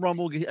wins the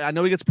Rumble. I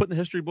know he gets put in the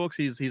history books.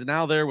 He's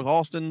now there with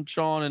Austin,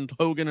 Shawn, and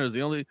Hogan as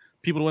the only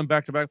people to win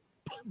back to back.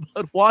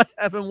 But why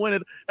have him win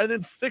it and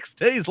then 6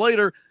 days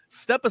later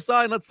step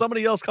aside and let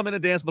somebody else come in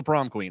and dance with the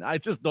prom queen? I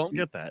just don't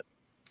get that.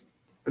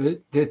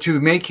 To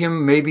make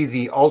him maybe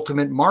the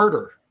ultimate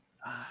martyr,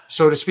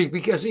 so to speak,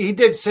 because he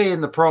did say in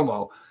the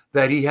promo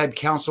that he had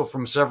counsel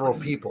from several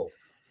people.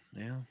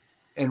 Yeah.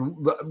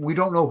 And we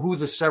don't know who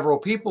the several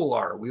people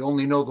are. We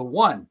only know the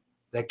one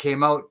that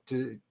came out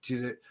to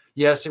the,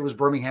 yes, it was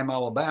Birmingham,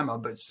 Alabama,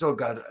 but still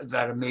got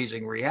that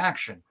amazing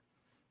reaction.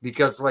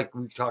 Because like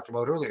we talked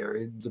about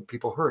earlier, the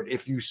people heard,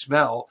 if you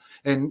smell,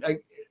 and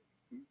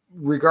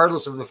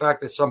regardless of the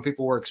fact that some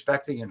people were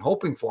expecting and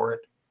hoping for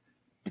it,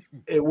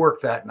 it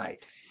worked that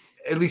night,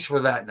 at least for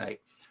that night.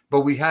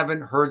 But we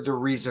haven't heard the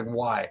reason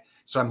why.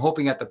 So I'm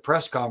hoping at the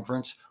press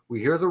conference, we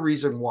hear the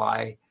reason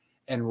why,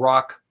 and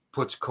Rock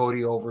puts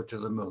Cody over to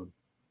the moon.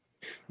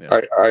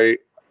 Yeah.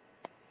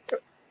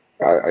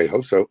 I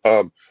hope so.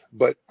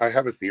 But I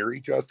have a theory,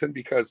 Justin,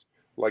 because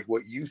like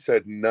what you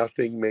said,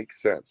 nothing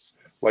makes sense.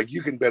 Like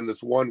you can bend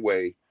this one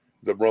way,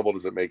 the Rumble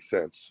doesn't make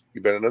sense.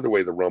 You bend another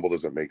way, the Rumble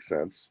doesn't make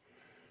sense.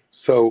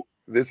 So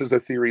this is a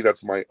theory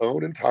that's my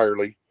own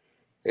entirely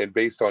and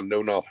based on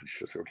no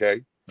knowledge.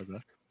 Okay.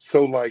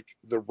 So like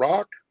The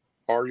Rock,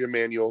 Ari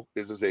Emanuel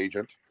is his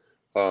agent.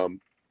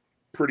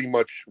 Pretty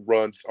much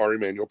runs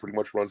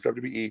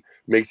WWE,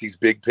 makes these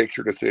big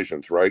picture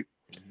decisions, right?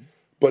 Mm-hmm.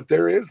 But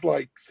there is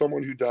like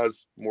someone who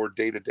does more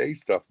day-to-day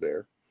stuff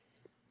there.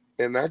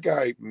 And that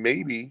guy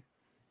maybe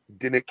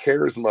didn't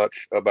care as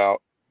much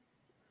about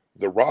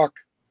The Rock,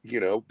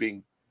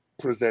 being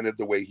presented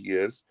the way he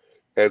is,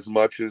 as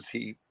much as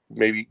he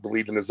maybe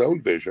believed in his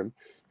own vision.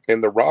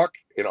 And The Rock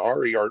and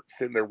Ari aren't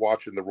sitting there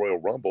watching the Royal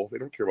Rumble. They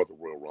don't care about the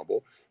Royal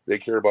Rumble. They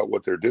care about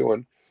what they're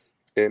doing.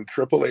 And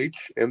Triple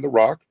H and The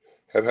Rock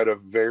have had a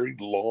very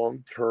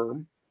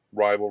long-term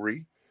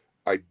rivalry.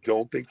 I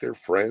don't think they're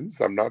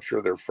friends. I'm not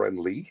sure they're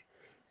friendly,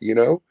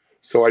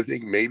 So I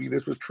think maybe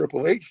this was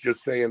Triple H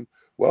just saying,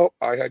 well,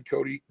 I had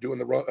Cody doing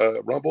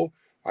the Rumble.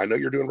 I know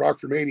you're doing Rock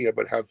for Mania,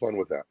 but have fun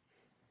with that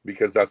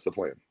because that's the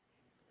plan.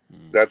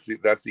 That's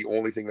the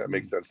only thing that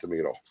makes sense to me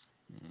at all.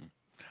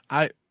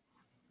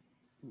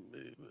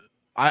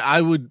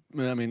 I would,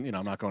 I'm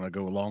not going to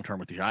go long-term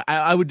with you.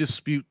 I would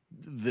dispute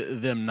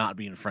them not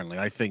being friendly.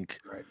 I think,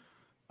 right.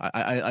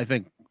 I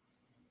think,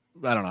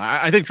 I don't know.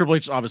 I think Triple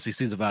H obviously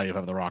sees the value of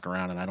having The Rock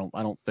around, and I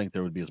don't think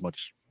there would be as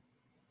much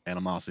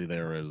animosity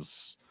there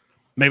as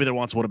maybe there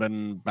once would have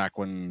been back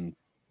when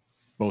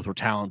both were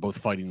both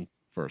fighting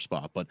for a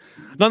spot. But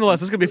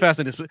nonetheless, it's going to be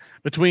fascinating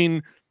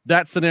between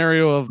that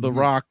scenario of The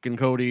Rock and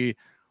Cody,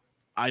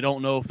 I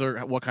don't know if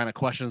what kind of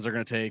questions they're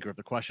going to take, or if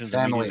the questions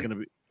are going to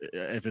be,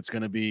 if it's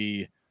going to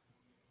be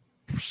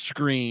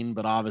screened.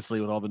 But obviously,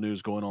 with all the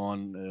news going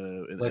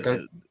on,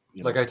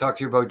 I talked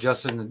to you about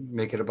Justin,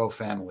 make it about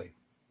family.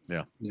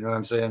 Yeah, you know what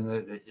I'm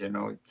saying.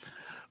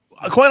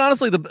 Quite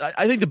honestly,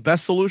 I think the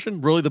best solution,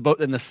 really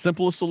and the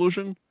simplest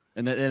solution,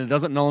 and it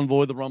doesn't null and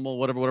void the Rumble,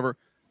 whatever,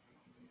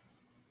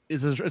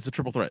 it's a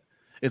triple threat.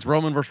 It's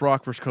Roman versus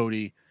Rock versus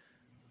Cody.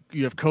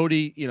 You have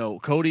Cody,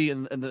 Cody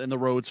and the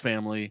Rhodes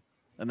family,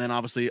 and then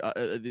obviously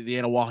the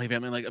Anawahi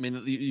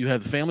family. You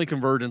have family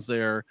convergence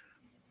there.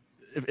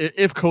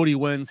 If Cody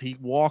wins, he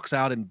walks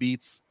out and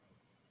beats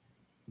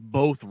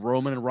both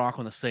Roman and Rock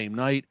on the same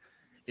night.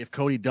 If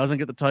Cody doesn't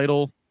get the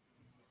title,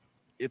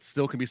 it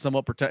still can be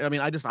somewhat protected. I mean,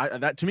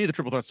 that to me, the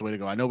triple threat's the way to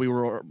go. I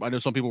know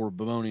some people were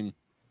bemoaning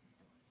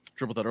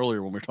triple threat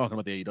earlier when we were talking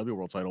about the AEW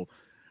World Title,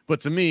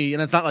 but to me,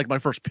 and it's not like my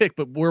first pick,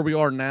 but where we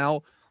are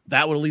now,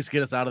 that would at least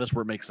get us out of this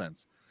where it makes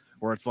sense.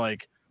 Where it's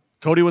like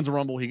Cody wins a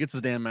Rumble, he gets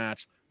his damn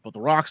match, but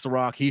the Rock's the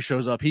Rock. He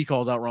shows up, he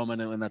calls out Roman,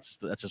 and that's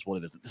just what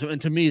it is. And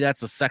to me,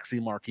 that's a sexy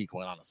marquee,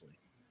 quite honestly.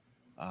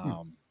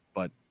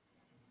 But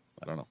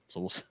I don't know.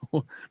 So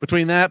we'll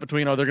between are there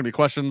going to be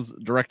questions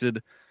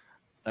directed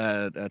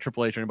at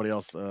Triple H or anybody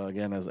else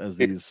again as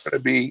these? It's going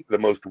to be the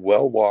most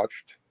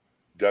well-watched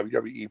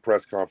WWE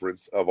press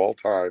conference of all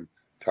time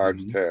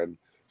times 10.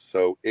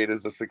 So it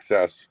is a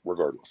success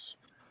regardless.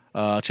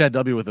 Chad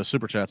W with a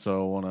super chat,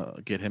 so I want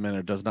to get him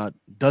in. Does it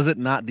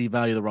not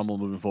devalue the Rumble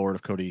moving forward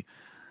if Cody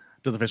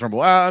doesn't face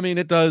Rumble? I mean,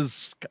 it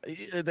does.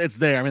 It's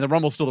there. I mean, the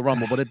Rumble's still the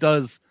Rumble, but it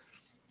does.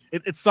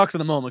 It sucks in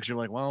the moment because you're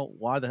like, well,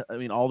 why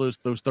all those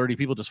 30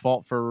 people just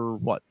fought for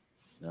what?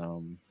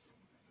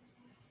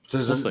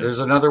 There's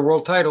another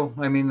world title.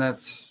 I mean,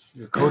 that's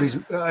Cody's.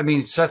 I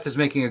mean, Seth is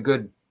making a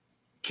good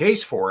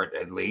case for it.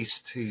 At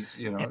least he's,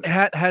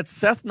 had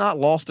Seth not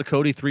lost to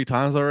Cody 3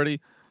 times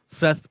already,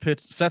 Seth's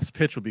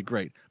pitch would be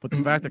great. But the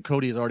fact that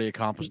Cody has already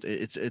accomplished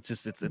it,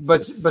 it's.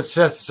 But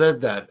Seth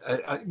said that.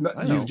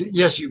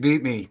 You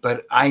beat me,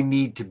 but I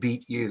need to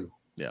beat you.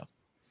 Yeah.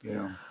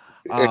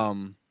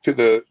 To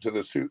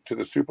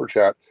the super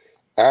chat,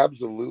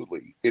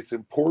 absolutely. It's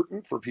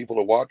important for people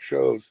to watch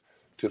shows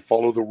to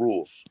follow the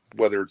rules,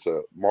 whether it's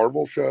a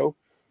Marvel show,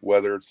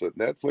 whether it's a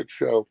Netflix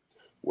show,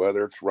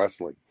 whether it's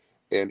wrestling.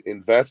 And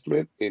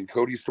investment in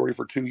Cody's story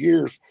for 2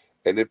 years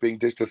and it being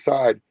dished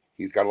aside,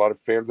 he's got a lot of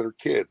fans that are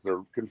kids.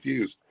 They're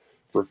confused.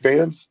 For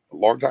fans,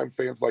 longtime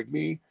fans like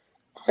me,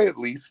 I at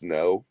least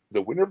know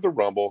the winner of the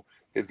Rumble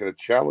is going to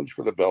challenge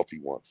for the belt he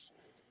wants.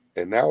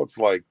 And now it's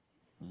like,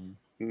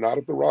 not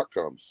if The Rock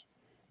comes.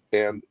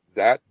 And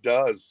that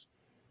does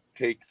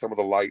take some of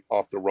the light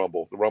off the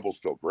Rumble. The Rumble's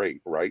still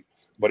great, right?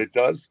 But it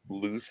does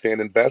lose fan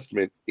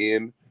investment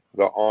in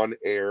the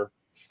on-air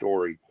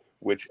story,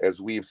 which, as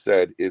we've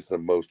said, is the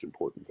most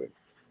important thing.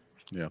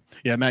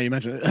 Yeah, Matt, you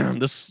mentioned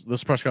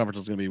this press conference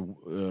is going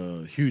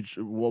to be huge,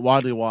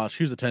 widely watched,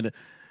 huge attended.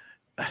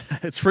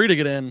 It's free to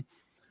get in.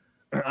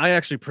 I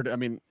actually,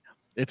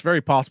 it's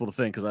very possible to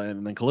think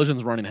and then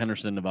Collision's running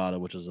Henderson, Nevada,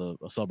 which is a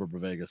suburb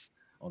of Vegas,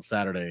 on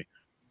Saturday.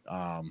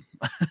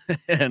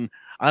 And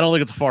I don't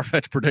think it's a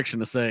far-fetched prediction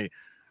to say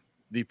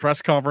the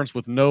press conference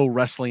with no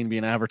wrestling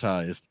being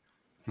advertised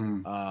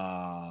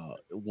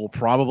will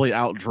probably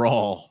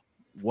outdraw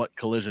what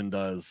Collision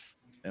does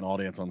in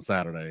audience on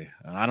Saturday.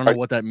 And I don't know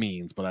what that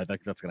means, but I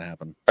think that's going to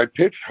happen. I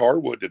pitched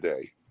Harwood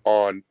today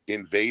on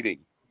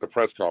invading the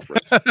press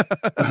conference.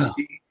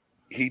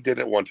 He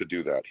didn't want to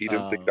do that. He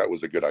didn't think that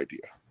was a good idea.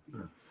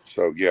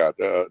 So yeah,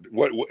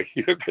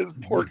 because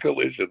poor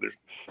Collision,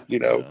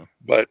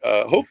 but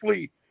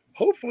hopefully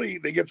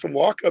they get some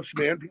walk-ups,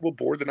 man. People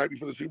bored the night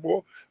before the Super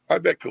Bowl. I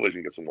bet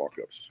Collision gets some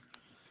walk-ups.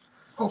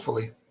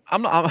 Hopefully.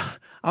 I'm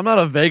not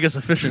a Vegas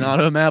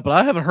aficionado, Matt, but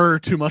I haven't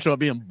heard too much about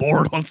being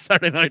bored on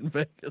Saturday night in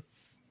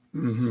Vegas.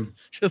 Mm-hmm.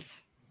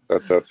 Just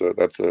that's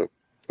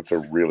a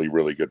really,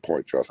 really good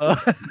point, Justin.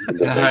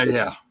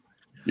 Yeah,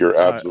 you're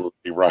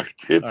absolutely right.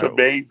 It's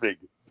amazing.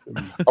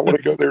 I want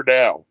to go there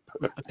now.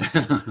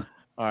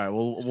 All right,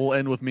 we'll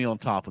end with me on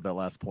top with that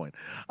last point.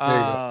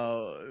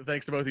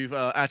 Thanks to both of you.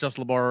 At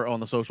Justin LeBar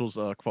on the socials.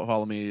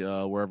 Follow me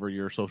wherever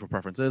your social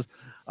preference is.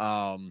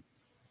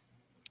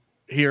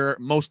 Here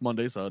most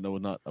Mondays. I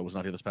was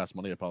not here this past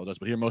Monday. I apologize,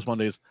 but here most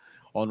Mondays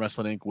on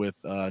Wrestling Inc. with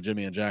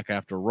Jimmy and Jack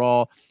after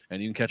Raw,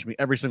 and you can catch me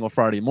every single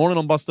Friday morning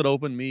on Busted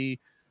Open.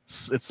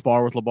 It's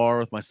Spar with LeBar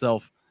with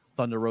myself,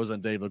 Thunder Rosa,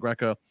 and Dave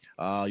LaGreca,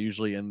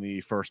 usually in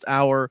the first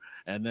hour,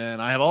 and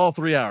then I have all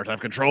 3 hours. I have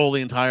control of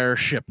the entire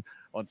ship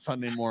on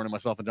Sunday morning,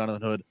 myself and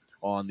Jonathan Hood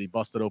on the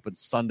Busted Open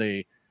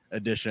Sunday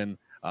edition.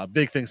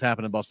 Big things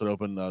happen in Busted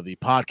Open. The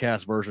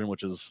podcast version,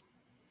 which is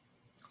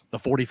the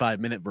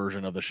 45-minute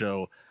version of the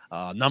show,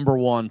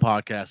 #1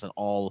 podcast in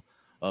all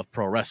of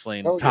pro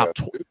wrestling,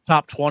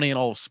 top 20 in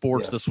all of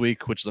sports this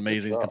week, which is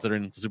amazing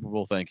considering the Super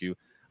Bowl. Thank you.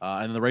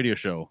 And the radio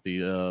show.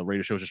 The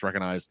radio show is just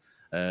recognized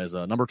as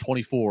number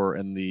 24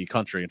 in the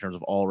country in terms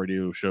of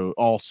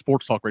all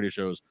sports talk radio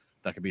shows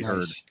that can be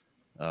heard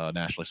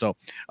nationally. So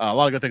a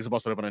lot of good things about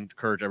Busted Open. I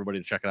encourage everybody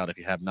to check it out if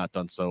you have not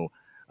done so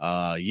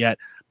yet.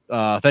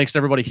 Thanks to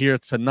everybody here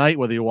tonight,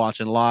 whether you're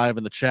watching live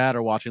in the chat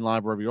or watching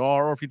live wherever you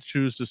are, or if you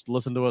choose just to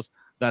listen to us,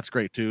 that's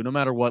great too. No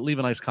matter what, leave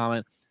a nice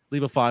comment,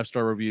 leave a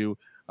 5-star review,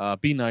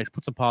 be nice,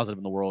 put some positive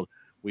in the world.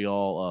 We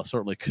all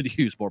certainly could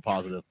use more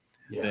positive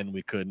than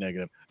we could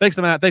negative. Thanks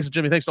to Matt. Thanks to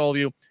Jimmy. Thanks to all of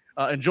you.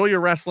 Enjoy your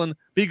wrestling.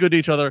 Be good to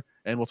each other,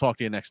 and we'll talk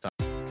to you next time.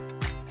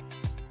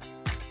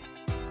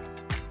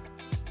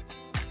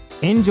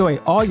 Enjoy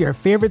all your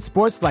favorite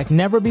sports like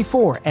never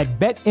before at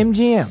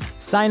BetMGM.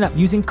 Sign up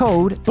using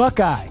code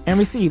Buckeye and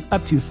receive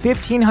up to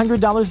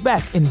 $1,500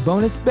 back in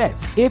bonus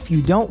bets if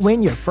you don't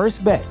win your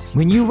first bet.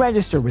 When you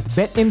register with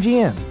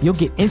BetMGM, you'll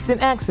get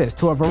instant access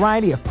to a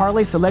variety of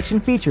parlay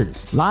selection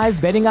features,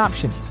 live betting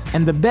options,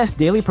 and the best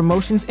daily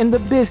promotions in the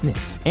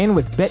business. And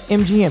with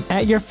BetMGM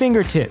at your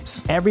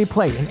fingertips, every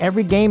play and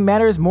every game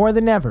matters more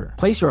than ever.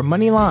 Place your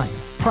money line,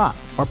 prop,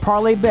 or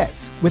parlay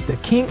bets with the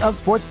king of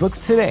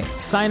sportsbooks today.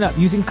 Sign up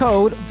using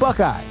code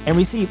Buckeye and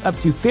receive up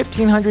to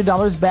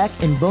 $1,500 back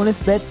in bonus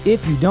bets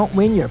if you don't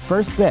win your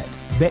first bet.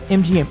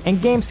 BetMGM and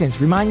GameSense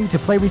remind you to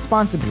play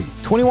responsibly.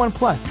 21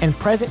 plus and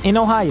present in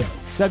Ohio,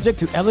 subject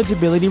to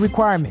eligibility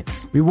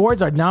requirements.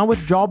 Rewards are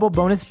non-withdrawable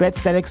bonus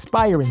bets that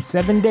expire in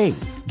 7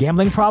 days.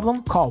 Gambling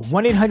problem? Call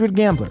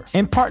 1-800-GAMBLER.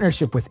 In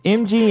partnership with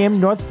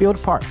MGM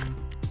Northfield Park.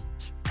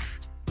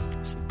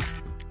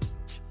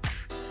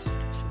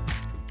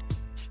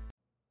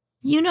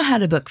 You know how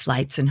to book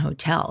flights and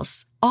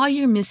hotels. All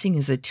you're missing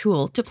is a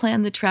tool to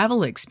plan the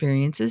travel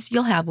experiences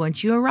you'll have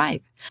once you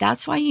arrive.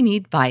 That's why you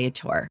need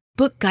Viator.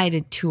 Book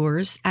guided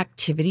tours,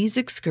 activities,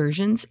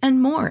 excursions,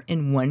 and more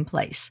in one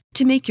place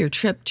to make your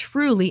trip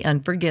truly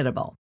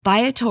unforgettable.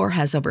 Viator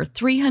has over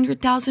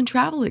 300,000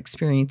 travel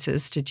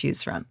experiences to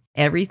choose from.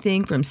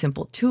 Everything from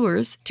simple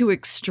tours to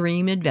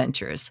extreme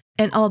adventures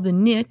and all the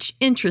niche,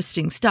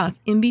 interesting stuff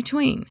in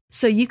between.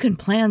 So you can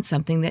plan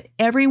something that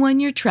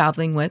everyone you're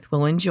traveling with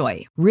will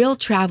enjoy. Real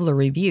traveler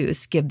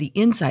reviews give the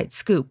inside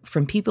scoop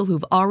from people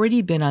who've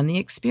already been on the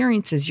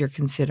experiences you're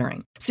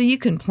considering. So you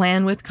can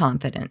plan with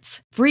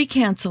confidence. Free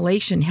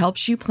cancellation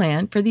helps you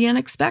plan for the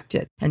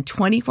unexpected. And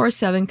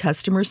 24/7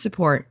 customer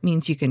support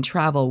means you can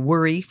travel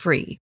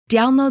worry-free.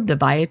 Download the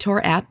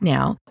Viator app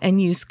now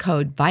and use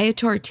code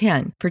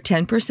Viator10 for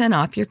 10%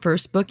 off your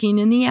first booking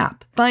in the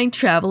app. Find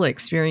travel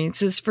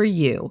experiences for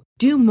you.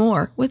 Do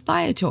more with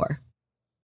Viator.